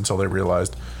parents until they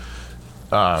realized.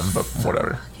 But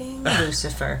whatever.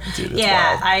 Lucifer. Dude,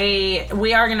 wild.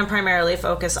 We are going to primarily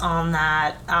focus on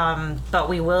that, but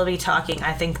we will be talking,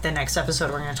 I think the next episode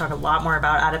we're going to talk a lot more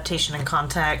about adaptation and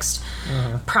context,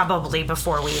 probably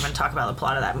before we even talk about the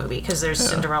plot of that movie, because there's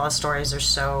Cinderella stories are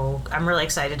so... I'm really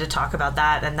excited to talk about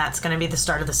that, and that's going to be the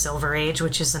start of the Silver Age,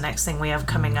 which is the next thing we have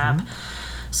coming up.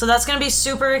 So that's going to be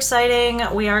super exciting.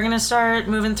 We are going to start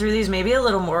moving through these maybe a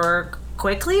little more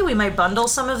quickly. We might bundle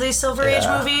some of these Silver Age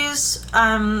movies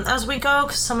as we go,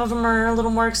 because some of them are a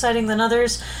little more exciting than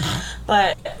others.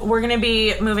 But we're going to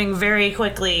be moving very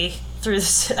quickly through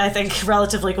this, I think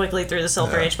relatively quickly through the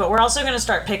Silver Age. But we're also going to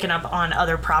start picking up on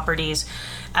other properties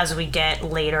as we get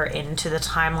later into the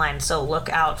timeline. So look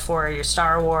out for your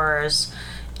Star Wars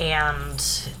and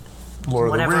Lord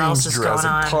whatever of the Rings, else is Jurassic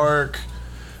going on. Park.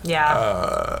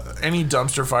 Yeah. Any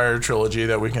dumpster fire trilogy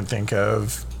that we can think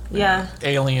of. Yeah.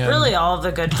 Alien. Really all of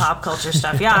the good pop culture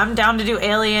stuff. Yeah, I'm down to do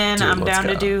Alien. Dude, I'm down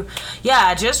to do...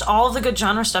 Yeah, just all of the good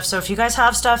genre stuff. So if you guys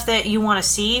have stuff that you want to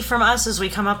see from us as we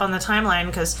come up on the timeline,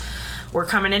 because we're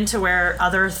coming into where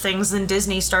other things than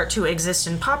Disney start to exist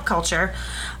in pop culture,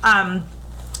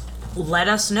 let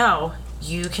us know.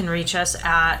 You can reach us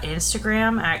at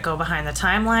Instagram at Go Behind the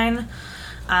Timeline.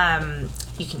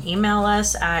 You can email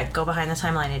us at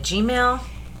gobehindthetimeline@gmail.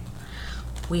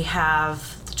 We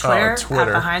have Twitter. At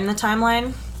Behind the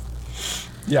Timeline.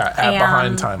 Yeah, at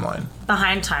Behind Timeline.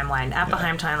 Behind Timeline. At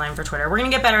Behind Timeline for Twitter. We're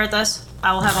going to get better at this.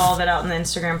 I will have all of it out in the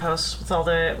Instagram posts with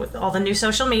all the new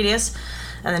social medias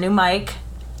and the new mic.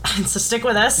 So stick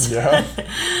with us. Yeah.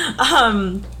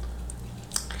 And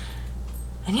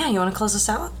yeah, you want to close us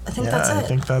out? I think that's it. I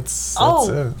think that's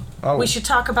it. Oh, we should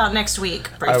talk about next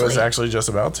week briefly. I was actually just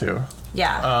about to.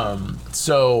 Yeah.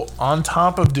 So on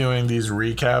top of doing these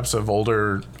recaps of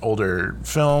older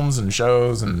films and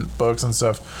shows and books and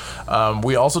stuff,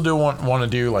 we also do want to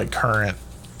do like current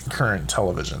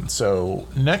television. So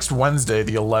next Wednesday,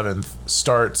 the 11th,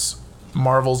 starts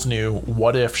Marvel's new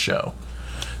What If show.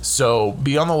 So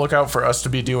be on the lookout for us to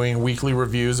be doing weekly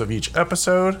reviews of each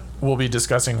episode. We'll be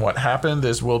discussing what happened.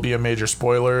 This will be a major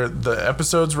spoiler. The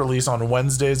episodes release on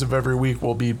Wednesdays of every week.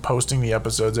 We'll be posting the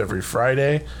episodes every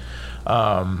Friday.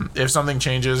 If something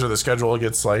changes or the schedule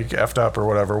gets like effed up or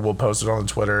whatever, we'll post it on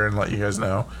Twitter and let you guys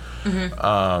know.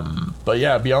 But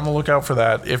yeah, be on the lookout for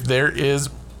that. If there is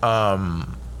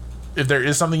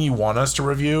something you want us to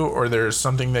review, or there's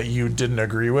something that you didn't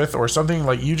agree with, or something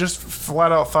like you just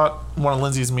flat out thought one of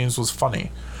Lindsay's memes was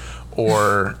funny,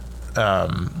 or who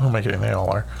am I kidding? They all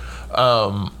are.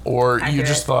 Or you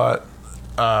just thought,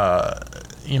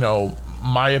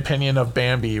 my opinion of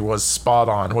Bambi was spot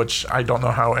on, which I don't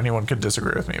know how anyone could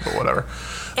disagree with me, but whatever.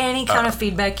 Any kind of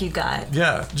feedback you got.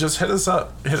 Yeah, just hit us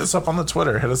up. Hit us up on the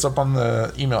Twitter. Hit us up on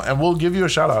the email, and we'll give you a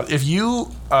shout out. If you,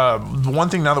 one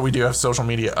thing now that we do have social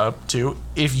media up too,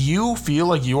 if you feel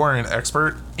like you are an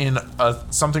expert in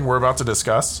something we're about to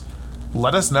discuss,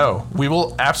 let us know. We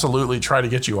will absolutely try to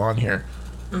get you on here,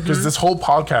 because this whole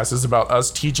podcast is about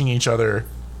us teaching each other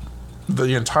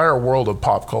the entire world of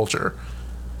pop culture.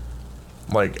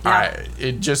 Like,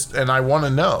 and I want to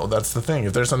know. That's the thing.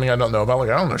 If there's something I don't know about, like,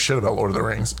 I don't know shit about Lord of the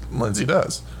Rings. Lindsay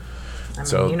does. I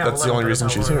mean, that's the only reason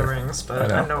she's here. Rings, but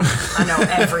I know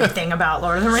everything about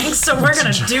Lord of the Rings, so we're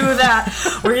going to do that.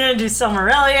 We're going to do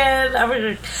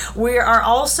Silmarillion. We are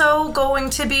also going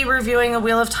to be reviewing A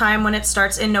Wheel of Time when it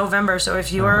starts in November, so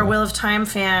if you are a Wheel of Time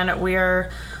fan, we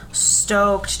are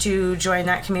stoked to join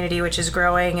that community, which is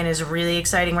growing and is really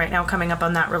exciting right now, coming up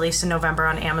on that release in November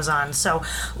on Amazon. So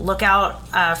look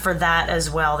out for that as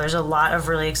well. There's a lot of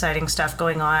really exciting stuff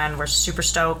going on. We're super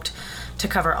stoked to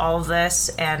cover all of this,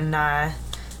 and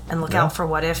look out for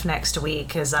What If next week,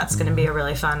 because that's going to be a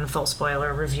really fun full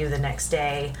spoiler review the next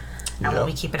day, and we'll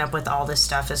be keeping up with all this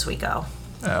stuff as we go.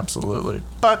 Absolutely.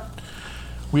 But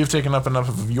we have taken up enough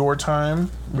of your time.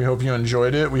 We hope you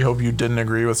enjoyed it. We hope you didn't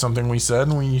agree with something we said,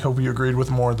 and we hope you agreed with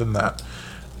more than that.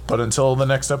 But until the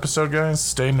next episode, guys,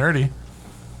 stay nerdy.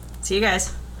 See you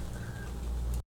guys.